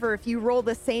type. However, if you roll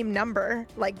the same number,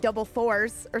 like double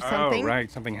 4s or something, Oh,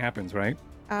 right. Something happens, right?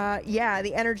 yeah,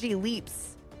 the energy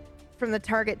leaps from the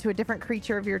target to a different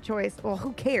creature of your choice. Well,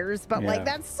 who cares? But Yeah. like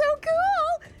that's so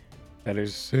cool. That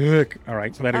is sick. All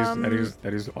right. So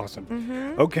that is awesome.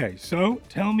 Mhm. Okay. So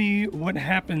tell me what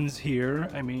happens here.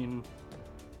 I mean,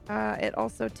 It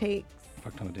also takes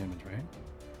fuck ton of damage, right?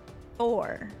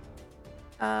 4.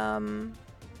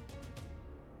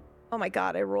 Oh my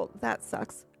god, I rolled. That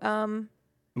sucks. I'm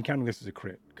counting this as a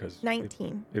crit because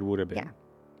 19. It would have been. Yeah.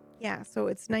 Yeah, so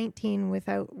it's 19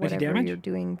 without whatever damage? you're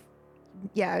doing.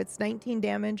 Yeah, it's 19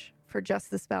 damage for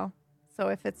just the spell. So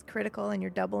if it's critical and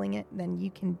you're doubling it, then you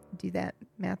can do that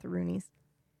math-a-roonies.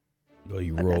 Well,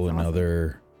 you But roll that's awesome.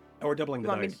 another Or doubling the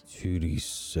Want me dice.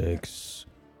 2d6.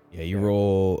 Yeah, you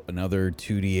roll another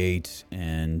 2d8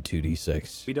 and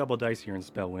 2d6. We double dice here in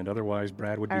Spellwind. Otherwise,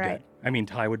 Brad would be All dead. right. I mean,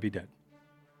 Ty would be dead.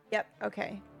 Yep,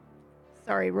 okay.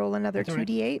 Sorry, roll another That's all right.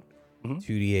 2d8.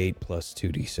 2d8 plus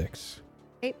 2d6.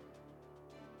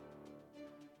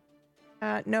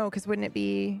 No, because wouldn't it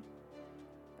be...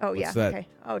 Oh, yeah, What's that- okay.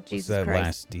 Oh, What's Jesus that Christ.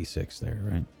 last d6 there,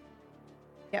 right?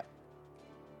 Yep.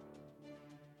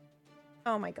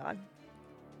 Oh, my God.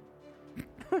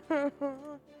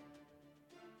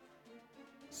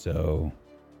 So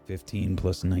 15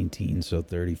 plus 19, so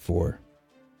 34.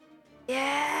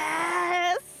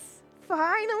 Yes!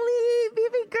 Finally,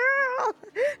 baby girl!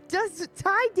 Does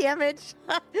tie damage.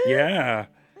 Yeah.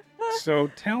 So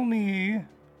tell me.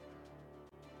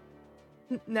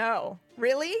 No.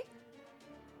 Really?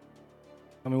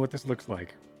 Tell me what this looks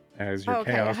like as your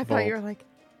Okay, Chaos I thought Bolt you were like,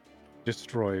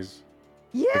 destroys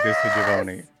yes! the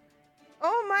Visagivoni.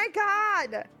 Oh my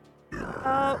god!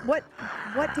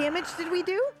 What damage did we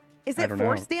do? Is I it don't know.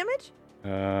 force damage?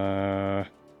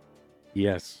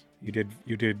 Yes, you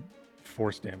did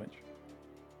force damage.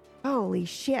 Holy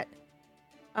shit.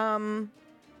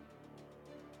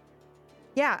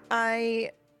 Yeah,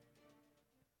 I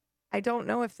don't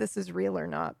know if this is real or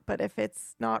not, but if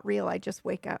it's not real, I just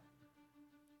wake up.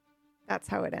 That's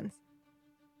how it ends.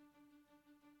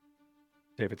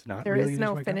 Say if it's not There real, is you no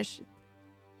just wake up? finish.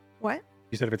 What?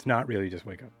 You said if it's not real, you just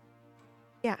wake up.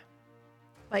 Yeah.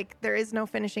 Like, there is no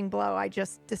finishing blow. I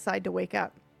just decide to wake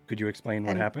up. Could you explain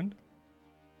what And- happened?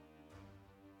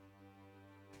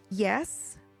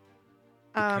 Yes.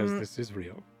 because this is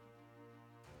real.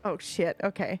 Oh shit.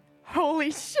 Okay.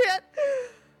 Holy shit.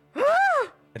 I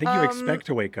think you expect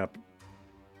to wake up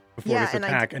before yeah, this and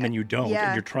attack, and then you don't, yeah.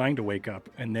 and you're trying to wake up,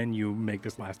 and then you make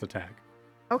this last attack.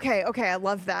 Okay, I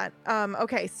love that.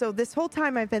 Okay, so this whole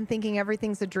time I've been thinking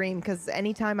everything's a dream because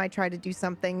anytime I try to do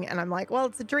something and I'm like, well,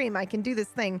 it's a dream, I can do this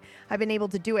thing, I've been able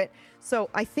to do it. So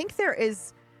I think there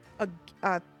is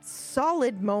a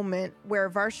solid moment where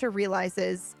Varsha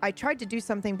realizes I tried to do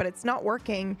something, but it's not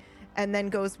working, and then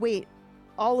goes, wait,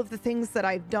 all of the things that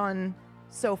I've done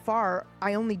so far,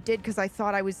 I only did because I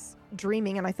thought I was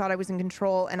dreaming and I thought I was in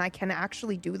control and I can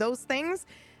actually do those things.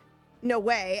 No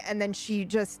way. And then she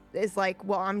just is like,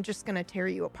 well, I'm just going to tear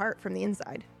you apart from the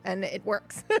inside. And it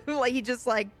works. Like he just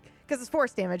like, because it's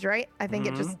force damage, right? I think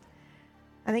it just,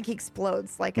 I think he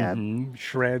explodes like a,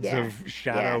 shreds yeah, of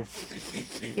shadow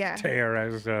yeah. tear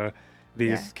as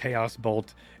this chaos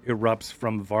bolt erupts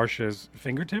from Varsha's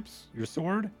fingertips. Your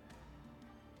sword?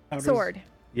 How does- sword.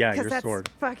 Yeah, Because your that's sword.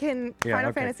 fucking Yeah,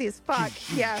 Final okay. Fantasy as fuck.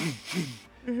 Yeah.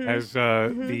 As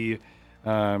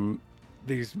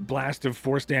these blast of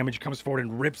force damage comes forward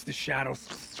and rips the shadow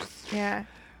Yeah.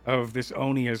 of this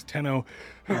Oni as Tenno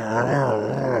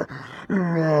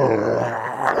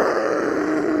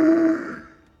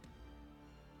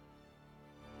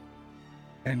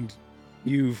and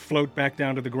you float back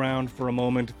down to the ground for a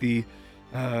moment. The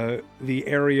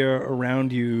area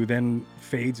around you then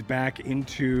fades back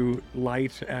into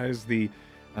light as the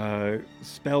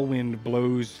spell wind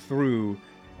blows through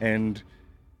and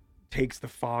takes the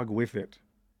fog with it.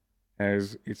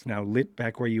 As it's now lit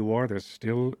back where you are, there's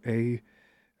still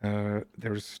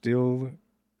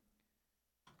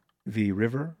the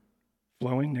river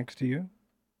flowing next to you.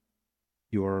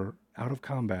 You're out of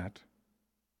combat,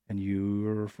 and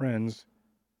your friends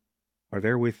are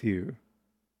there with you,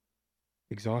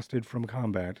 exhausted from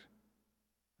combat,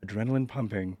 adrenaline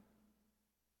pumping,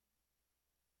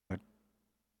 but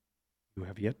you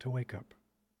have yet to wake up.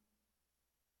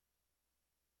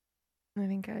 I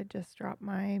think I just dropped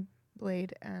my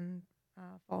blade and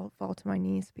fall to my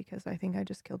knees because I think I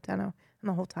just killed Tenno. And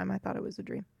the whole time I thought it was a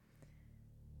dream.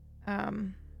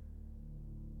 And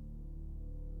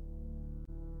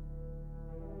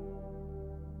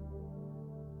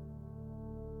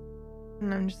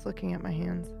I'm just looking at my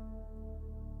hands.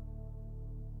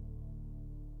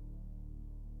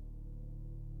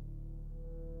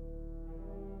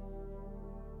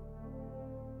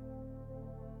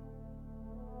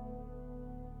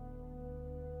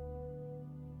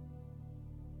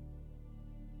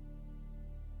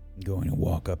 I'm going to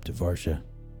walk up to Varsha.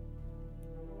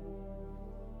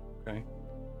 Okay.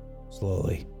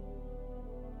 Slowly.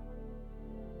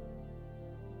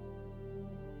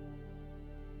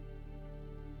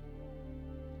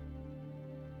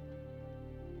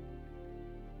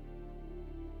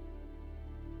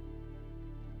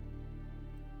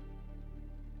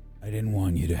 I didn't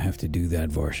want you to have to do that,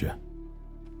 Varsha.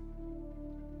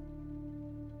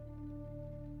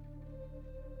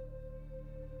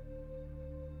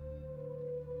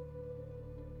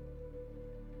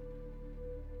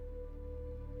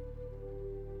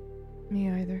 Me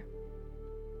either.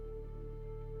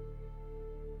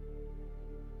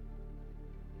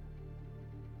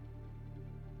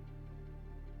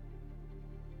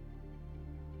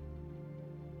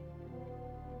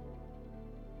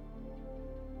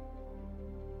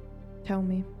 Tell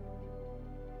me.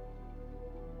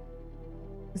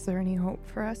 Is there any hope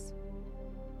for us?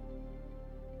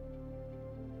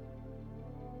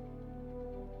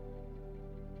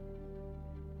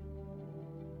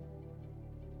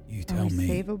 You Are tell we me.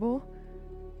 savable?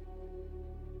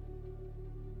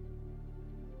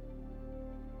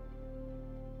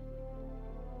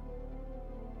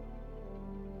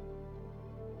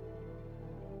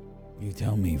 You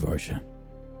tell me, Varsha.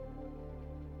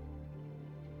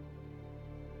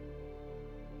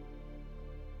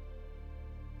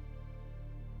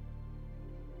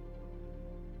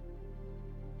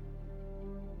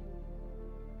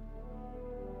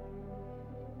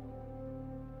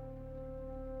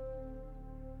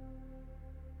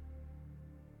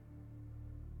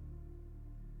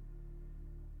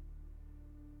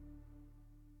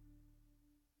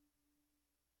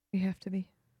 We have to be.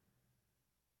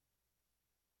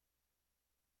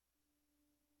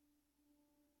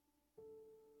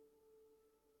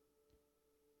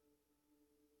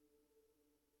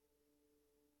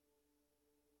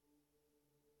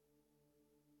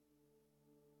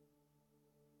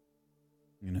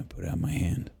 I'm gonna put out my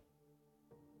hand.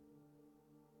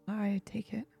 I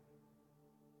take it.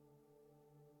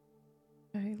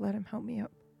 I let him help me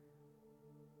up.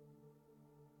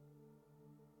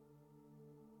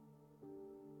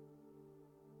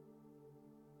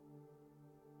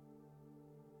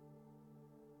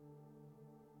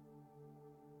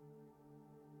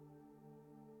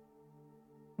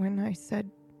 when I said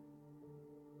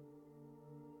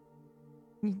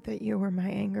that you were my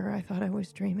anger, I thought I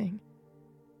was dreaming.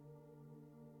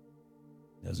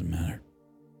 Doesn't matter.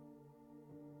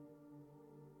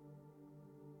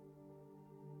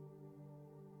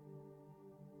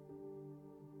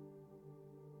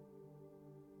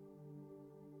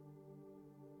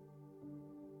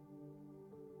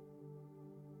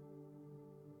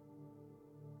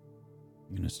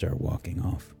 I'm going to start walking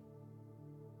off.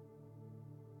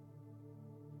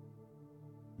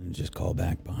 And just call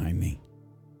back behind me.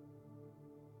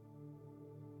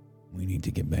 We need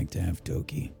to get back to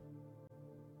Avtoki.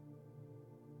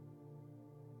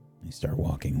 I start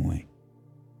walking away.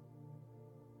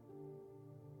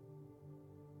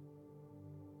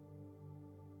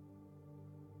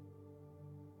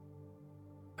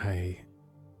 I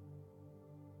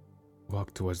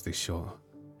walk towards the shore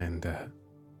and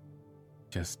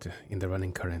just in the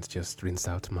running current, just rinse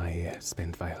out my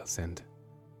spent vials, and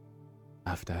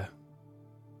after,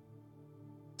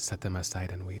 set them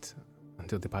aside and wait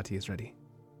until the party is ready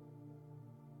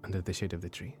under the shade of the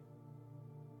tree.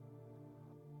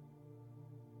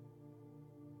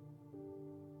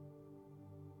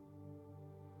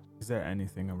 Is there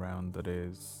anything around that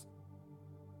is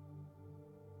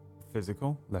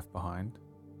physical left behind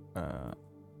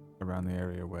around the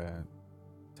area where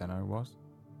Tenno was?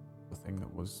 The thing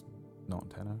that was not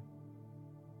Tenno?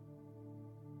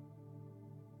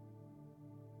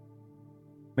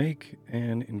 Make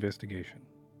an investigation.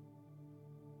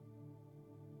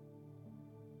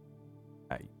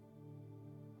 Hey.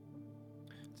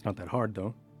 It's not that hard,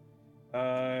 though.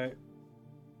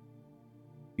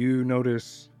 You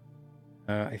notice,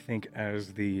 I think,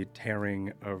 as the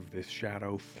tearing of this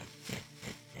shadow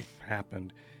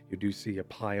happened, you do see a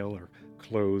pile or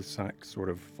clothes sort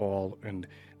of fall, and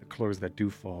the clothes that do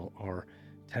fall are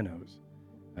Tenno's,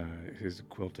 his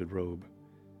quilted robe,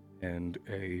 and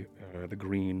the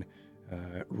green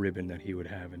ribbon that he would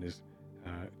have in his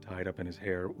tied up in his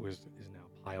hair is now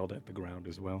piled at the ground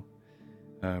as well.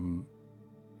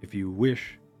 If you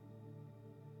wish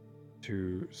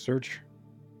to search,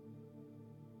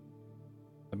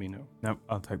 let me know. Nope,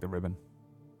 I'll take the ribbon.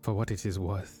 For what it is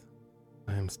worth,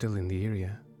 I am still in the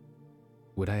area.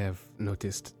 Would I have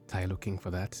noticed Ty looking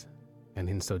for that? And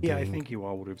in so doing, Yeah, I think you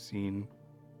all would have seen.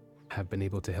 have been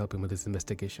able to help him with his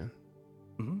investigation.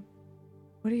 Mm-hmm.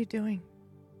 What are you doing?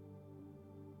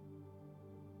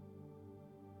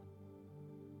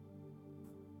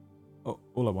 Oh,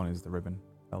 all I want is the ribbon,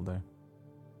 Elder.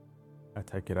 I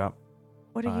take it up,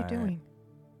 What are you doing?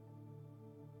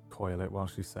 coil it while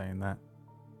she's saying that.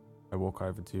 I walk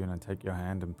over to you and I take your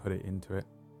hand and put it into it.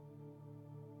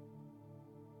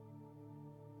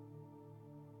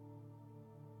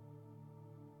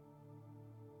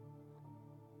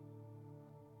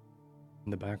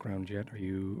 In the background, Jet,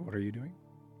 what are you doing?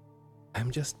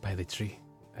 I'm just by the tree.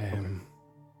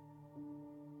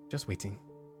 Just waiting.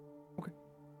 Okay.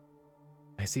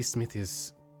 I see Smith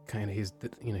is kind of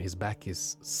his back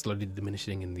is slowly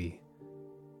diminishing in the,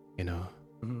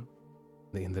 Mm-hmm.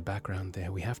 in the background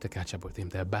there. We have to catch up with him.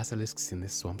 There are basilisks in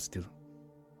this swamp still.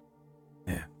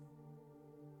 Yeah.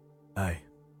 Hey.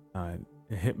 I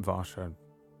hit Varsha,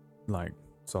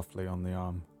 softly on the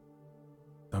arm.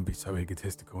 Don't be so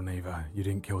egotistical, Neva. You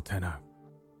didn't kill Tenno.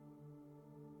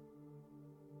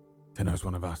 Tenno's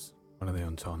one of us, one of the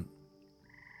Entente.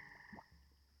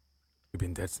 We've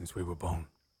been dead since we were born.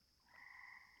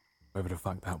 Whoever the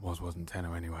fuck that wasn't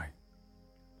Tenno anyway.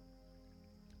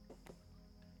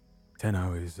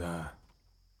 Tenno is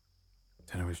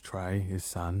Trey, his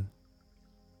son,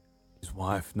 his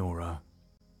wife, Nora,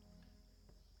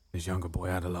 his younger boy,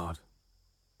 Adelard.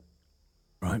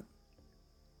 Right?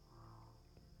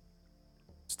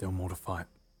 Still more to fight.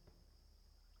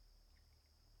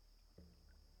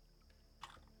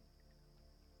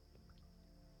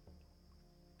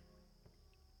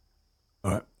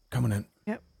 All right, coming in.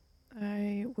 Yep.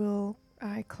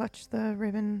 I clutch the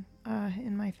ribbon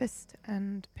in my fist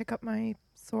and pick up my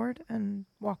sword and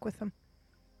walk with him.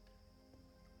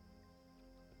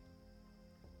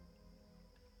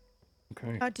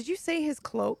 Okay. Did you say his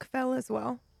cloak fell as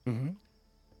well?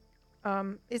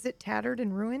 Mm-hmm. Is it tattered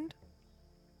and ruined?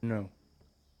 No.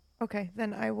 Okay,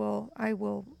 then I will,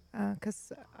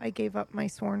 because I gave up my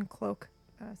sworn cloak,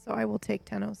 so I will take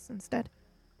Tenno's instead.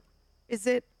 Is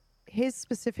it his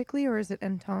specifically, or is it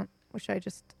Entente? Which I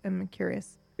just am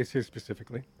curious. It's his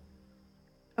specifically.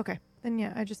 Okay, then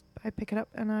yeah, I pick it up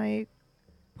and I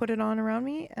put it on around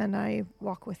me and I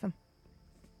walk with him.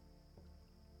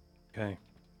 Okay.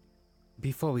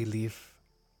 Before we leave,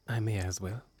 I may as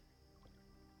well.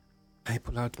 I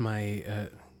pull out my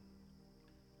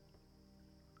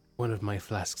one of my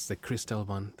flasks, the crystal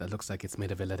one that looks like it's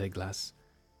made of violet glass,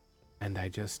 and I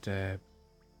just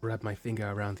wrap my finger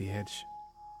around the edge,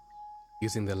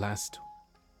 using the last,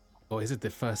 or is it the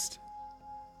first,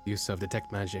 use of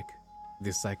detect magic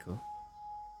this cycle.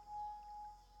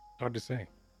 Hard to say.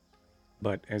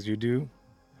 But as you do,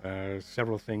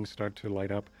 several things start to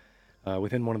light up.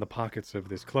 Within one of the pockets of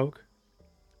this cloak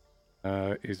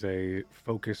is a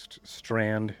focused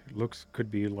strand. Could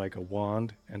be like a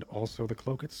wand, and also the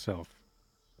cloak itself.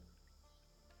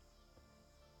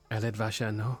 I let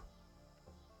Vasha know.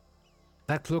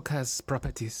 That cloak has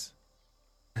properties,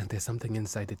 and there's something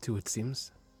inside it too, it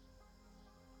seems.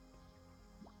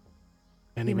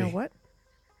 Anyway, You know what?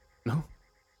 No,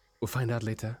 we'll find out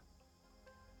later.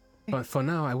 But for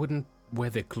now, I wouldn't wear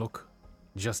the cloak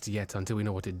just yet until we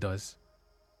know what it does.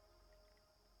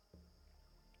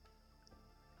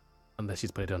 Unless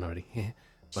she's put it on already.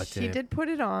 But She did put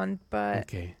it on, but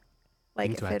okay.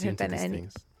 like Into if it had been these any,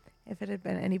 things. if it had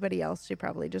been anybody else, she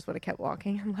probably just would have kept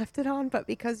walking and left it on. But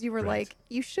because you were Right. like,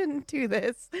 you shouldn't do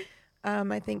this,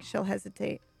 I think she'll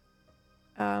hesitate.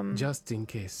 Just in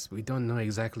case, we don't know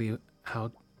exactly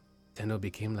how Tenno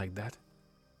became like that.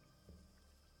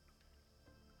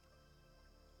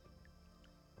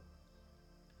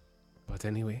 But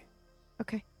anyway,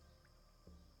 Okay.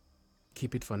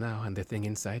 keep it for now and the thing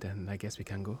inside, and I guess we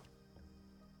can go.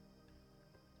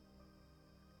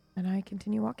 And I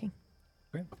continue walking.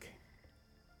 Okay.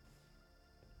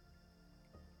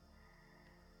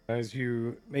 As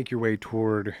you make your way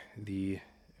toward the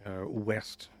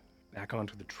west, back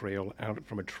onto the trail, out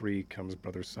from a tree comes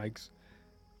Brother Sykes.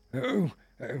 Oh,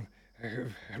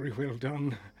 very well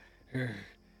done,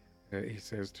 he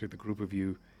says to the group of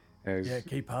you. As Yeah,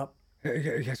 keep up.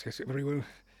 yes, very well.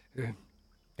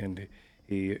 And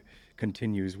he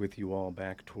continues with you all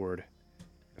back toward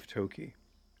Aftoki.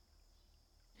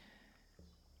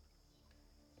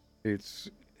 It's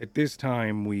at this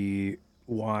time we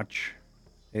watch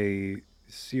a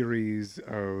series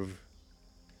of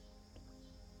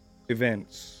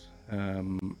events.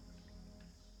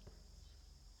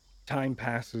 Time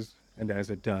passes, and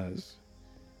as it does,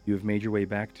 you have made your way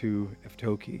back to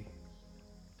Aftoki.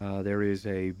 There is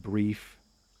a brief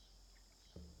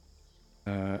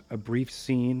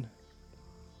scene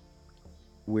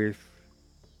with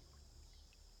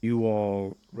you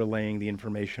all relaying the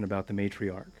information about the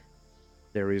matriarch.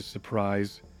 There is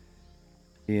surprise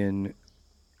in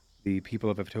the people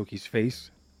of Aftoki's face,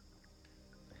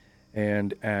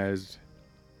 and as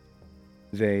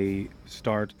they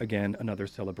start again another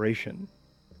celebration,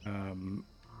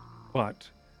 but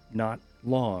not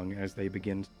long as they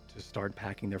begin to start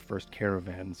packing their first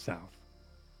caravan south.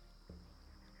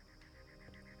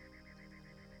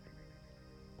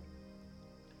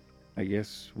 I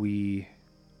guess we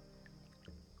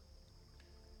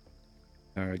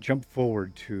jump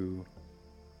forward to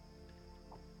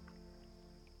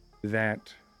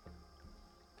that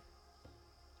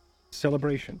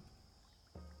celebration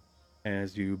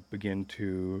as you begin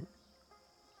to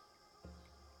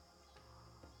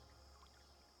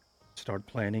start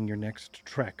planning your next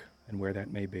trek and where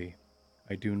that may be.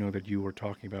 I do know that you were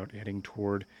talking about heading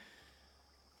toward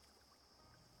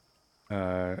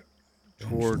the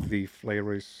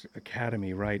Flayrus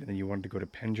Academy, right? And then you wanted to go to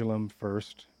Pendulum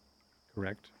first,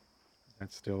 correct?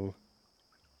 That's still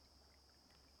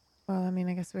Well, I mean,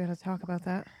 I guess we gotta talk about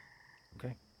that.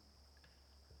 okay.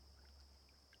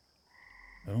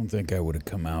 I don't think I would have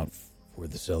come out for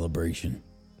the celebration.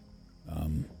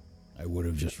 I would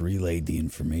have just relayed the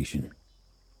information.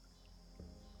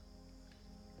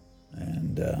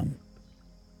 And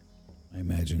I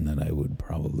imagine that I would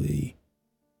probably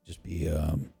just be,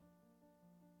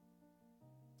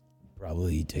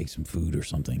 probably take some food or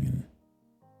something.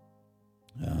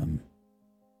 And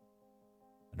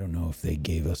I don't know if they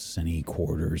gave us any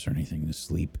quarters or anything to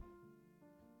sleep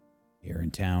here in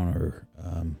town, or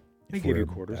They if give you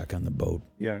we're quarters. back on the boat.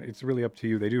 Yeah, it's really up to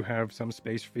you. They do have some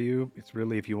space for you. It's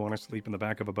really if you want to sleep in the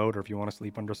back of a boat or if you want to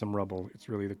sleep under some rubble. It's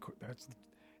really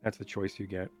that's the choice you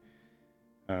get.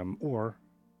 Or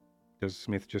does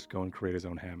Smith just go and create his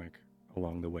own hammock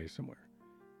along the way somewhere?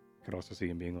 I could also see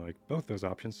him being like, both those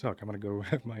options suck. I'm going to go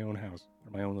have my own house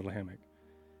or my own little hammock.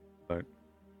 But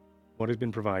what has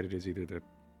been provided is either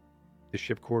the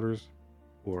ship quarters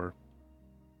or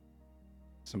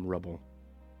some rubble.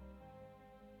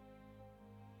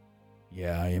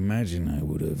 Yeah, I imagine I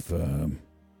would have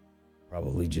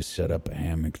probably just set up a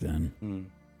hammock then.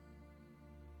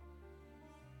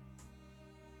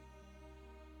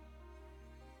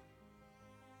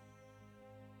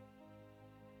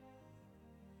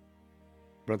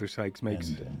 Brother Sykes makes...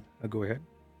 And, go ahead.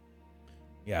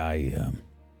 yeah, I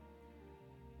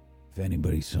If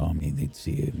anybody saw me, they'd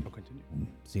see I'll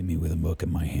continue. me with a book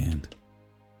in my hand.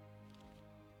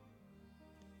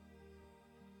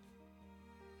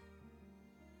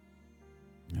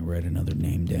 I write another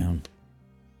name down.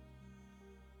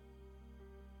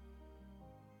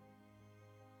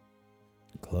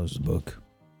 Close the book.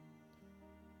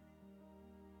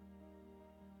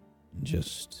 And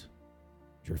just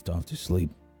drift off to sleep.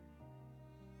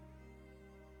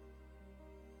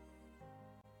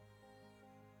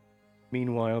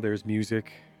 Meanwhile, there's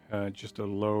music, just a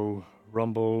low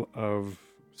rumble of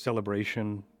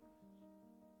celebration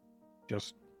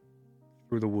just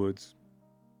through the woods,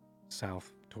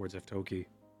 south towards Eftoki,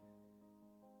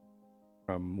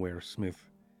 from where Smith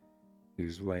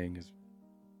is laying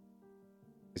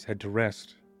his head to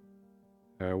rest.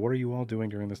 What are you all doing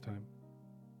during this time?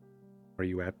 Are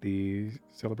you at the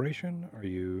celebration? Are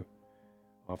you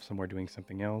off somewhere doing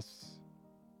something else?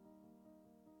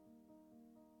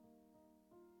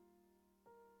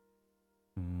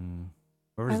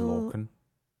 Where is I'll- Lorcan?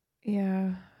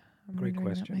 Yeah. I'm Great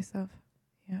wondering that question. myself.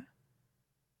 Yeah.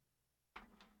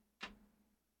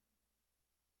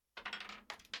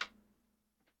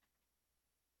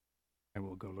 I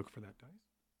will go look for that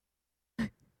dice.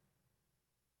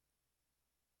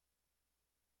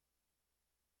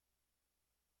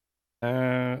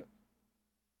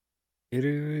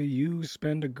 You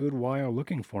spend a good while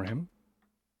looking for him,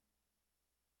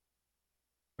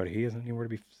 but he isn't anywhere to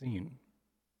be seen.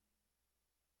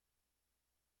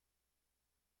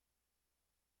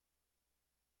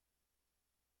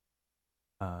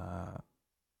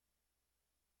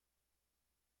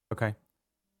 Okay.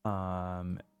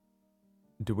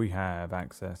 Do we have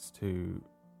access to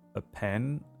a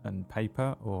pen and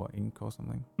paper or ink or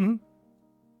something?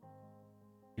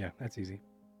 Yeah, that's easy.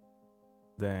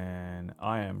 Then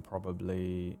I am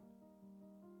probably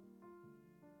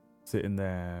sitting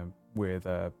there with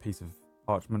a piece of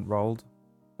parchment rolled,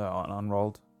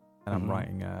 unrolled, and I'm Mhm.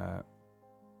 writing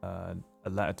a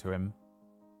letter to him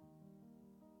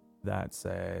that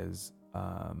says,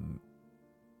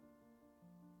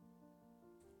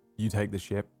 "You take the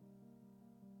ship.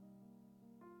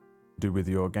 Do with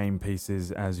your game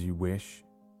pieces as you wish.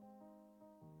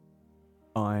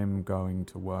 I'm going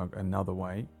to work another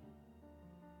way.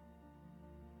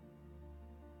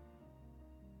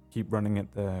 Keep running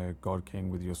at the God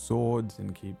King with your swords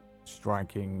and keep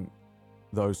striking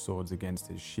those swords against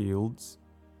his shields.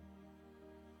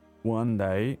 One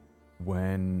day,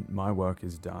 when my work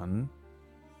is done,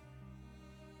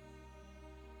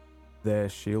 their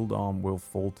shield arm will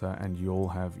falter and you'll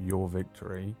have your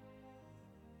victory.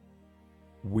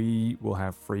 We will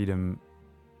have freedom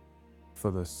for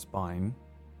the spine."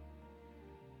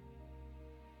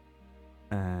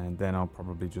 And then I'll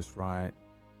probably just write,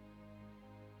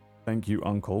 "Thank you,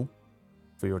 Uncle,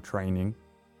 for your training.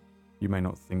 You may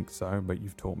not think so, but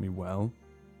you've taught me well."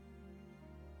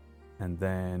 And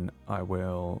then I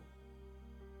will...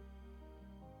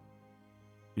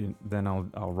 Then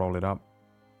I'll roll it up,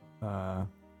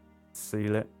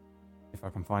 seal it, if I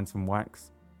can find some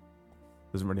wax.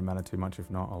 Doesn't really matter too much. If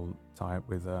not, I'll tie it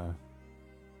with a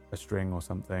string or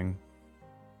something.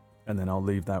 And then I'll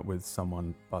leave that with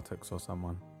someone, Buttocks or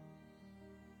someone,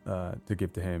 to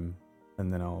give to him.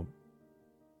 And then I'll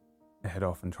head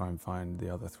off and try and find the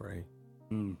other three.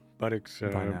 Buttocks.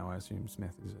 By now, I assume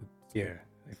Smith is it. Yeah,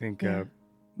 I think Yeah.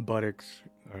 Buttocks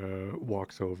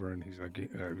walks over and he's like,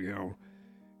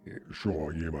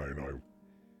 Sure, yeah, mate. I'll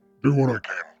do what I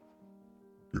can.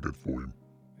 Get it for him.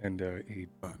 and he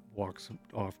walks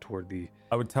off toward the.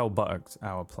 I would tell Buttocks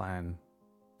our plan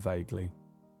vaguely.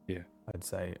 Yeah. I'd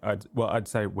say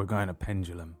we're going to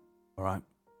Pendulum. All right.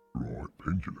 Right,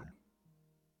 pendulum.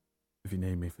 If you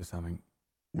need me for something,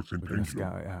 What's in we're going to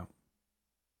pendulum? scout it out.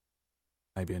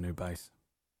 Maybe a new base.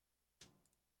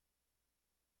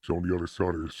 It's on the other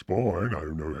side of the spine. I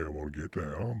don't know how I'll get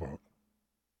there, but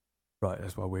Right,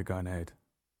 that's why we're going ahead.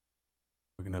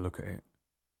 We're going to look at it.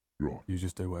 right. You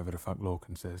just do whatever the fuck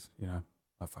Lorcan says,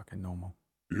 like fucking normal.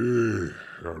 Yeah,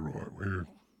 all right. Well,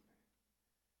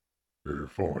 yeah,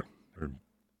 fine. And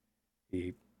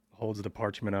He holds the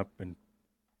parchment up and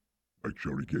make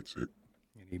sure he gets it.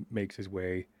 he makes his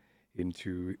way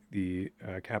into the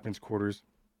captain's quarters.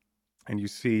 And you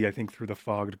see, I think through the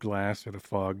fogged glass or the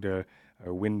fogged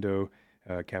window,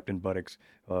 Captain Buttocks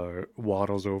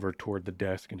waddles over toward the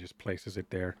desk and just places it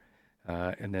there,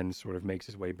 and then sort of makes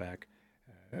his way back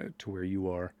to where you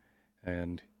are,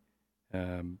 and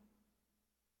I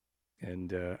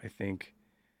think,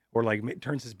 or like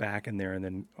turns his back in there and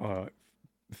then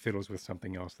fiddles with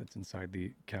something else that's inside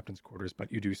the captain's quarters.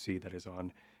 But you do see that is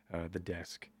on the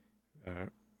desk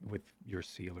with your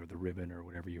seal or the ribbon or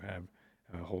whatever you have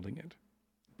holding it.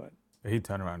 But He'd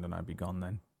turn around and I'd be gone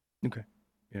then. okay,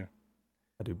 yeah.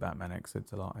 I do Batman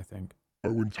exits a lot, I think. Oh,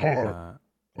 and Tar. Uh,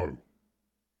 Oh.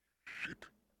 Shit.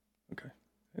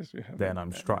 Yes, you have then that- I'm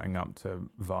that- strutting up to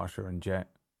Varsha and Jet.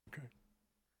 Okay.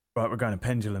 Right, we're going to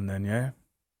Pendulum then, yeah?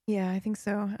 Yeah, I think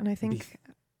so. And I think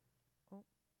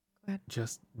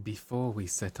Just before we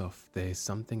set off, there's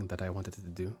something that I wanted to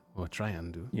do, or try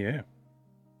and do. Yeah.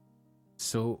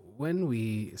 So when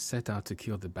we set out to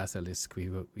kill the basilisk,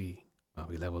 we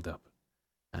leveled up,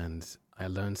 and I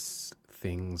learned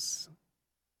things,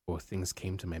 or things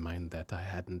came to my mind that I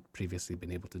hadn't previously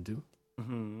been able to do.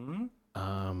 Mm-hmm.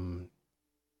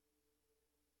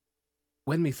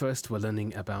 When we first were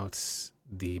learning about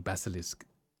the basilisk,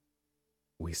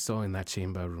 we saw in that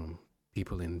chamber room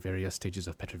people in various stages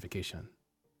of petrification.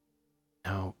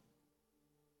 Now,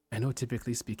 I know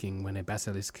typically speaking, when a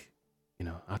basilisk,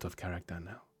 out of character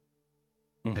now,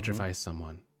 petrifies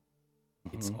someone,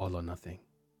 it's all or nothing.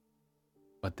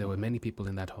 But there were many people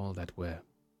in that hall that were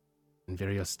in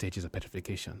various stages of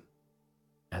petrification,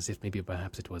 as if maybe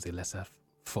perhaps it was a lesser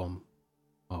form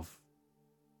of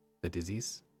the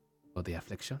disease or the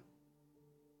affliction,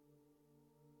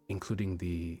 including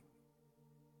the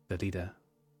leader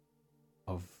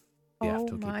of the oh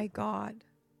Aftokeep. my god.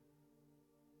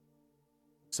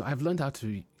 So I've learned how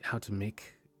to make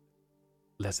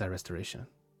lesser restoration.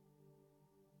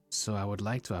 So I would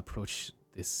like to approach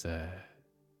this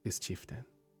chieftain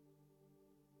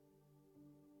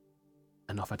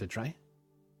and offer to try.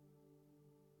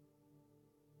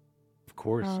 Of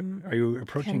course. Are you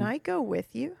approaching? Can I go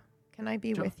with you? Can I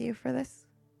be Sure. with you for this?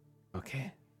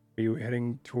 Okay. Are you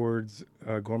heading towards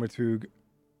Gormatug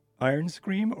Iron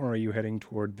Scream, or are you heading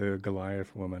toward the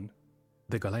Goliath woman?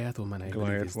 The Goliath woman, I Goliath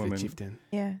believe, is woman. the chieftain.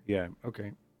 Yeah. Yeah.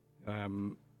 Okay.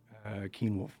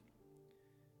 Keen Wolf.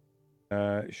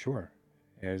 Sure.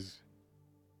 As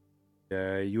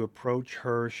you approach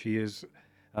her, she is.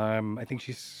 I think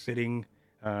she's sitting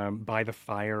by the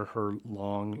fire. Her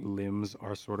long limbs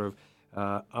are sort of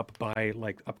up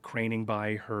craning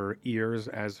by her ears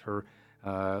as her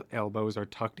elbows are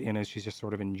tucked in, as she's just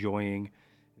sort of enjoying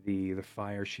the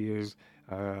fire. She is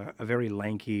a very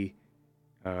lanky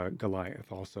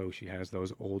Goliath. Also, she has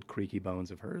those old creaky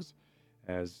bones of hers.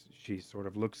 As she sort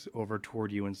of looks over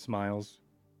toward you and smiles.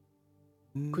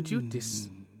 Could you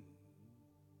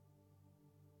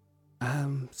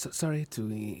sorry to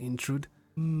intrude.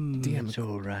 DM. It's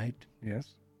all right.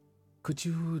 Yes. Could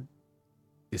you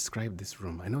describe this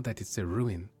room? I know that it's a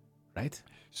ruin, right?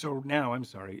 So now, I'm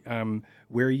sorry.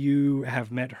 Where you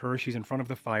have met her, she's in front of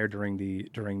the fire during the.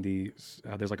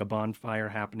 There's like a bonfire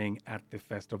happening at the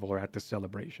festival or at the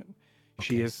celebration.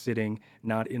 She Okay. is sitting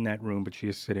not in that room, but she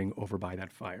is sitting over by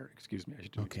that fire. Excuse me, I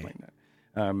should Okay. explain that.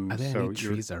 Are there so any you're-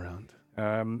 trees around?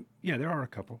 Yeah, there are a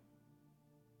couple.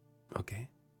 Okay.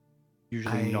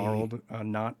 Usually gnarled,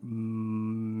 not.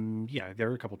 Yeah, there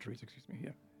are a couple trees. Excuse me.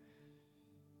 Yeah.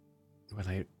 Well,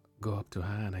 I go up to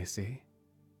her and I say,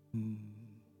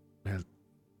 well,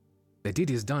 the deed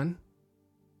is done.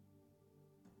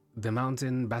 The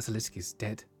mountain basilisk is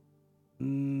dead,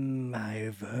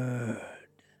 I've heard.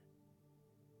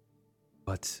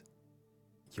 but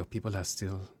your people are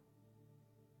still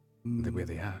the way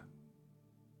they are.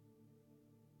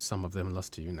 Some of them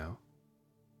lost to you now.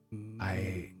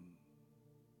 I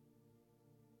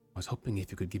was hoping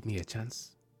if you could give me a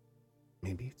chance,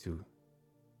 maybe, to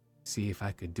see if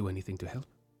I could do anything to help.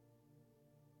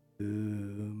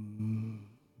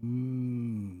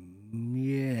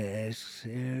 Yes,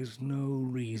 there's no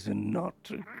reason not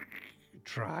to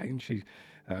try. And she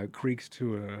creaks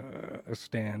to a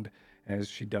stand. As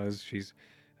she does, she's,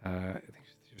 I think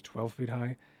she's 12 feet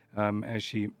high. As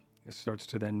she starts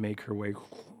to then make her way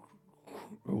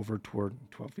over toward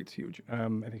 12 feet's huge. I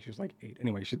think she was like 8.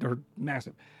 Anyway, they're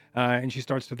massive. And she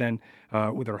starts to then,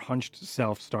 with her hunched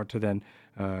self, start to then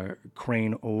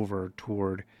crane over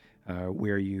toward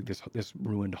where this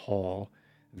ruined hall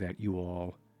that you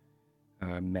all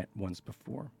met once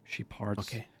before. She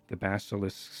parts the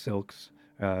basilisk silks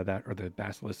or the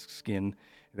basilisk skin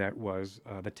that was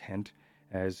the tent.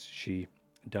 As she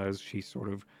does, she sort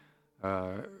of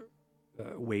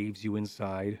waves you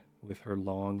inside with her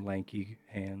long, lanky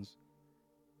hands.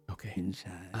 Okay.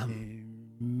 Inside.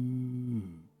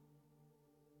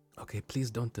 Okay,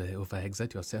 please don't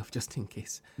overexert yourself, just in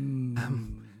case.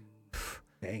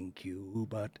 Thank you,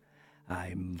 but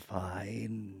I'm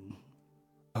fine.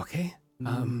 Okay.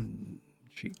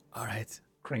 She All right.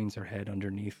 cranes her head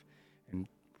underneath and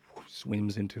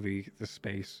swims into the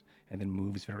space, and then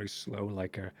moves very slow,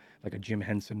 like a Jim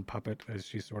Henson puppet, as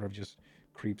she sort of just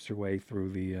creeps her way through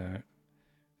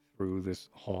through this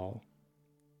hall.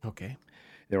 Okay.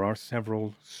 There are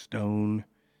several stone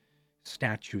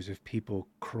statues of people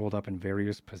curled up in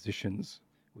various positions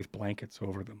with blankets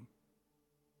over them.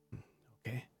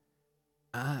 Okay.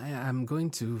 I'm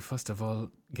going to, first of all,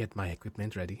 get my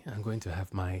equipment ready. I'm going to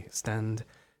have my stand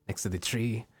next to the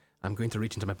tree. I'm going to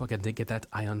reach into my pocket and get that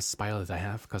iron spiral that I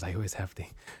have, because I always have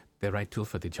the right tool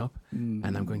for the job.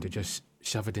 And I'm going to just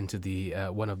shove it into the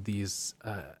one of these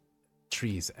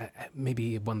trees.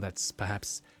 Maybe one that's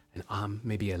perhaps an arm,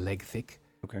 maybe a leg thick.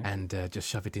 Okay. And just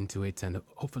shove it into it and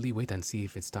hopefully wait and see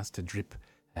if it starts to drip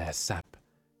sap.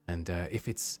 And if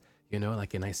it's,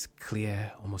 like a nice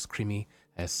clear, almost creamy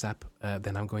sap,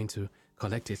 then I'm going to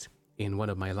collect it in one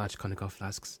of my large conical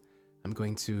flasks. I'm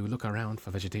going to look around for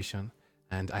vegetation,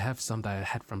 and I have some that I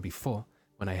had from before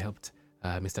when I helped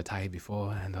Mr. Tai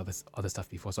before and other stuff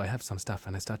before. So I have some stuff,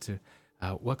 and I start to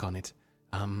work on it.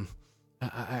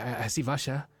 I see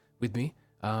Vasha with me,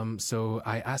 so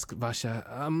I ask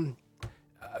Vasha,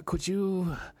 could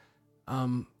you,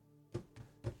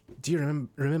 do you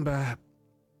remember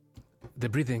the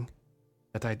breathing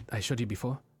that I showed you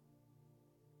before?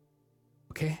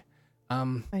 Okay.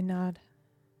 I nod.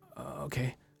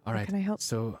 Okay. All How right. can I help?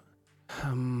 So,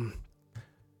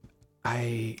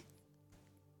 I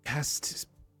cast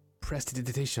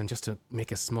prestidigitation just to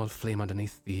make a small flame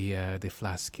underneath the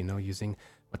flask. Using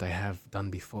what I have done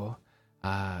before.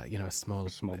 A small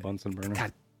Bunsen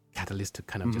burner. Catalyst to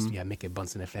kind of just make a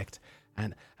Bunsen effect.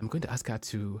 And I'm going to ask her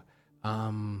to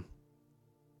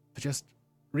just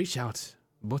reach out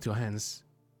both your hands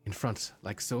in front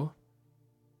like so.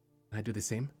 And I do the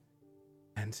same.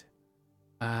 And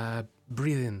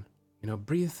breathe in.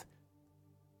 Breathe.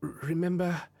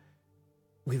 Remember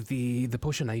with the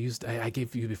potion I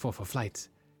gave you before for flight.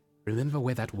 Remember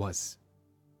where that was.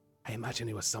 I imagine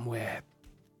it was somewhere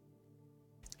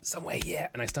here.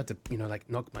 And I start to,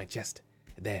 knock my chest.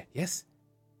 There, yes?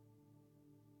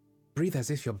 Breathe as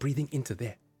if you're breathing into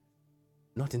there.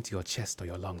 Not into your chest or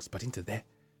your lungs, but into there.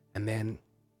 And then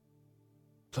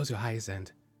close your eyes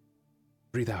and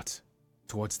breathe out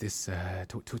towards this,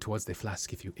 towards the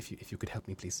flask. If you could help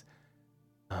me, please.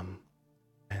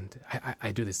 And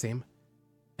I do the same.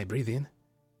 I breathe in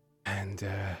and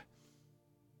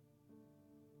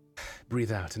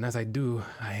breathe out. And as I do,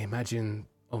 I imagine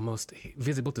almost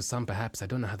visible to some, perhaps. I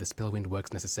don't know how the spell wind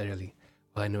works necessarily.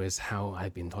 All I know is how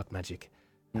I've been taught magic,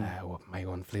 or my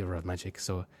own flavor of magic.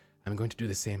 So I'm going to do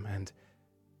the same. And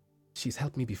she's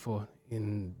helped me before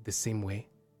in the same way,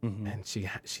 and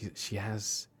she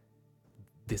has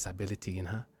this ability in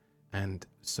her. And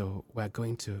so we're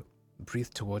going to breathe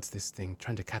towards this thing,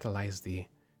 trying to catalyze the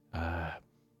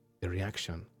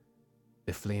reaction.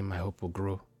 The flame, I hope, will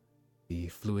grow. The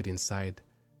fluid inside,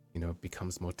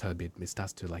 becomes more turbid. It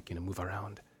starts to move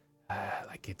around,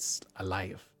 like it's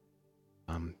alive.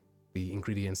 The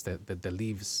ingredients, the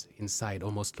leaves inside,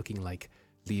 almost looking like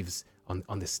leaves on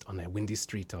a windy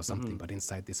street or something, but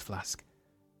inside this flask,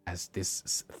 as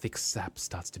this thick sap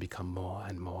starts to become more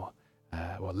and more,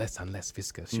 less and less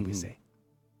viscous, should we say?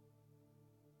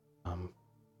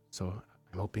 So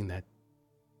I'm hoping that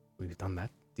we've done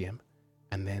that, DM,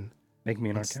 and then Make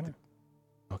me an Arcana.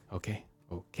 Okay.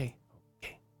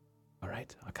 All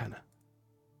right, Arcana.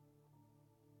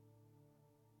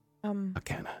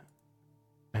 Arcana.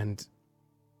 And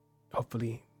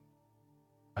hopefully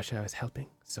Asha is helping,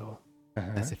 so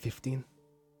that's a 15.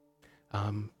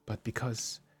 But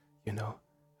because,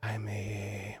 I'm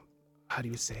a, how do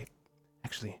you say,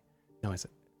 actually, no,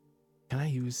 can I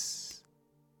use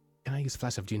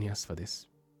Flash of Genius for this?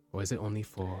 Or is it only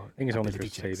for I think it's only for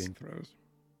ability checks? saving throws.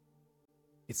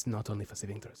 It's not only for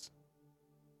saving throws.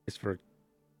 It's for...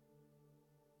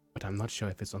 But I'm not sure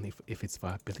if it's for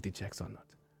ability checks or not.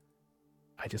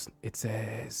 It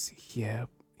says here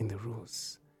in the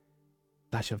rules,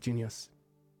 Flash of Genius,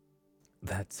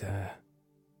 that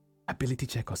ability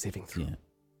check or saving throw.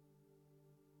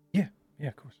 Yeah,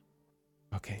 of course.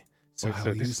 Okay. So Well, I'll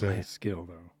this use is a skill,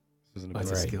 though. This isn't a it's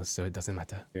a ability. skill, so it doesn't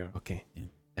matter. Yeah. Okay. Yeah.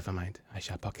 Never mind. I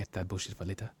shall pocket that bullshit for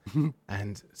later.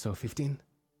 And so 15.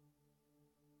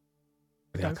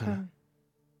 The Arcana. Okay.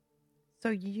 So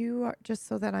you are, just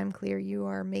so that I'm clear, you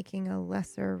are making a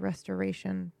lesser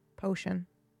restoration potion.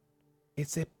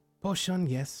 It's a potion,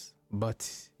 yes, but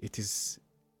it is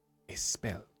a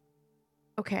spell.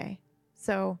 Okay.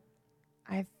 So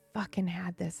I've fucking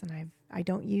had this and I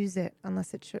don't use it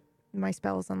unless my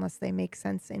spells, unless they make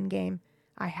sense in game.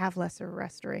 I have lesser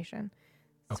restoration.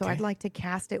 So Okay. I'd like to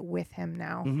cast it with him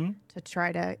now to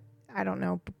try to, I don't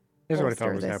know, This is what I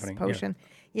thought bolster was this happening. potion.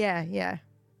 Yeah.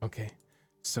 Okay.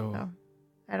 So, Oh.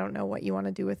 I don't know what you want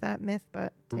to do with that myth,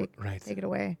 but take right. it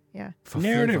away. Yeah. For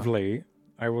flavor- Narratively,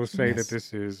 I will say Yes. that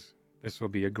this will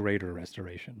be a greater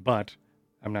restoration, but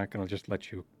I'm not going to just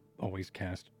let you always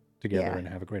cast together Yeah. and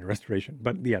have a greater restoration.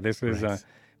 But yeah, this is Right.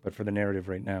 but for the narrative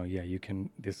right now, yeah, you can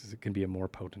can be a more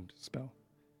potent spell.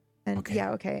 And Okay.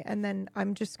 yeah, okay. And then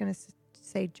I'm just gonna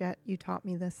say, Jet, you taught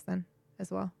me this then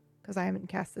as well, because I haven't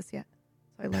cast this yet.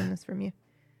 So I learned this from you.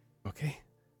 Okay.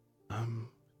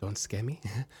 Don't scare me.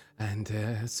 And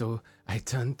so I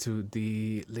turned to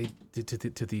the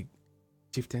to the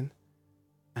chieftain,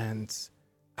 and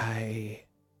I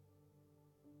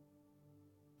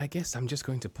guess I'm just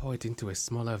going to pour it into a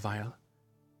smaller vial,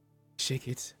 shake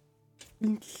it,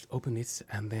 open it,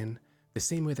 and then the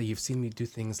same way that you've seen me do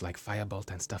things like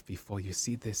firebolt and stuff before, you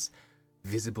see this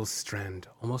visible strand,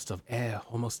 almost of air,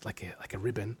 almost like a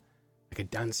ribbon, like a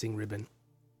dancing ribbon.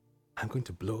 I'm going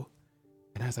to blow,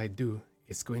 and as I do,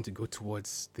 it's going to go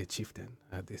towards the chieftain,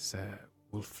 this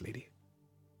wolf lady.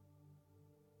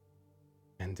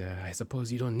 And I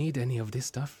suppose you don't need any of this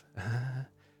stuff,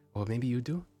 or maybe you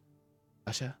do,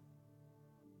 Asha.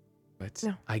 But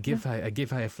No, I give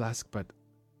her a flask, but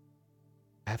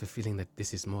I have a feeling that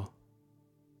this is more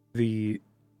The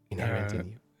inherent in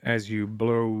you. as you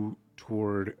blow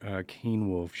toward Keen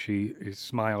Wolf, she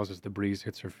smiles as the breeze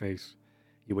hits her face.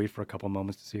 You wait for a couple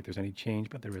moments to see if there's any change,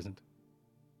 but there isn't.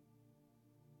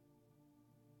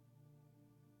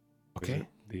 Okay,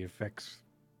 The effects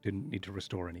didn't need to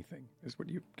restore anything, is what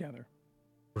you gather.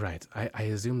 right. I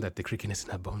assume that the creakiness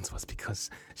in her bones was because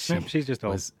she Nope, she's just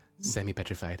all. was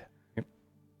semi-petrified. Yep.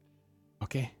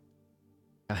 Okay.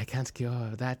 I can't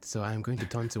cure that, so I'm going to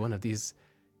turn to one of these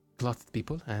clothed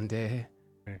people and yeah.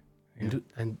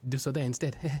 do so there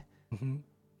instead. Mm-hmm.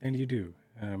 And you do.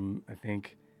 I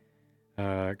think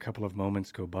a couple of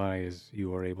moments go by as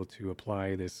you are able to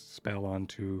apply this spell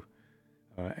onto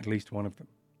at least one of them.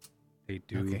 They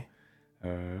do. Okay.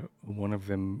 One of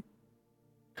them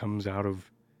comes out of.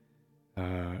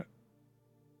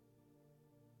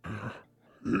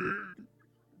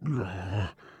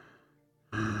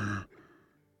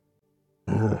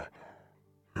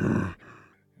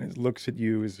 It looks at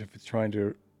you as if it's trying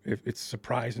to. If it's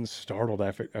surprised and startled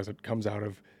as it comes out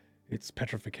of its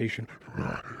petrification.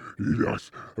 Yes,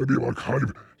 everyone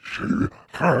kind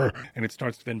And it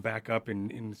starts to then back up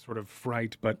in sort of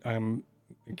fright. But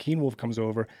Keen Wolf comes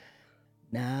over.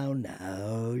 Now, and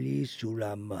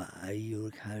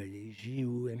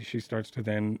she starts to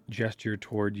then gesture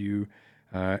toward you.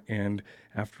 And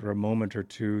after a moment or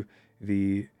two,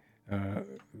 the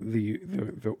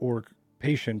orc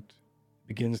patient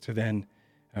begins to then.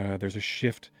 There's a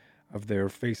shift of their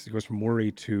face. It goes from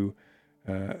worry to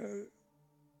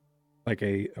like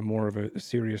a more of a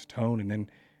serious tone, and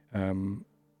then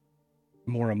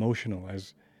more emotional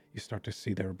as you start to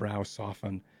see their brows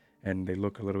soften and they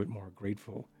look a little bit more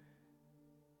grateful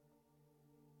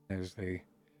as they.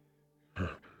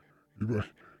 You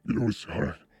know,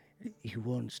 son. He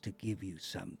wants to give you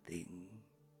something.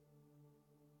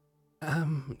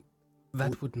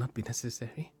 That would not be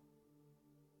necessary.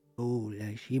 Oh, la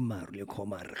shimarle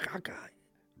komarkaka.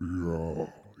 Yeah,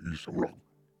 he's wrong.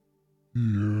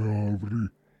 Yeah, every.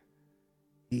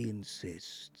 He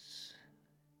insists.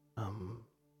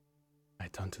 I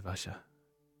turn to Vasha.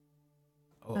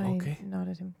 Oh, I okay.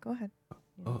 nodded him. Go ahead.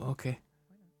 Oh, okay.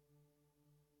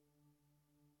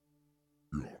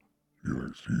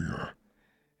 Yes, yeah.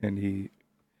 And he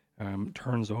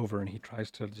turns over and he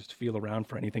tries to just feel around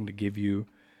for anything to give you.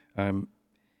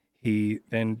 He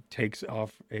then takes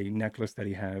off a necklace that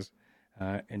he has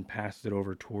and passes it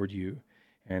over toward you.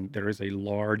 And there is a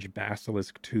large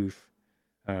basilisk tooth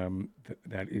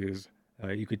that is,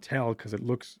 you could tell because it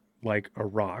looks like a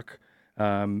rock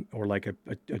or like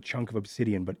a chunk of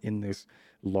obsidian, but in this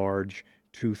large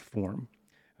tooth form.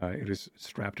 It is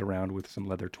strapped around with some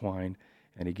leather twine,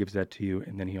 and he gives that to you.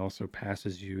 And then he also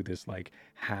passes you this like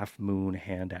half moon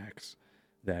hand axe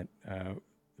that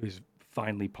is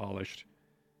finely polished.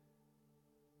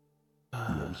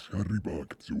 Yes, hurry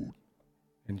back soon.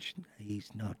 And He's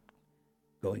not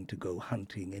going to go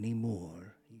hunting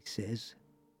anymore, he says.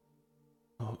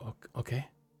 Oh, okay.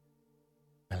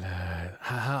 Well,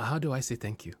 how do I say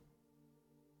thank you?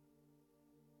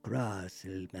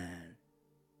 Grasselman.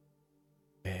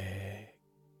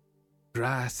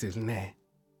 Gracias, ne.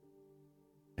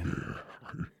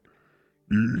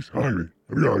 He's hungry.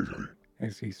 Hurry.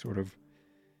 as he sort of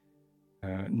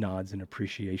nods in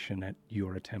appreciation at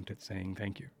your attempt at saying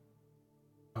thank you.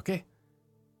 Okay.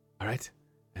 All right.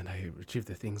 And I retrieve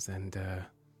the things, and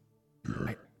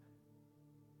I'm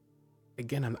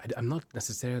not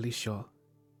necessarily sure,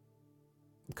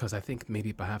 because I think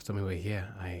maybe perhaps when we were here,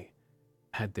 I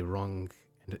had the wrong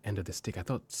end of the stick. I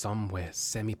thought some were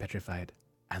semi-petrified.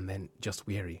 and then just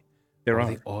weary? There Or are.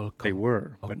 They all They come.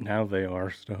 were, Oh. but now they are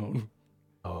stone.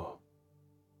 Oh,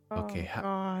 Oh, Okay,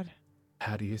 God.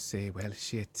 how do you say, well,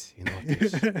 shit, in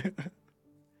Orcish?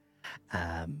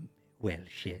 Well,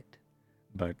 shit.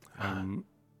 But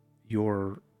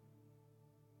your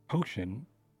potion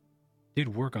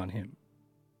did work on him.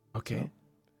 Okay.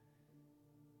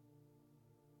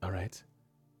 All right.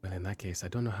 Well, in that case, I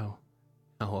don't know how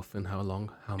often, how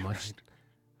long, how much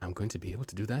I'm going to be able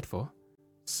to do that for.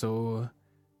 So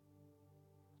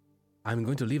I'm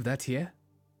going to leave that here.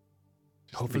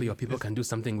 Hopefully your people can do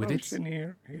something with it. Potion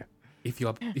here. Yeah. If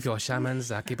your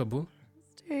shamans are capable.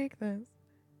 Let's take this.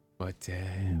 But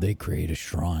They create a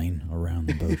shrine around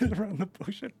the potion. Around the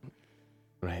potion.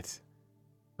 right.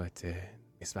 But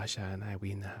Miss Vasha and I,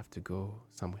 we now have to go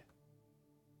somewhere.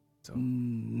 So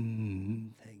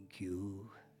Thank you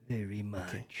very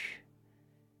much.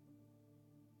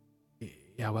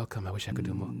 Yeah, welcome. I wish I could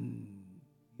do more.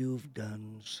 You've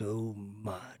done so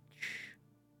much.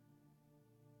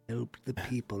 Helped the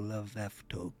people of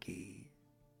Aftoki.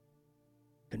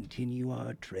 Continue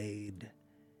our trade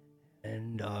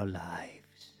and our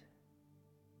lives.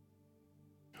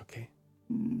 Okay.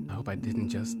 I hope I didn't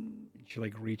just She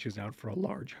like reaches out for a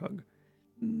large hug.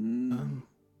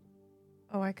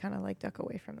 Oh, I kind of like duck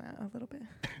away from that a little bit.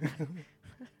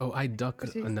 I duck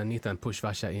Proceed. underneath and push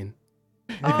Vasha in.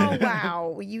 Oh,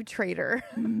 wow. You traitor.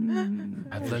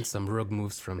 I've learned some rogue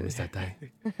moves from Mr. Tai.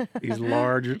 These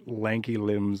large, lanky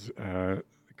limbs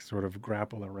sort of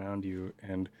grapple around you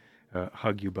and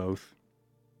hug you both.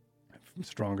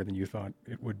 Stronger than you thought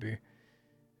it would be.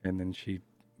 And then she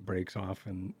breaks off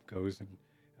and goes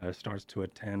and starts to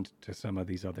attend to some of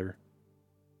these other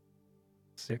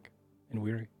sick and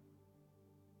weary.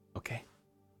 Okay.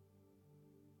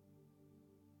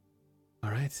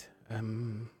 All right.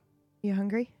 You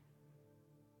hungry?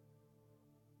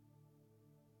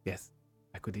 Yes,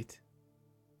 I could eat.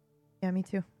 Yeah, me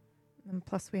too. And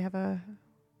plus, we have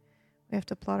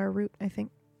to plot our route, I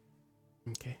think.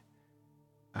 Okay.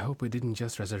 I hope we didn't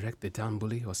just resurrect the town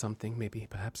bully or something. Maybe,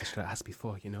 perhaps I should have asked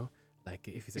before, Like,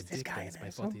 if he's a Is this dick, guy then it's an my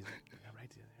asshole? fault. Yeah,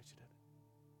 right. Yeah, I should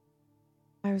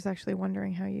have. I was actually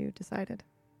wondering how you decided.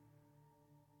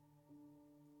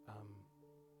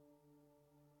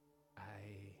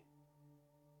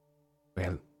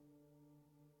 Well,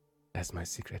 that's my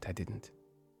secret. I didn't.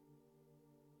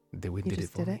 The wind You did it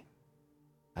just for did me. it?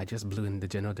 I just blew in the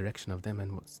general direction of them,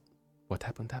 and what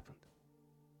happened, happened.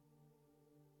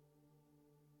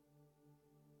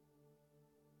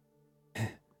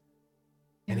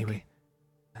 Anyway, Okay.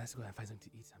 let's go and find something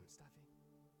to eat. I'm starving.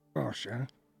 Basha,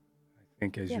 I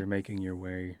think as Yeah. you're making your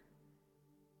way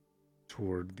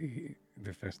toward the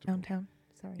festival. Downtown.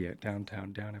 Sorry. Yeah, down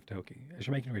Aftoki. As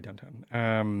you're making your way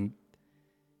downtown.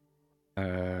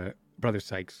 Brother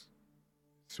Sykes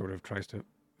sort of tries to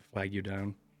flag you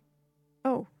down.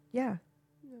 Oh, yeah.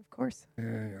 Of course.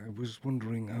 I was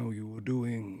wondering how you were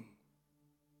doing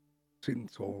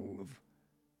since all of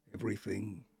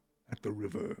everything at the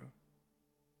river.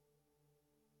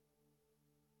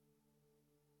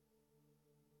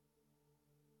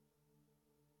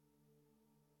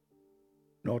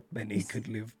 Not many could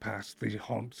live past the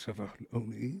haunts of an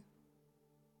Oni.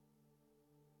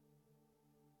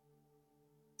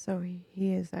 So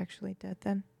he is actually dead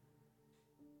then?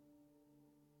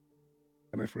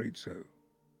 I'm afraid so.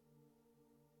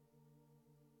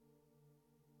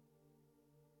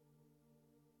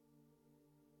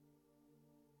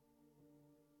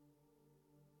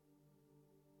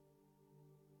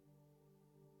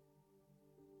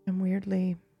 I'm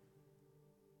weirdly,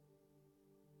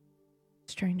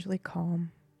 strangely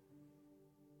calm.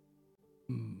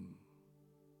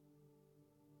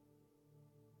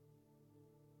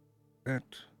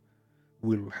 That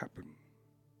will happen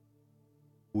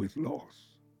with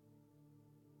loss.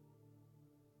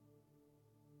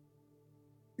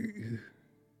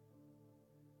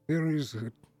 There is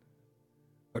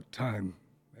a time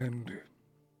and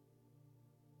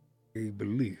a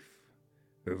belief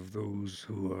of those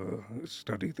who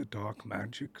study the dark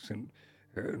magics and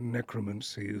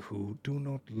necromancy who do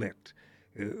not let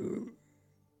the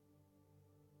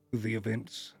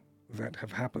events that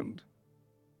have happened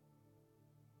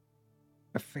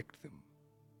affect them,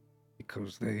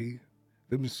 because they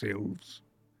themselves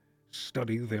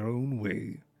study their own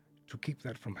way to keep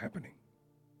that from happening.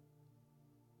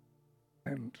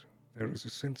 And there is a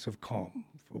sense of calm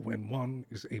for when one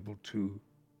is able to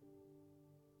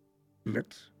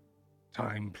let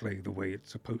time play the way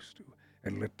it's supposed to,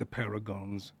 and let the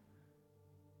Paragon's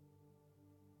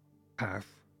path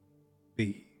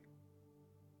be.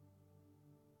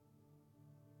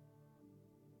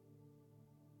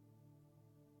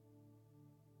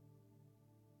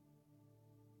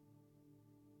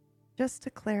 Just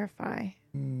to clarify,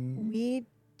 Mm, we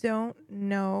don't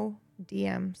know,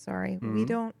 DM, sorry, we Mhm.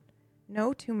 don't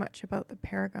know too much about the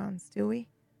Paragons, do we?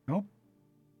 Nope.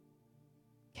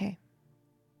 Okay.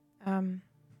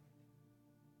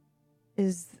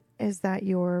 Is that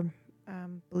your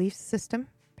belief system,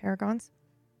 Paragons?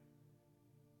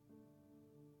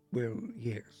 well,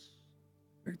 yes.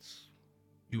 It's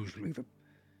usually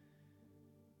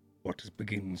what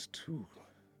begins to.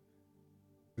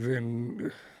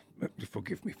 Then,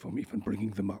 forgive me for even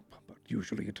bringing them up, but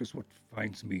usually it is what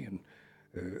finds me in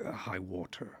high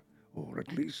water, or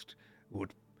at least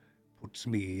what puts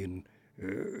me in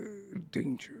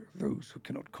danger. Those who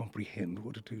cannot comprehend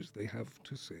what it is they have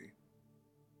to say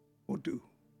or do.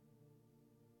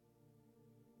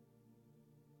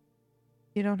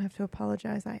 You don't have to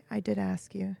apologize. I did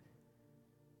ask you.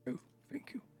 Oh,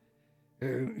 thank you.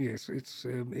 Yes,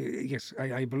 yes.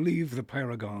 I believe the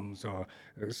Paragons are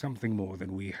something more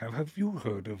than we have. Have you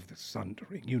heard of the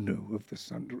Sundering? You know of the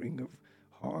Sundering of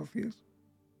Hearth, yes?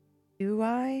 Do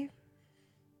I?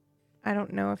 I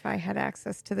don't know if I had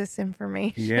access to this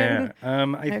information. Yeah.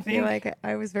 I think feel like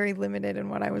I was very limited in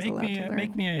what I was allowed to learn.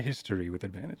 make me a history with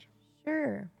advantage.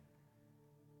 Sure.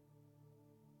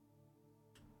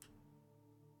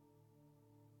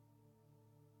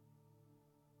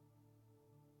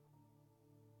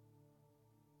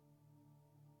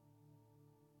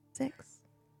 Six.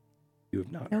 You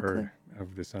have not No heard clue.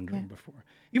 of the Sundering Yeah. before.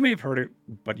 You may have heard it,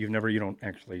 but you don't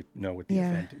actually know what the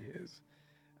Yeah. event is.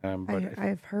 But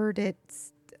I've heard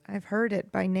it. I've heard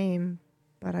it by name,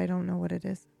 but I don't know what it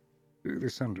is. The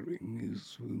Sundering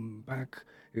is back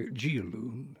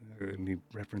Geoloon. and he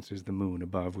references the moon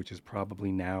above, which is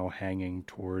probably now hanging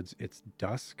towards its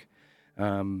dusk.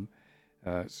 Yeah.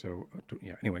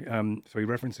 Anyway, so he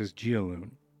references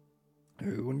Geoloon.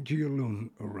 When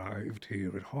Geoloon arrived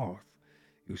here at Hearth,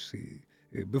 you see,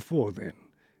 before then,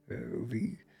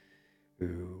 the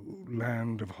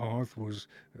land of Hearth was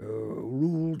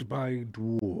ruled by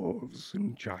dwarves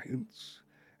and giants,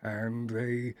 and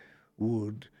they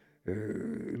would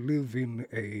live in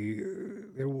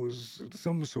there was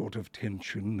some sort of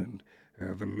tension, and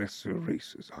the lesser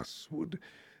races, us, would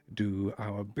do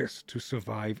our best to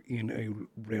survive in a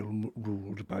realm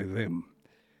ruled by them.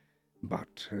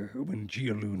 But when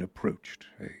Geoloon approached,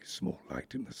 a small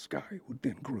light in the sky would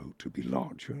then grow to be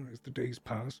larger as the days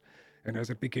passed, and as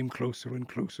it became closer and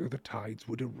closer, the tides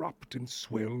would erupt and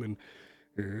swell and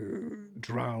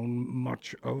drown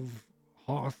much of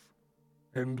Hearth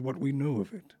and what we know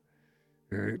of it.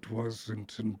 It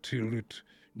wasn't until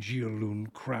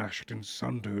Geoloon crashed and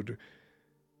sundered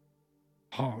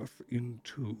Hearth in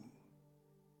two,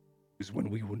 is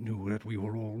when we knew that we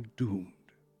were all doomed.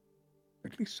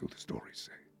 At least so the stories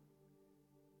say.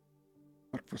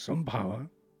 But for some power,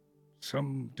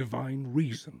 some divine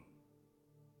reason,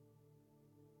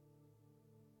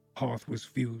 Hearth was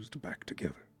fused back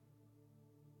together,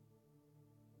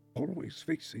 always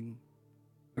facing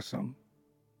the sun.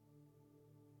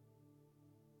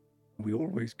 We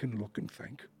always can look and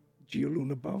thank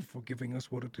Geoloon above for giving us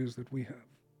what it is that we have,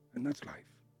 and that's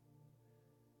life.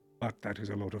 But that is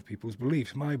a lot of people's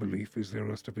beliefs. My belief is there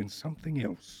must have been something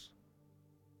else.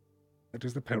 That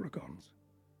is the Paragons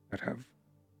that have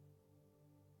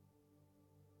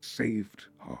saved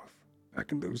Hearth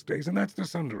back in those days, and that's the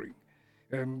Sundering.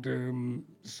 And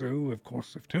so, of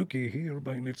course, if Toki here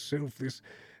by in itself, this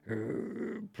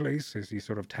place, as he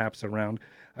sort of taps around,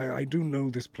 I do know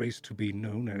this place to be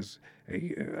known as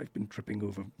I've been tripping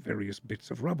over various bits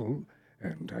of rubble,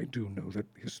 and I do know that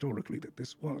historically that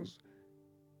this was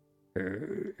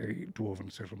a dwarven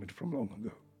settlement from long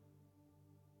ago.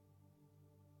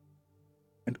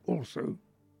 And also,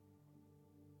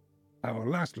 our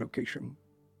last location,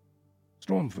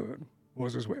 Stormford,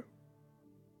 was as well.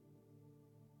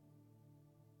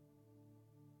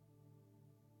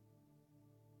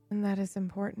 And that is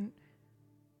important.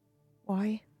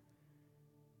 Why?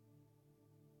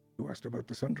 You asked about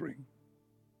the Sundering.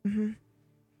 Mm-hmm.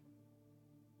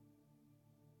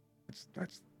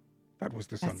 That was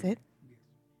the That's Sundering. it?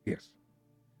 Yes.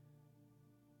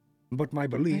 But my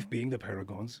belief, being the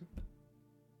Paragons,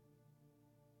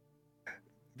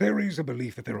 there is a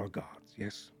belief that there are gods,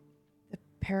 yes? The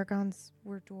Paragons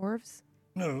were dwarves?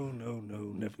 No,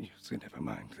 never. You say never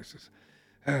mind. This is,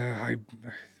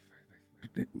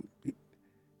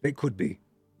 they could be,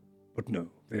 but no,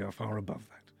 they are far above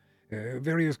that.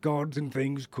 Various gods and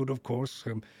things could, of course,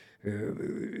 Cord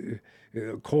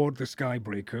the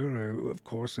Skybreaker, of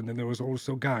course, and then there was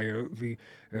also Gaia.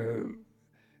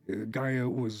 Gaia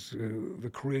was the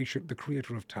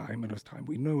creator of time, and as time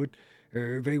we know it,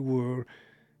 they were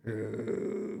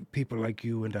people like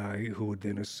you and I who would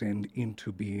then ascend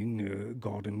into being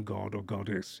god and god or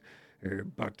goddess.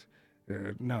 But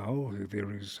now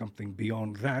there is something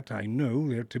beyond that I know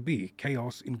there to be.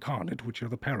 Chaos incarnate, which are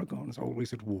the paragons,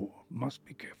 always at war. Must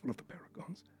be careful of the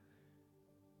paragons.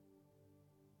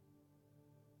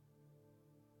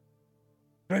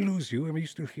 Did I lose you? Are you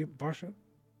still here, Varsha?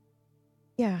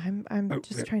 Yeah, I'm Oh,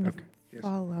 just there, trying to okay, yes.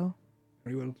 follow.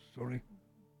 Very well, sorry.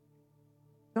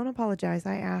 Don't apologize.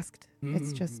 I asked.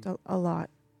 It's just a lot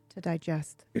to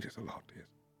digest. It is a lot, yes.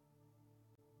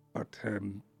 But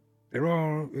there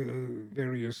are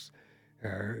various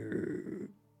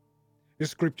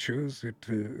scriptures at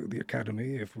the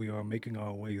Academy if we are making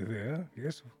our way there,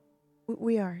 yes?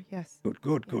 We are, yes.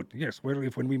 Good. Yes, well,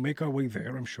 if when we make our way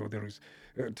there, I'm sure there is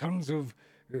tons of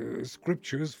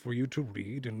scriptures for you to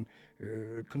read and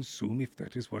consume if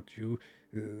that is what you,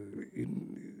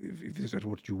 if is that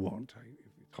what you want.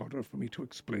 It's harder for me to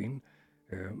explain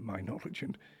my knowledge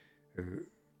and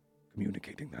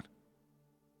communicating that.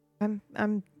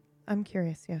 I'm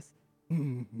curious, yes.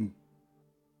 Mm-hmm. I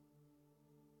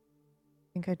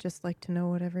think I'd just like to know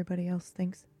what everybody else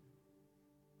thinks.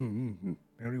 Mm-hmm.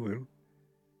 Very well.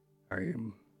 I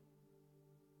am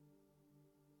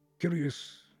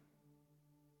curious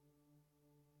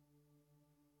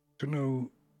to know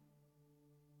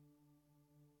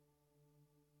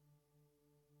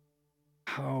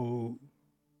how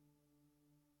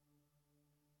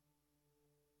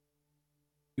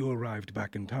you arrived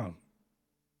back in town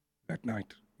that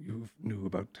night you knew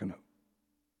about Tenno.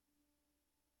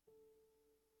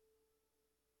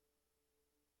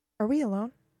 Are we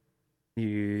alone?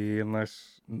 Yeah,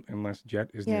 unless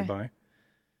Jet is Yeah. nearby.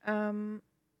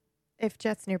 If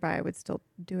Jet's nearby, I would still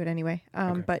do it anyway.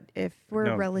 Okay. But if we're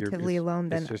No, relatively alone,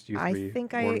 then it's just you I three,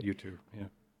 think or you two. Yeah.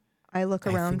 I look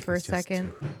I around think for a it's just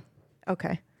second. two.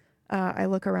 Okay. I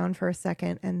look around for a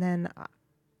second, and then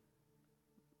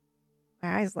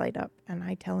my eyes light up, and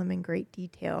I tell him in great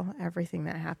detail everything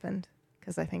that happened,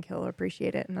 because I think he'll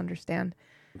appreciate it and understand.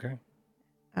 Okay.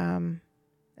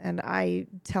 And I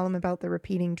tell him about the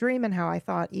repeating dream and how I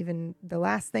thought even the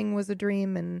last thing was a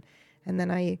dream, and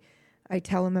then I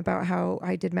tell him about how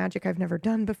I did magic I've never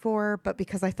done before, but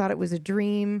because I thought it was a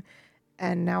dream,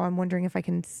 and now I'm wondering if I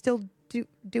can still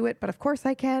do it, but of course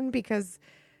I can, because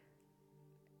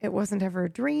it wasn't ever a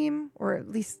dream, or at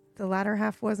least the latter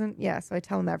half wasn't. Yeah, so I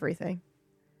tell him everything.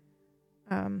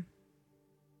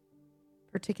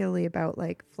 Particularly about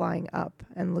like flying up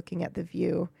and looking at the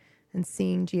view and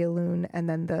seeing Jialoon and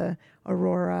then the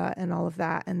aurora and all of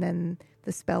that, and then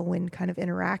the spell wind kind of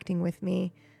interacting with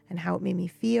me and how it made me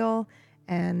feel,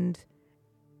 and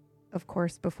of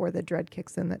course before the dread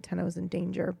kicks in that Tenno's in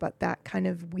danger, but that kind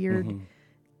of weird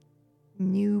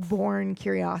newborn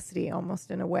curiosity almost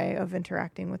in a way of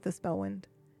interacting with the spell wind.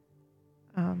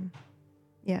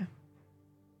 Yeah.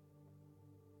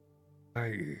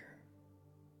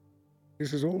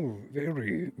 This is all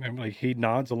very... And like he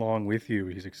nods along with you.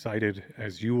 He's excited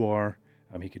as you are.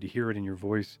 He could hear it in your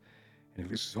voice. And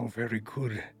this is all very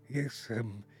good. Yes,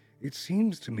 it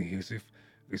seems to me as if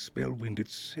the spellwind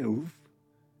itself,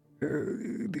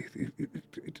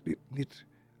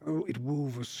 it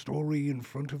wove a story in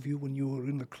front of you when you were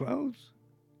in the clouds?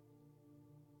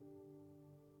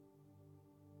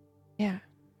 Yeah.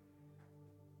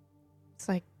 It's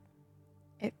like,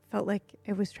 it felt like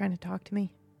it was trying to talk to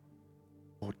me.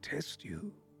 Or test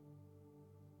you?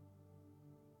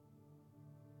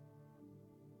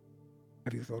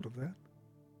 Have you thought of that?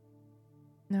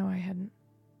 No, I hadn't.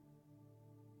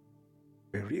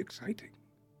 Very exciting,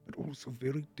 but also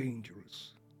very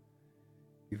dangerous.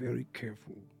 Be very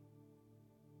careful.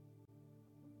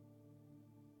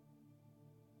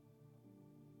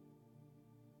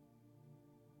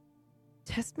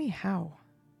 Test me how?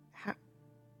 How?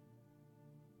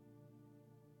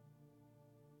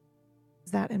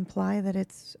 Does that imply that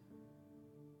it's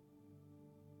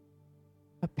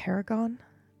a paragon,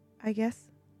 I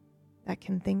guess, that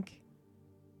can think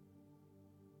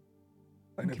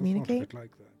I and never communicate? thought of it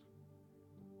like that.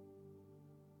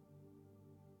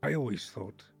 I always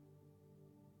thought...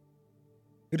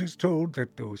 It is told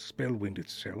that though spellwind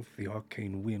itself, the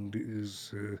arcane wind,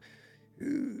 is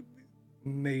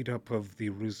made up of the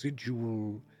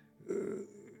residual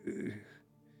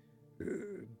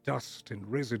dust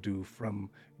and residue from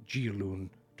Jialoon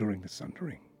during the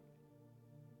Sundering,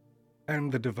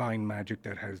 and the divine magic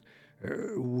that has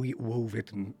wove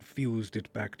it and fused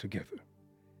it back together.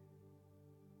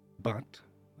 But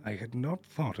I had not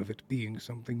thought of it being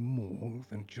something more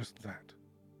than just that.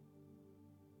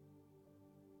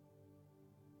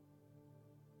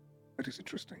 That is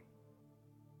interesting.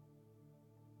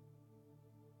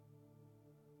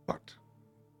 But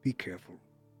be careful.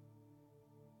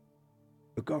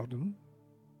 The garden,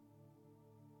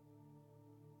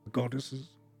 the goddesses,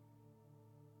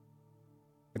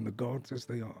 and the gods as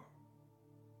they are,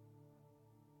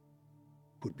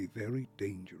 could be very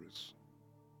dangerous.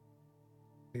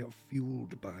 They are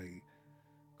fueled by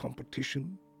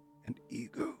competition and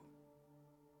ego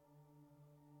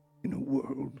in a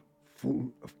world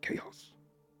full of chaos.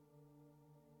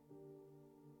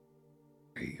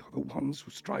 They are the ones who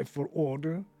strive for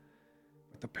order,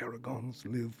 but the paragons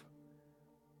live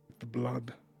with the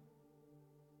blood,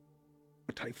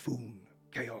 a typhoon,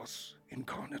 chaos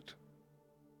incarnate.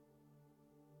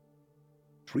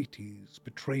 Treaties,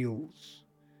 betrayals,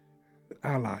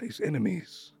 allies,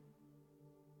 enemies.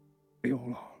 They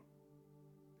all are.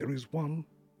 There is one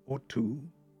or two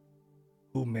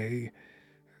who may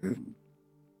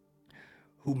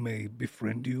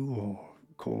befriend you or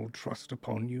call trust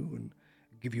upon you and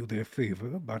give you their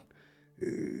favor, but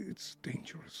it's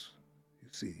dangerous. You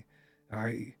see,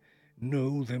 I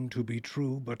know them to be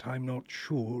true, but I'm not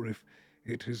sure if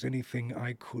it is anything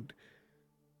I could.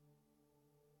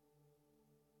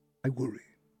 I worry.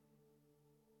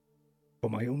 For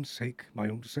my own sake, my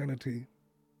own sanity.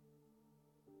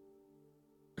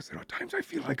 Because there are times I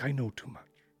feel like I know too much.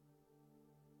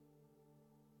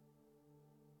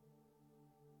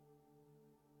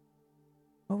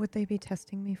 What would they be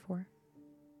testing me for?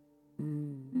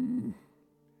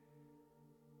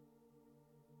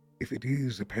 If it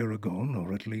is a paragon,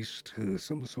 or at least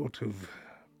some sort of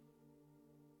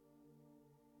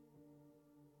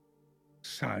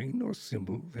sign or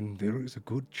symbol, then there is a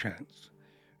good chance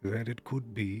that it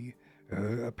could be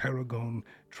a paragon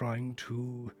trying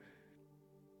to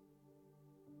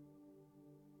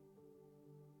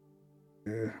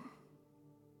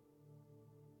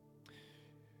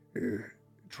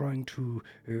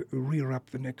rear up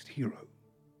the next hero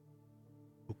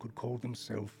who could call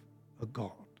themselves a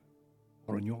god,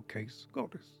 or in your case,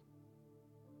 goddess.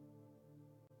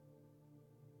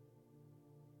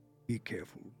 Be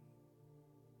careful.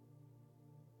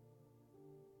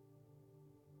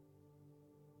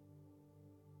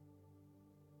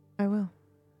 I will.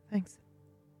 Thanks.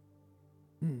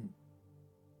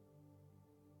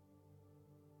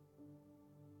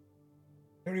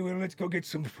 Very well, let's go get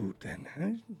some food then.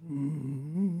 And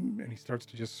he starts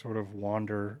to just sort of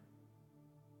wander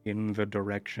in the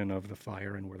direction of the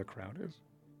fire and where the crowd is,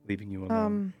 leaving you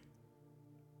alone.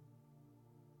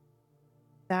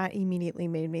 That immediately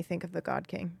made me think of the God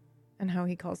King and how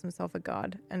he calls himself a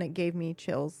god, and it gave me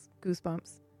chills,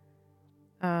 goosebumps.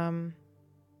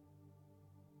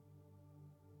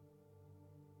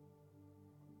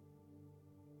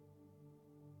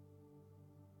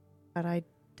 But I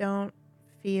don't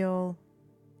feel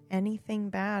anything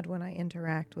bad when I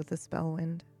interact with the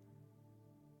Spellwind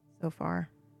so far.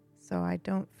 So I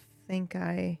don't think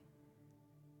I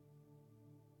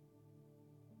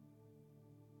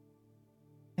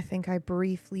think I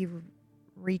briefly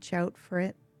reach out for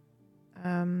it.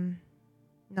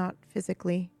 Not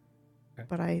physically, Okay.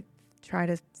 but I try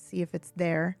to see if it's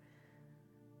there.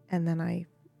 And then I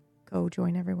go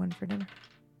join everyone for dinner.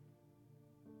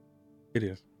 It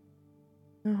is.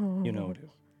 Oh. You know it is.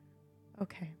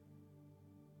 Okay.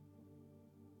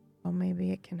 Well, maybe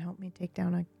it can help me take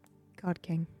down a God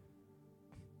King.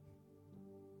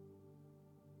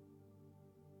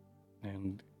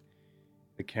 And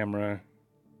the camera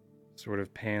sort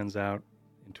of pans out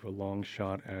into a long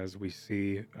shot as we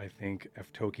see, I think,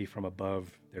 Eftoki from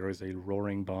above. There is a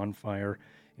roaring bonfire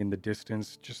in the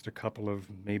distance, just a couple of,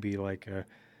 maybe like a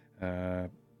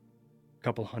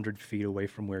couple 100 feet away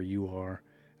from where you are.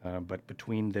 But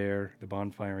between there, the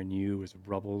bonfire and you is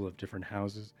rubble of different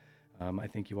houses. I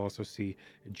think you also see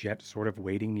Jet sort of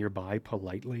waiting nearby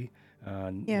politely,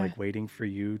 like waiting for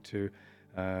you to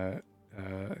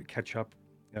catch up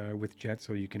with Jet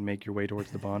so you can make your way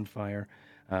towards the bonfire.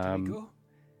 But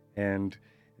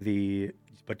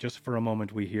just for a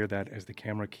moment, we hear that as the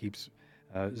camera keeps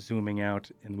zooming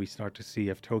out, and we start to see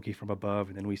Eftoki from above,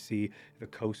 and then we see the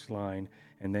coastline,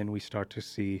 and then we start to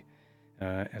see,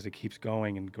 as it keeps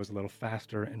going and goes a little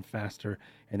faster and faster,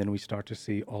 and then we start to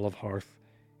see Olive Hearth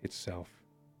itself.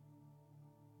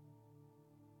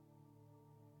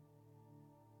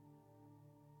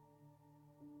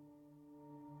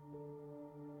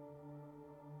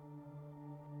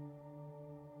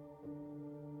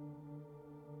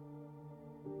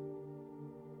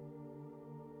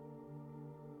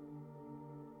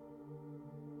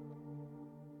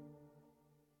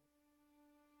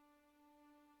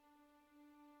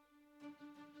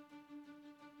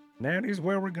 That is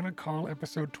where we're going to call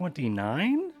episode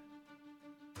 29.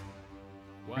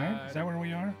 Right? Is that where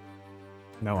we are?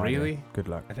 No idea. Really? Good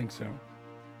luck. I think so.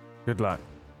 Good luck.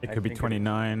 It I could be think it is.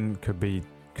 29.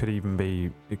 Could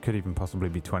even possibly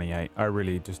be 28. I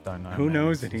really just don't know. Who man.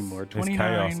 knows It's- anymore? There's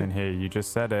chaos 29. in here. You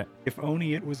just said it. If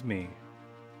only it was me.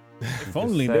 If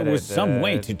only there was some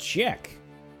way to check.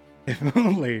 If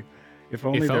only. If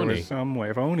only there only. was some way.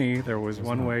 If only there was There's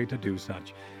one not. way to do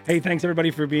such. Hey, thanks everybody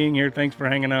for being here. Thanks for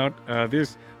hanging out.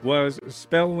 This was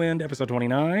Spellwind episode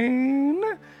 29.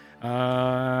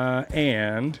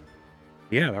 And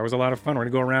yeah, that was a lot of fun. We're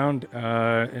going to go around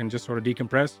and just sort of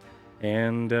decompress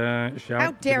and shout.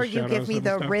 How dare give you shout-outs give me and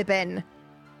the stuff. ribbon?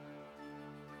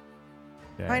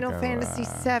 Yeah, Final go, Fantasy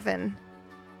VII.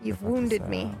 You've go fuck wounded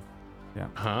me.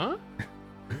 yourself. Huh?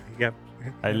 Yep.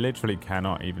 I literally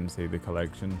cannot even see the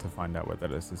collection to find out whether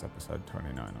this is episode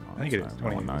 29 or not. I think it so is No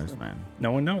one 29. knows, man.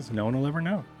 No one knows. No one will ever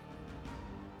know.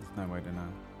 There's no way to know.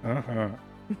 Uh-huh.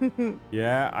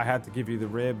 Yeah, I had to give you the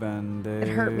ribbon, dude. It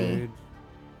hurt me.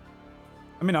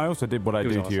 I mean, I also did what I It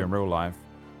was do to you in awesome. real life.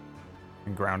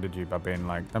 And grounded you by being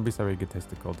like, don't be so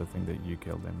egotistical to think that you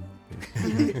killed him.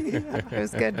 It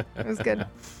was good. It was good.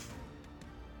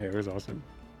 It was awesome.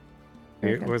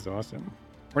 Okay. It was awesome.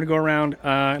 We're going to go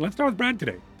around. Let's start with Brad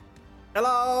today.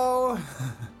 Hello!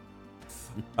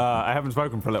 I haven't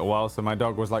spoken for a little while, so my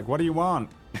dog was like, what do you want?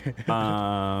 just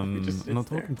I'm sits not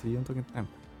there. talking to you, I'm talking to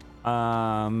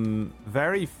him.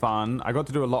 Very fun. I got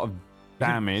to do a lot of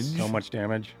damage. So much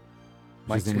damage.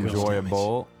 which is Mike's real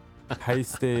enjoyable.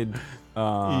 Pasted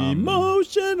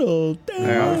Emotional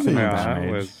Yeah, Emotional that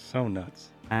damage. was so nuts.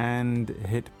 and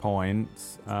hit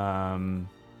points.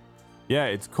 Yeah,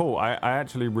 it's cool. I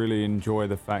actually really enjoy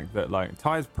the fact that like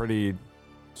Ty's pretty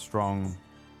strong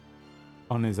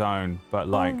on his own, but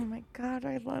like oh my god,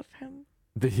 I love him.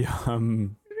 the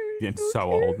getting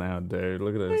so old now, dude.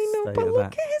 Look at the I know, state but of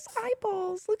look that. at his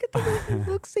eyeballs. Look at the way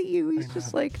he looks at you. He's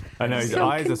just like I know his so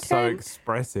eyes are so content.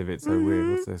 expressive. It's so weird.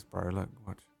 Mhm. What's this, bro? Look,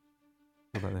 watch.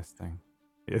 What about this thing?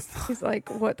 Yes. he's like,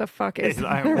 what the fuck is He's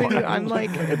like, with what? you? I'm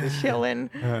like chilling.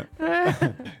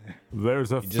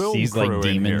 There's a He just film sees crew like in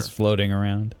demons here. floating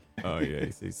around. Oh yeah,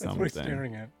 he sees That's what he's something.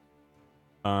 staring at.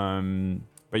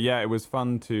 But yeah, it was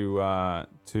fun to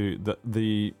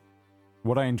the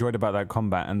what I enjoyed about that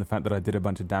combat and the fact that I did a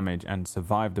bunch of damage and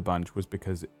survived a bunch was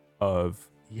because of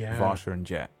Yeah. Varsha and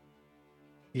Jet.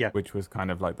 Yeah. Which was kind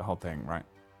of like the whole thing, right?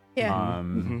 Yeah,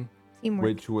 Mhm. teamwork.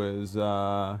 Which was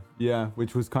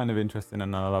which was kind of interesting,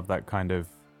 and I love that kind of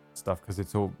stuff because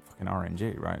it's all fucking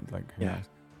RNG, right? Like who Yeah.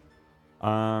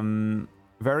 knows?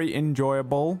 Very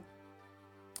enjoyable.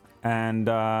 And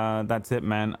that's it,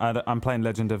 man. I'm playing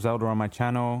Legend of Zelda on my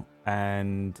channel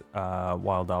and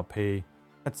Wild RP.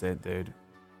 That's it, dude.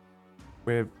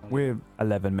 We're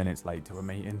 11 minutes late to a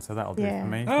meeting, so that'll do Yeah. for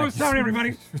me. Oh, Thank you sorry, so everybody.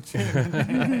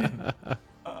 much.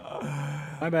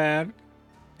 My bad.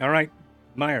 All right,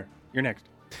 Meyer, you're next.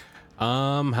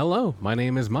 Hello, my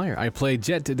name is Meyer. I played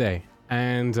Jet today.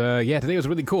 And yeah, today was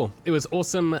really cool. It was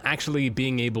awesome actually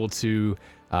being able to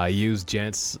use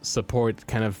Jet's support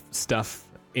kind of stuff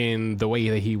in the way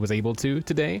that he was able to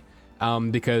today.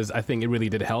 Because I think it really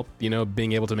did help, you know,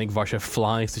 being able to make Varsha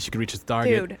fly so she could reach its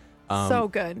target. Dude, Um, so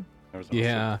good. That was awesome.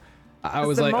 Yeah. I 'Cause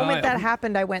was the like, moment that I-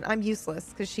 happened, I went, I'm useless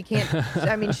because she can't.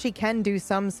 I mean, she can do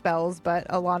some spells, but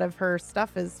a lot of her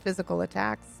stuff is physical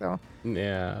attacks. So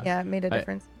yeah. it made a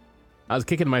difference. I was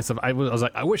kicking myself. I was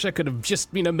like, I wish I could have just,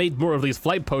 you know, made more of these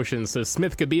flight potions so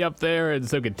Smith could be up there and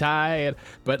so could Ty.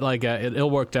 But like, it all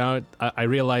worked out. I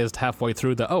realized halfway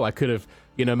through that, I could have,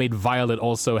 you know, made Violet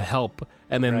also help,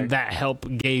 and then Right. that help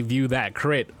gave you that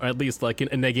crit, or at least like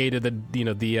it negated the, you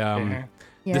know, the Yeah.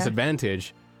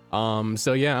 disadvantage.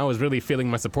 So yeah, I was really feeling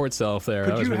my support self there.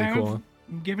 Could That was you really have cool.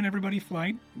 given everybody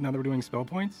flight now that we're doing spell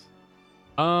points?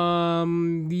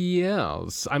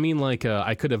 Yes. I mean, like,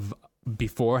 I could have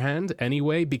beforehand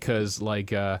anyway, because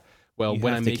like, well, You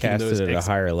when have I'm to making cast those it at a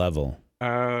higher level.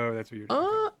 Oh, that's what you're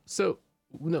doing. So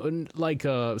no, like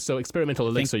so experimental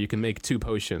elixir, you can make 2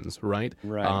 potions, right?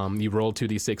 Right. You roll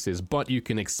 2d6s, but you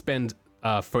can expend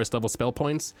first level spell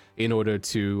points in order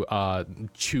to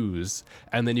choose,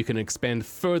 and then you can expend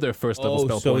further first level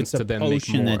spell so points it's to a then make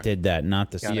potion more. that did that,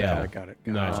 not the Got spell. it. Got it.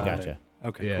 No, Gotcha.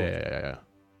 Okay, Yeah, cool. yeah.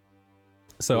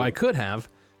 So I could have.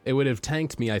 It would have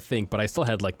tanked me, I think, but I still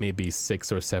had like maybe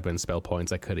 6 or 7 spell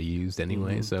points I could have used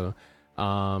anyway. Mhm. So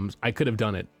I could have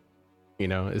done it. You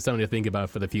know, it's something to think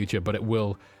about for the future, but it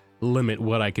will limit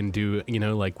what I can do, you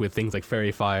know, like with things like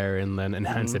Fairy Fire and then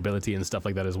enhanced ability and stuff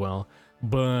like that as well.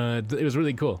 But it was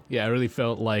really cool. Yeah, I really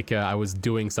felt like I was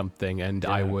doing something and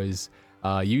I Yeah. was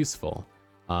useful.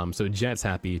 So Jet's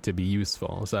happy to be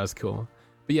useful, so that's cool.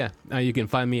 But yeah, you can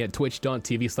find me at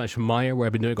twitch.tv/Maya, where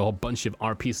I've been doing a whole bunch of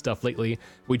RP stuff lately.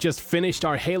 We just finished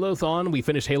our Halo-thon. We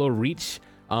finished Halo Reach.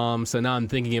 So now I'm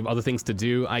thinking of other things to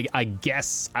do. I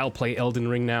guess I'll play Elden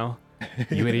Ring now,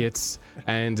 you idiots.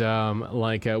 And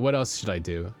what else should I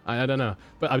do? I don't know.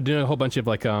 But I'm doing a whole bunch of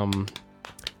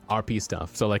RP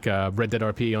stuff. So Red Dead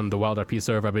RP on the Wild RP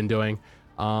server I've been doing.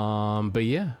 But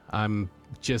yeah, I'm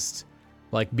just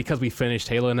because we finished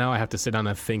Halo now, I have to sit down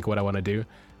and think what I want to do.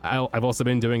 I've also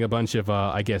been doing a bunch of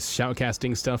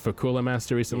shoutcasting stuff for Cooler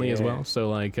Master recently as well.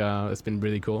 So it's been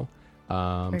really cool.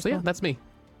 So yeah, that's me.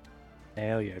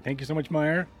 Hell yeah. Thank you so much,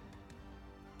 Meyer.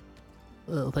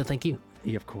 Well, thank you.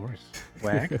 Yeah, of course.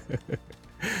 Whack.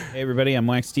 Hey everybody, I'm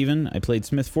Wax Steven. I played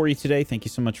Smith for you today. Thank you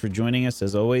so much for joining us.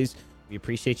 As always, we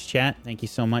appreciate you, chat. Thank you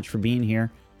so much for being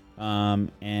here.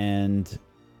 And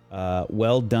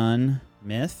well done,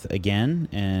 Myth, again,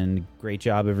 and great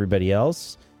job, everybody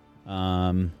else.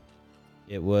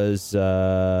 It was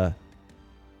I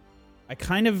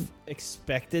kind of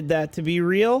expected that to be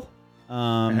real.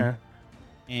 And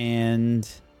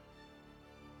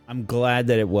I'm glad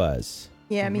that it was.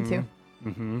 Yeah, me too.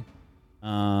 Mm-hmm.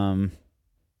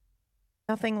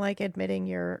 Nothing like admitting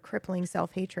your crippling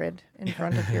self-hatred in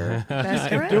front of your best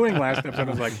friend. Doing last episode,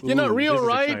 I was like, you're not real, this is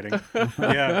right? exciting.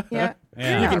 Yeah. Yeah.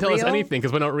 You can tell us real. anything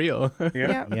because we're not real.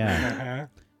 Yeah. Yeah. Uh-huh.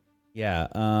 Yeah.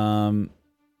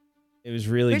 It was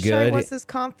really Wish good. I was as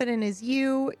confident as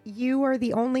you. You are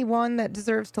the only one that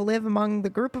deserves to live among the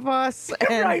group of us.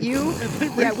 And Right.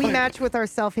 yeah, we match with our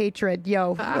self-hatred.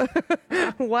 Yo.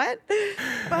 What?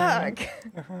 Fuck.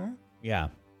 Yeah.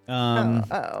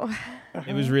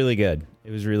 It was really good.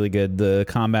 It was really good. The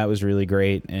combat was really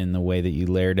great in the way that you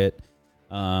layered it.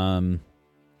 And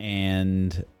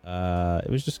it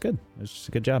was just good. It was just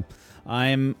a good job.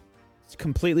 I'm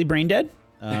completely brain dead.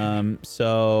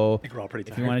 So I think we're all pretty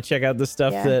if tired. you want to check out the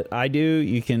stuff that I do,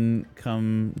 you can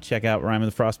come check out Rime of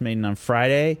the Frost Maiden on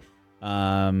Friday.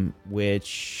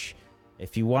 Which,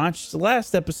 if you watched the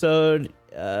last episode,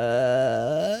 shit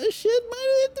might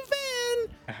hit the fan.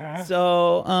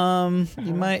 So,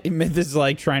 you might. This is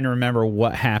like trying to remember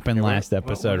what happened last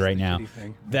episode right now.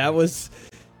 That was.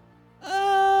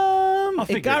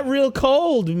 It got real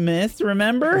cold, Myth.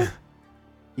 Remember?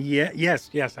 Yes,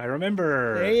 I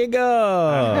remember. There you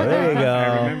go. There you go.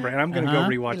 I remember, and I'm gonna go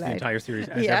rewatch the entire series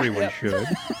as everyone should.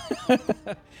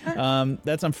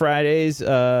 That's on Fridays.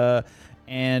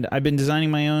 And I've been designing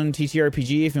my own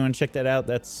TTRPG. If you want to check that out,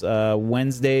 that's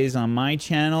Wednesdays on my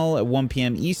channel at 1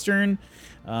 p.m. Eastern.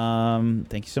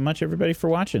 Thank you so much, everybody, for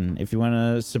watching. If you want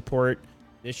to support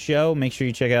this show, make sure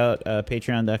you check out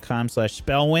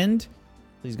patreon.com/Spellwind.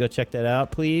 Please go check that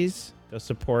out, please. Go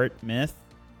support Myth.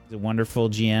 He's a wonderful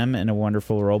GM and a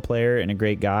wonderful role player and a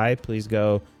great guy. Please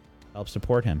go help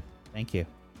support him. Thank you.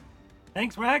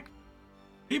 Thanks, Rack.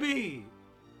 PB.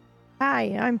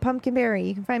 Hi, I'm Pumpkinberry.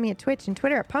 You can find me at Twitch and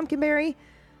Twitter at Pumpkinberry.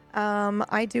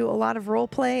 I do a lot of role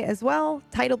play as well.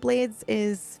 Title Blades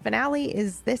finale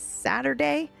is this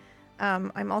Saturday.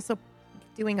 I'm also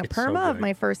doing a perma of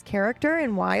my first character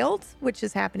in Wild, which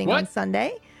is happening on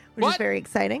Sunday, which is very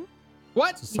exciting.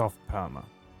 What? It's a soft perma.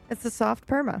 It's a soft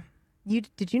perma.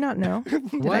 Did you not know?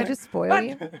 Did I just spoil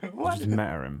you? I just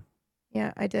met him.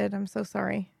 Yeah, I did. I'm so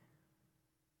sorry.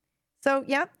 So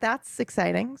yeah, that's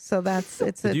exciting. So it's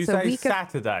Did you a say week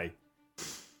Saturday?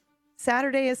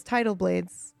 Saturday is Title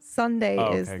Blades. Sunday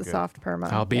is the soft perma.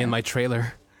 I'll be in my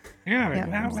trailer. Yeah,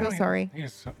 I'm so sorry.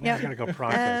 Yeah, gotta go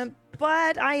process.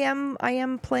 But I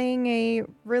am playing a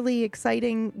really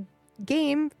exciting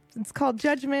game. It's called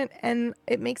Judgment, and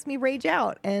it makes me rage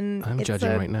out. And I'm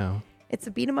judging right now. It's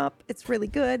a beat 'em up. It's really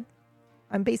good.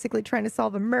 I'm basically trying to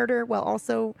solve a murder while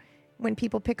also, when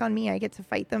people pick on me, I get to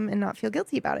fight them and not feel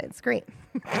guilty about it. It's great.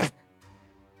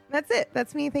 That's it.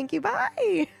 That's me. Thank you.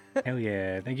 Bye. Hell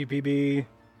yeah. Thank you, PB.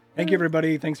 Thank you,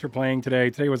 everybody. Thanks for playing today.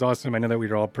 Today was awesome. I know that we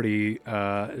were all pretty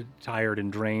tired and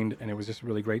drained, and it was just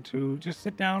really great to just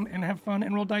sit down and have fun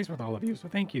and roll dice with all of you. So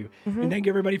thank you. And thank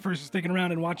you, everybody, for sticking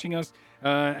around and watching us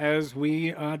as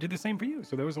we did the same for you.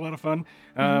 So that was a lot of fun.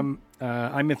 I'm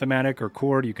Mythomatic, or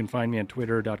Cord. You can find me on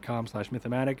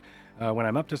twitter.com/Mythomatic. When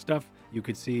I'm up to stuff, you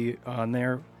could see on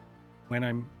there when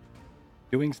I'm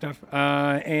doing stuff.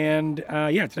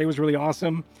 Yeah, today was really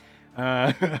awesome.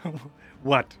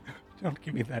 What? Don't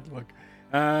give me that look.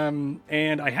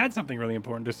 And I had something really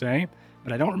important to say,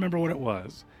 but I don't remember what it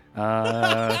was. So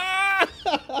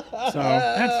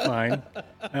that's fine.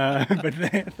 But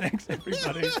thanks,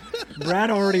 everybody.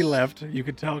 Brad already left. You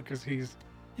could tell because he's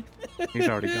He's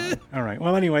already gone. All right.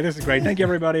 Well, anyway, this is great. Thank you,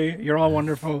 everybody. You're all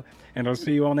wonderful. And I'll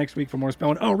see you all next week for more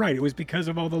spelling. Oh, right. It was because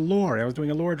of all the lore. I was doing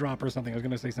a lore drop or something. I was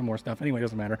going to say some more stuff. Anyway, it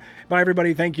doesn't matter. Bye,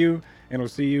 everybody. Thank you. And I'll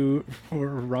see you for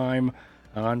Rhyme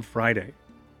on Friday.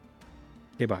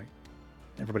 Okay, bye.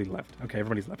 Everybody left. Okay,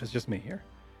 everybody's left. It's just me here.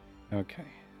 Okay.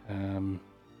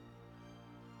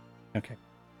 Okay.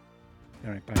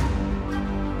 All right,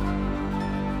 bye.